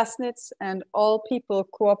of Sassnitz and all people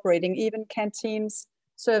cooperating, even canteens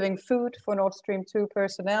serving food for Nord Stream 2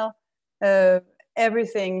 personnel.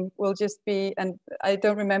 Everything will just be, and I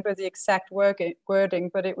don't remember the exact wording,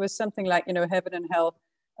 but it was something like, you know, heaven and hell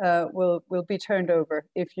will be turned over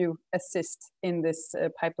if you assist in this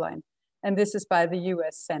pipeline. And this is by the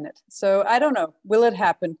US Senate. So I don't know, will it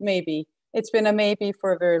happen? Maybe. It's been a maybe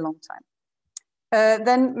for a very long time.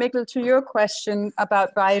 Then, Mikkel, to your question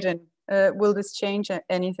about Biden, will this change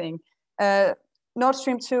anything? Nord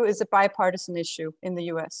Stream 2 is a bipartisan issue in the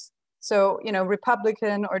US. So, you know,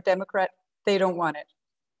 Republican or Democrat, they don't want it.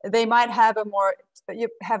 They might have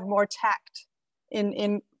more tact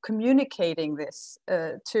in communicating this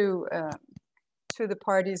to to the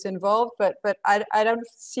parties involved, but I don't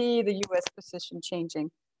see the US position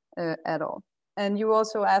changing at all. And you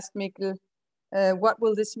also asked, Mikkel, what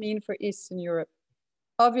will this mean for Eastern Europe?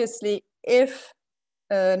 Obviously, if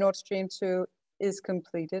Nord Stream 2 is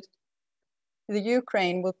completed, the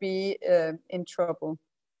Ukraine will be in trouble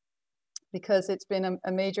because it's been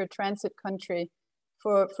a major transit country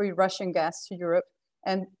for Russian gas to Europe.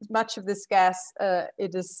 And much of this gas,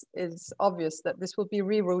 it is obvious that this will be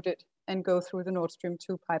rerouted and go through the Nord Stream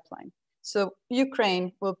 2 pipeline. So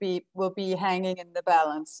Ukraine will be hanging in the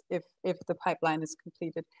balance if the pipeline is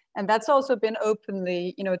completed. And that's also been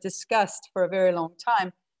openly, discussed for a very long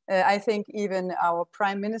time. I think even our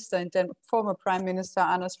prime minister, former prime minister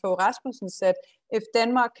Anders Fogh Rasmussen, said if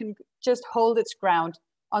Denmark can just hold its ground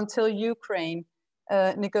until Ukraine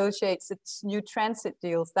negotiates its new transit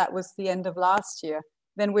deals, that was the end of last year,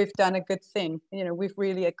 then we've done a good thing. We've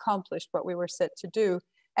really accomplished what we were set to do.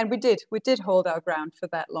 And we did hold our ground for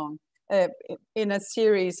that long in a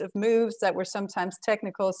series of moves that were sometimes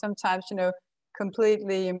technical, sometimes,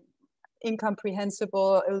 completely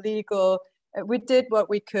incomprehensible, illegal. We did what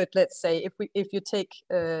we could. Let's say if you take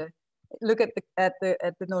look at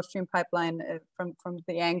the Nord Stream pipeline from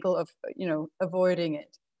the angle of avoiding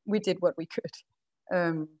it, we did what we could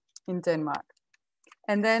in Denmark.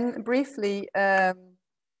 And then briefly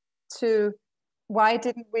to why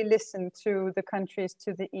didn't we listen to the countries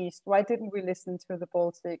to the east? Why didn't we listen to the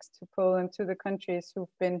Baltics, to Poland, to the countries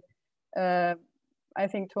who've been? I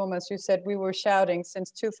think, Thomas, you said we were shouting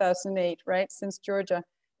since 2008, right? Since Georgia.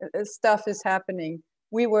 Stuff is happening.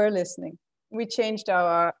 We were listening. We changed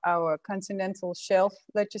our continental shelf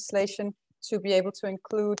legislation to be able to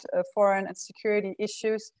include foreign and security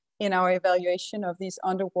issues in our evaluation of these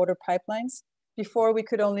underwater pipelines. Before, we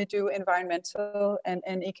could only do environmental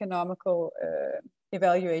and economical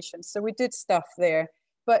evaluations. So we did stuff there.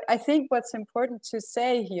 But I think what's important to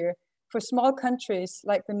say here, for small countries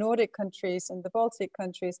like the Nordic countries and the Baltic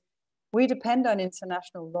countries, we depend on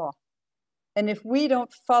international law. And if we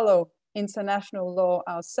don't follow international law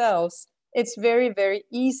ourselves, it's very, very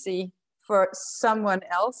easy for someone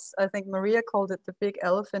else, I think Maria called it the big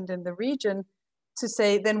elephant in the region, to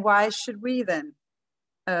say, then why should we then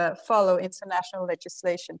follow international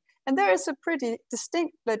legislation? And there is a pretty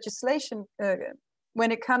distinct legislation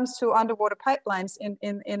when it comes to underwater pipelines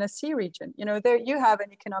in a sea region. There you have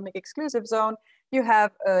an economic exclusive zone, you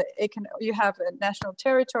have a national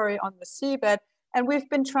territory on the seabed, and we've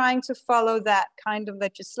been trying to follow that kind of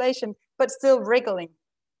legislation, but still wriggling.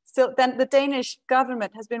 Still, then the Danish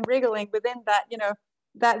government has been wriggling within that,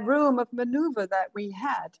 that room of maneuver that we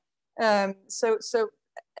had.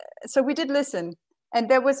 So we did listen. And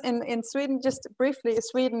there was in Sweden, just briefly,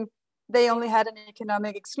 Sweden, they only had an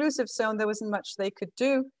economic exclusive zone. There wasn't much they could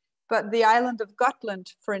do. But the island of Gotland,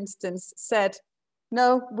 for instance, said,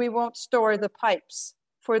 no, we won't store the pipes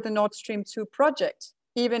for the Nord Stream 2 project,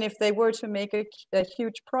 even if they were to make a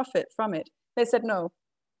huge profit from it. They said no.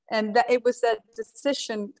 And that it was that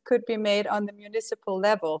decision could be made on the municipal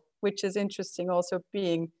level, which is interesting also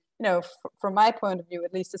being, from my point of view,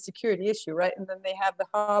 at least a security issue, right? And then they have the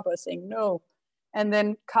harbor saying no. And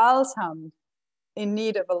then Karlshamn, in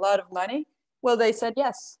need of a lot of money, well, they said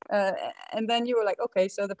yes. And then you were like, okay,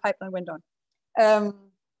 so the pipeline went on.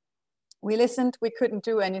 We listened, we couldn't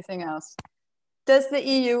do anything else. Does the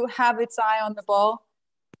EU have its eye on the ball?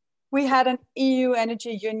 We had an EU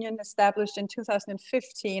energy union established in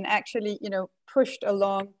 2015, actually, pushed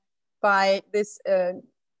along by this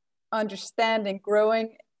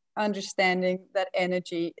growing understanding that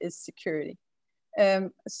energy is security.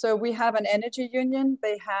 So we have an energy union.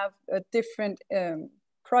 They have different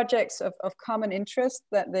projects of common interest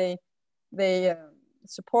that they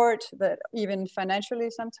support, that even financially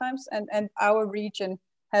sometimes, and our region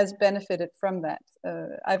has benefited from that.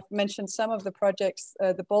 I've mentioned some of the projects.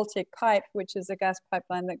 The Baltic Pipe, which is a gas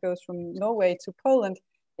pipeline that goes from Norway to Poland,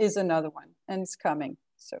 is another one, and it's coming.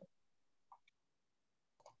 So.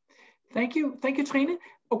 Thank you, Trine.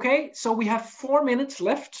 Okay, so we have 4 minutes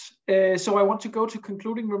left. So I want to go to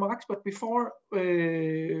concluding remarks, but before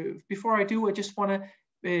I do, I just want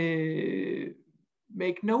to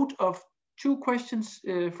make note of 2 questions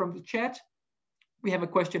from the chat. We have a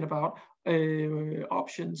question about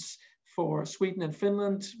options for Sweden and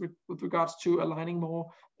Finland with regards to aligning more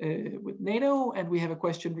with NATO, and we have a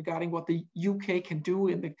question regarding what the UK can do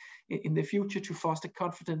in the future to foster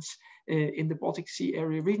confidence in the Baltic Sea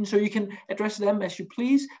area region. So you can address them as you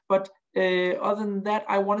please, but other than that,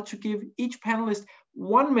 I wanted to give each panelist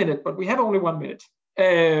 1 minute, but we have only 1 minute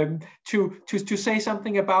to say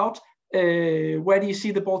something about Where do you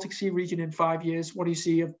see the Baltic Sea region in 5 years? What do you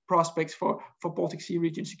see of prospects for Baltic Sea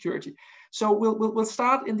region security? So we'll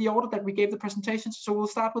start in the order that we gave the presentations. So we'll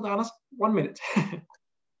start with Anders. 1 minute.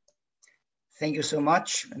 Thank you so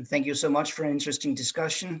much, and thank you so much for an interesting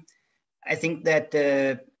discussion. I think that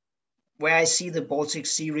where I see the Baltic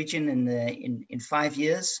Sea region in 5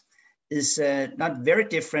 years is not very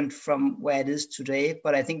different from where it is today,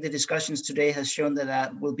 but I think the discussions today has shown that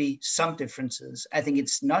there will be some differences. I think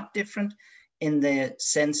it's not different in the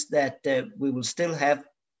sense that we will still have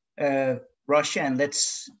Russia, and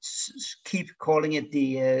let's keep calling it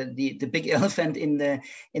the big elephant in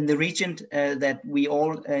the region that we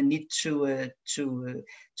all need to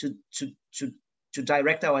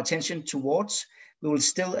direct our attention towards. We will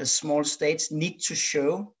still, as small states, need to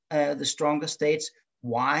show the stronger states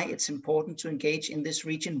why it's important to engage in this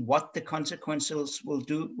region, what the consequences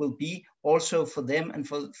will be also for them and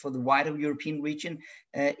for the wider European region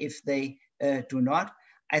if they do not.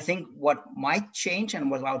 I think what might change, and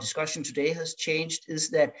what our discussion today has changed, is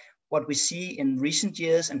that what we see in recent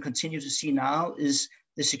years and continue to see now is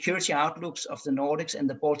the security outlooks of the Nordics and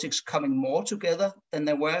the Baltics coming more together than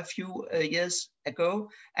they were a few years ago,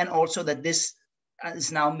 and also that this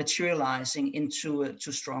is now materializing into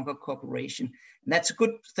stronger cooperation. And that's a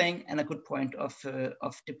good thing and a good point of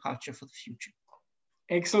departure for the future.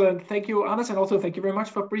 Excellent. Thank you, Anders, and also thank you very much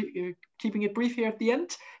for keeping it brief here at the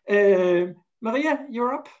end. Maria,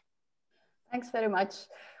 you're up. Thanks very much.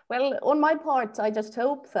 Well, on my part, I just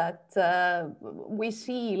hope that we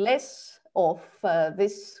see less of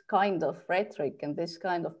this kind of rhetoric and this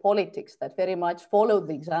kind of politics that very much follow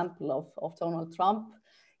the example of Donald Trump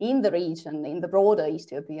in the region, in the broader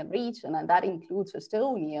East European region, and that includes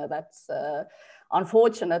Estonia. That's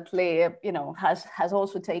unfortunately, has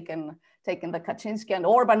also taken the Kaczynski and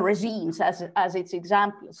Orban regimes as its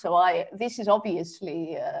example. So this is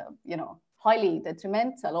obviously, highly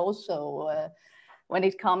detrimental also when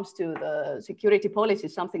it comes to the security policy,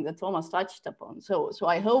 something that Thomas touched upon. So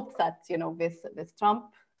I hope that, with Trump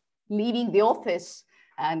leaving the office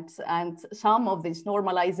and some of this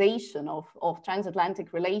normalization of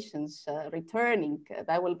transatlantic relations returning,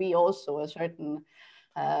 there will be also a certain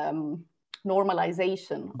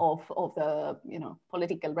normalization of the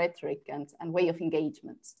political rhetoric and way of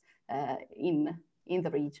engagement in the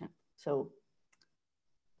region. So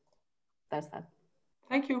that's that.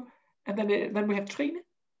 Thank you. And then we have Trine.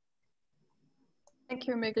 Thank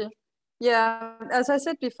you, Mikkel. Yeah, as I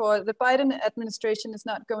said before, the Biden administration is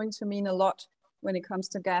not going to mean a lot when it comes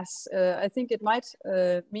to gas. I think it might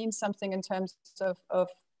mean something in terms of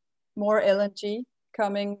more LNG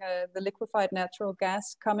coming, the liquefied natural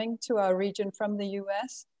gas coming to our region from the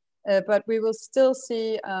US. But we will still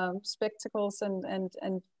see spectacles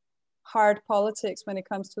and hard politics when it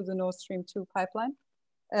comes to the Nord Stream 2 pipeline.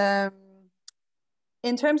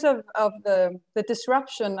 In terms of the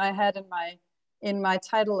disruption I had in my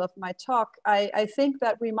title of my talk, I think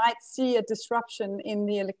that we might see a disruption in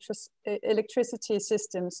the electricity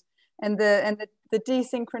systems and the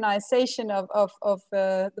desynchronization of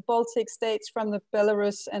the Baltic states from the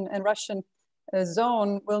Belarus and Russian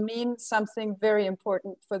zone will mean something very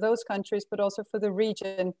important for those countries, but also for the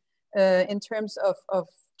region in terms of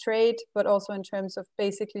trade, but also in terms of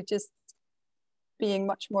basically just being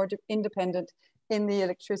much more independent in the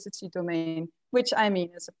electricity domain, which I mean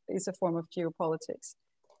is a form of geopolitics.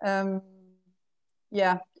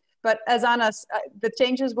 Yeah, but as Anders, the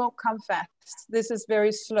changes won't come fast. This is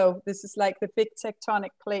very slow. This is like the big tectonic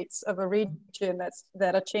plates of a region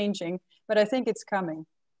that are changing, but I think it's coming.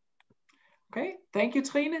 Okay, thank you,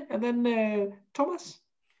 Trine. And then Thomas,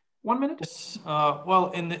 1 minute. Yes.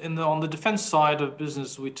 Well, on the defense side of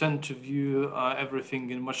business, we tend to view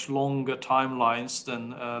everything in much longer timelines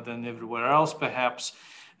than everywhere else, perhaps.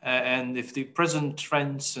 And if the present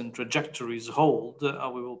trends and trajectories hold,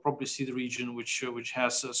 we will probably see the region which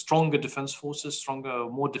has stronger defense forces,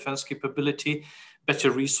 more defense capability,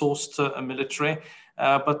 better resourced military.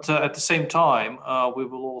 But at the same time, we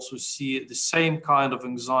will also see the same kind of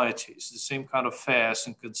anxieties, the same kind of fears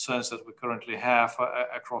and concerns that we currently have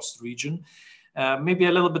across the region. Maybe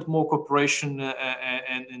a little bit more cooperation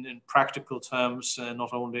and in practical terms,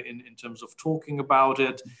 not only in terms of talking about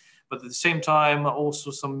it, but at the same time,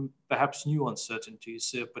 also some perhaps new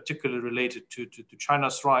uncertainties, particularly related to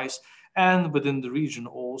China's rise, and within the region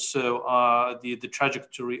also the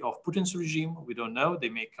trajectory of Putin's regime. We don't know. They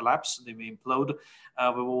may collapse, they may implode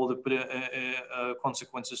with all the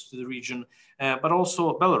consequences to the region, but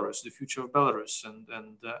also Belarus, the future of Belarus, and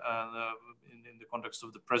in the context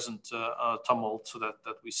of the present tumult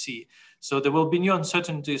that we see. So there will be new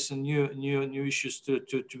uncertainties and new issues to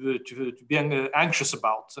be anxious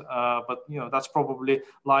about. But that's probably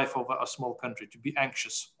life of a small country, to be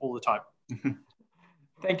anxious all the time.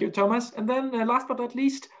 Thank you, Thomas. And then last but not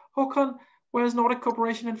least, Håkon, where's Nordic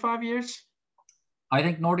cooperation in 5 years? I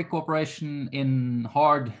think Nordic cooperation in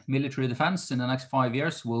hard military defense in the next 5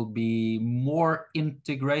 years will be more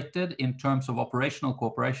integrated in terms of operational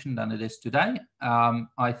cooperation than it is today.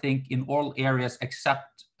 I think in all areas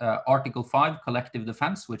except Article 5, collective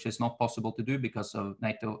defense, which is not possible to do because of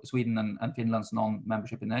NATO, Sweden and Finland's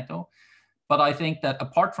non-membership in NATO. But I think that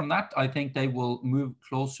apart from that, I think they will move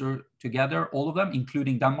closer together, all of them,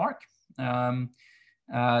 including Denmark,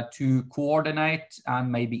 to coordinate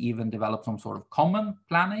and maybe even develop some sort of common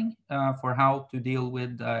planning for how to deal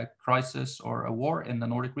with a crisis or a war in the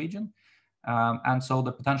Nordic region. And so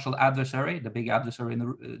the potential adversary, the big adversary,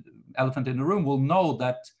 elephant in the room, will know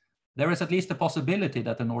that there is at least a possibility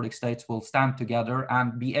that the Nordic states will stand together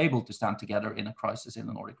and be able to stand together in a crisis in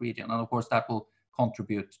the Nordic region. And of course, that will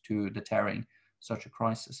contribute to deterring such a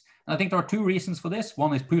crisis. And I think there are two reasons for this.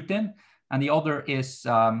 One is Putin, and the other is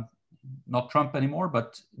not Trump anymore,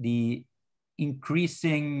 but the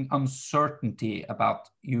increasing uncertainty about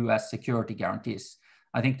US security guarantees.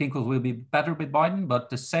 I think things will be better with Biden, but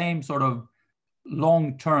the same sort of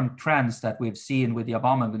long-term trends that we've seen with the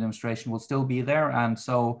Obama administration will still be there. And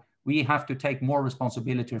so we have to take more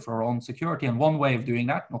responsibility for our own security. And one way of doing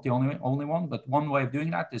that, not the only one, but one way of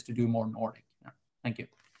doing that is to do more Nordic. Yeah. Thank you.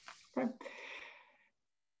 Okay.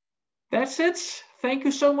 That's it. Thank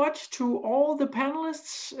you so much to all the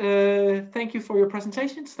panelists. Thank you for your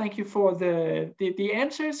presentations. Thank you for the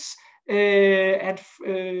answers and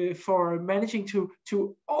for managing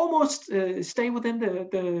to almost stay within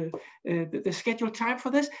the scheduled time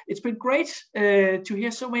for this. It's been great to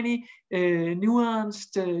hear so many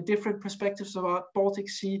nuanced, different perspectives about Baltic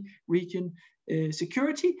Sea region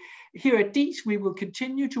security. Here at DIIS, we will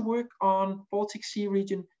continue to work on Baltic Sea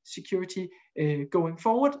region security going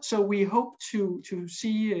forward. So we hope to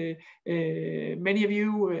see many of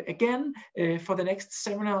you again for the next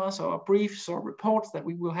seminars or briefs or reports that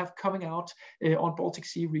we will have coming out on Baltic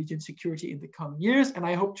Sea region security in the coming years. And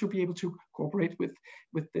I hope to be able to cooperate with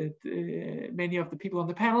many of the people on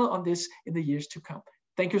the panel on this in the years to come.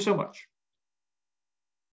 Thank you so much.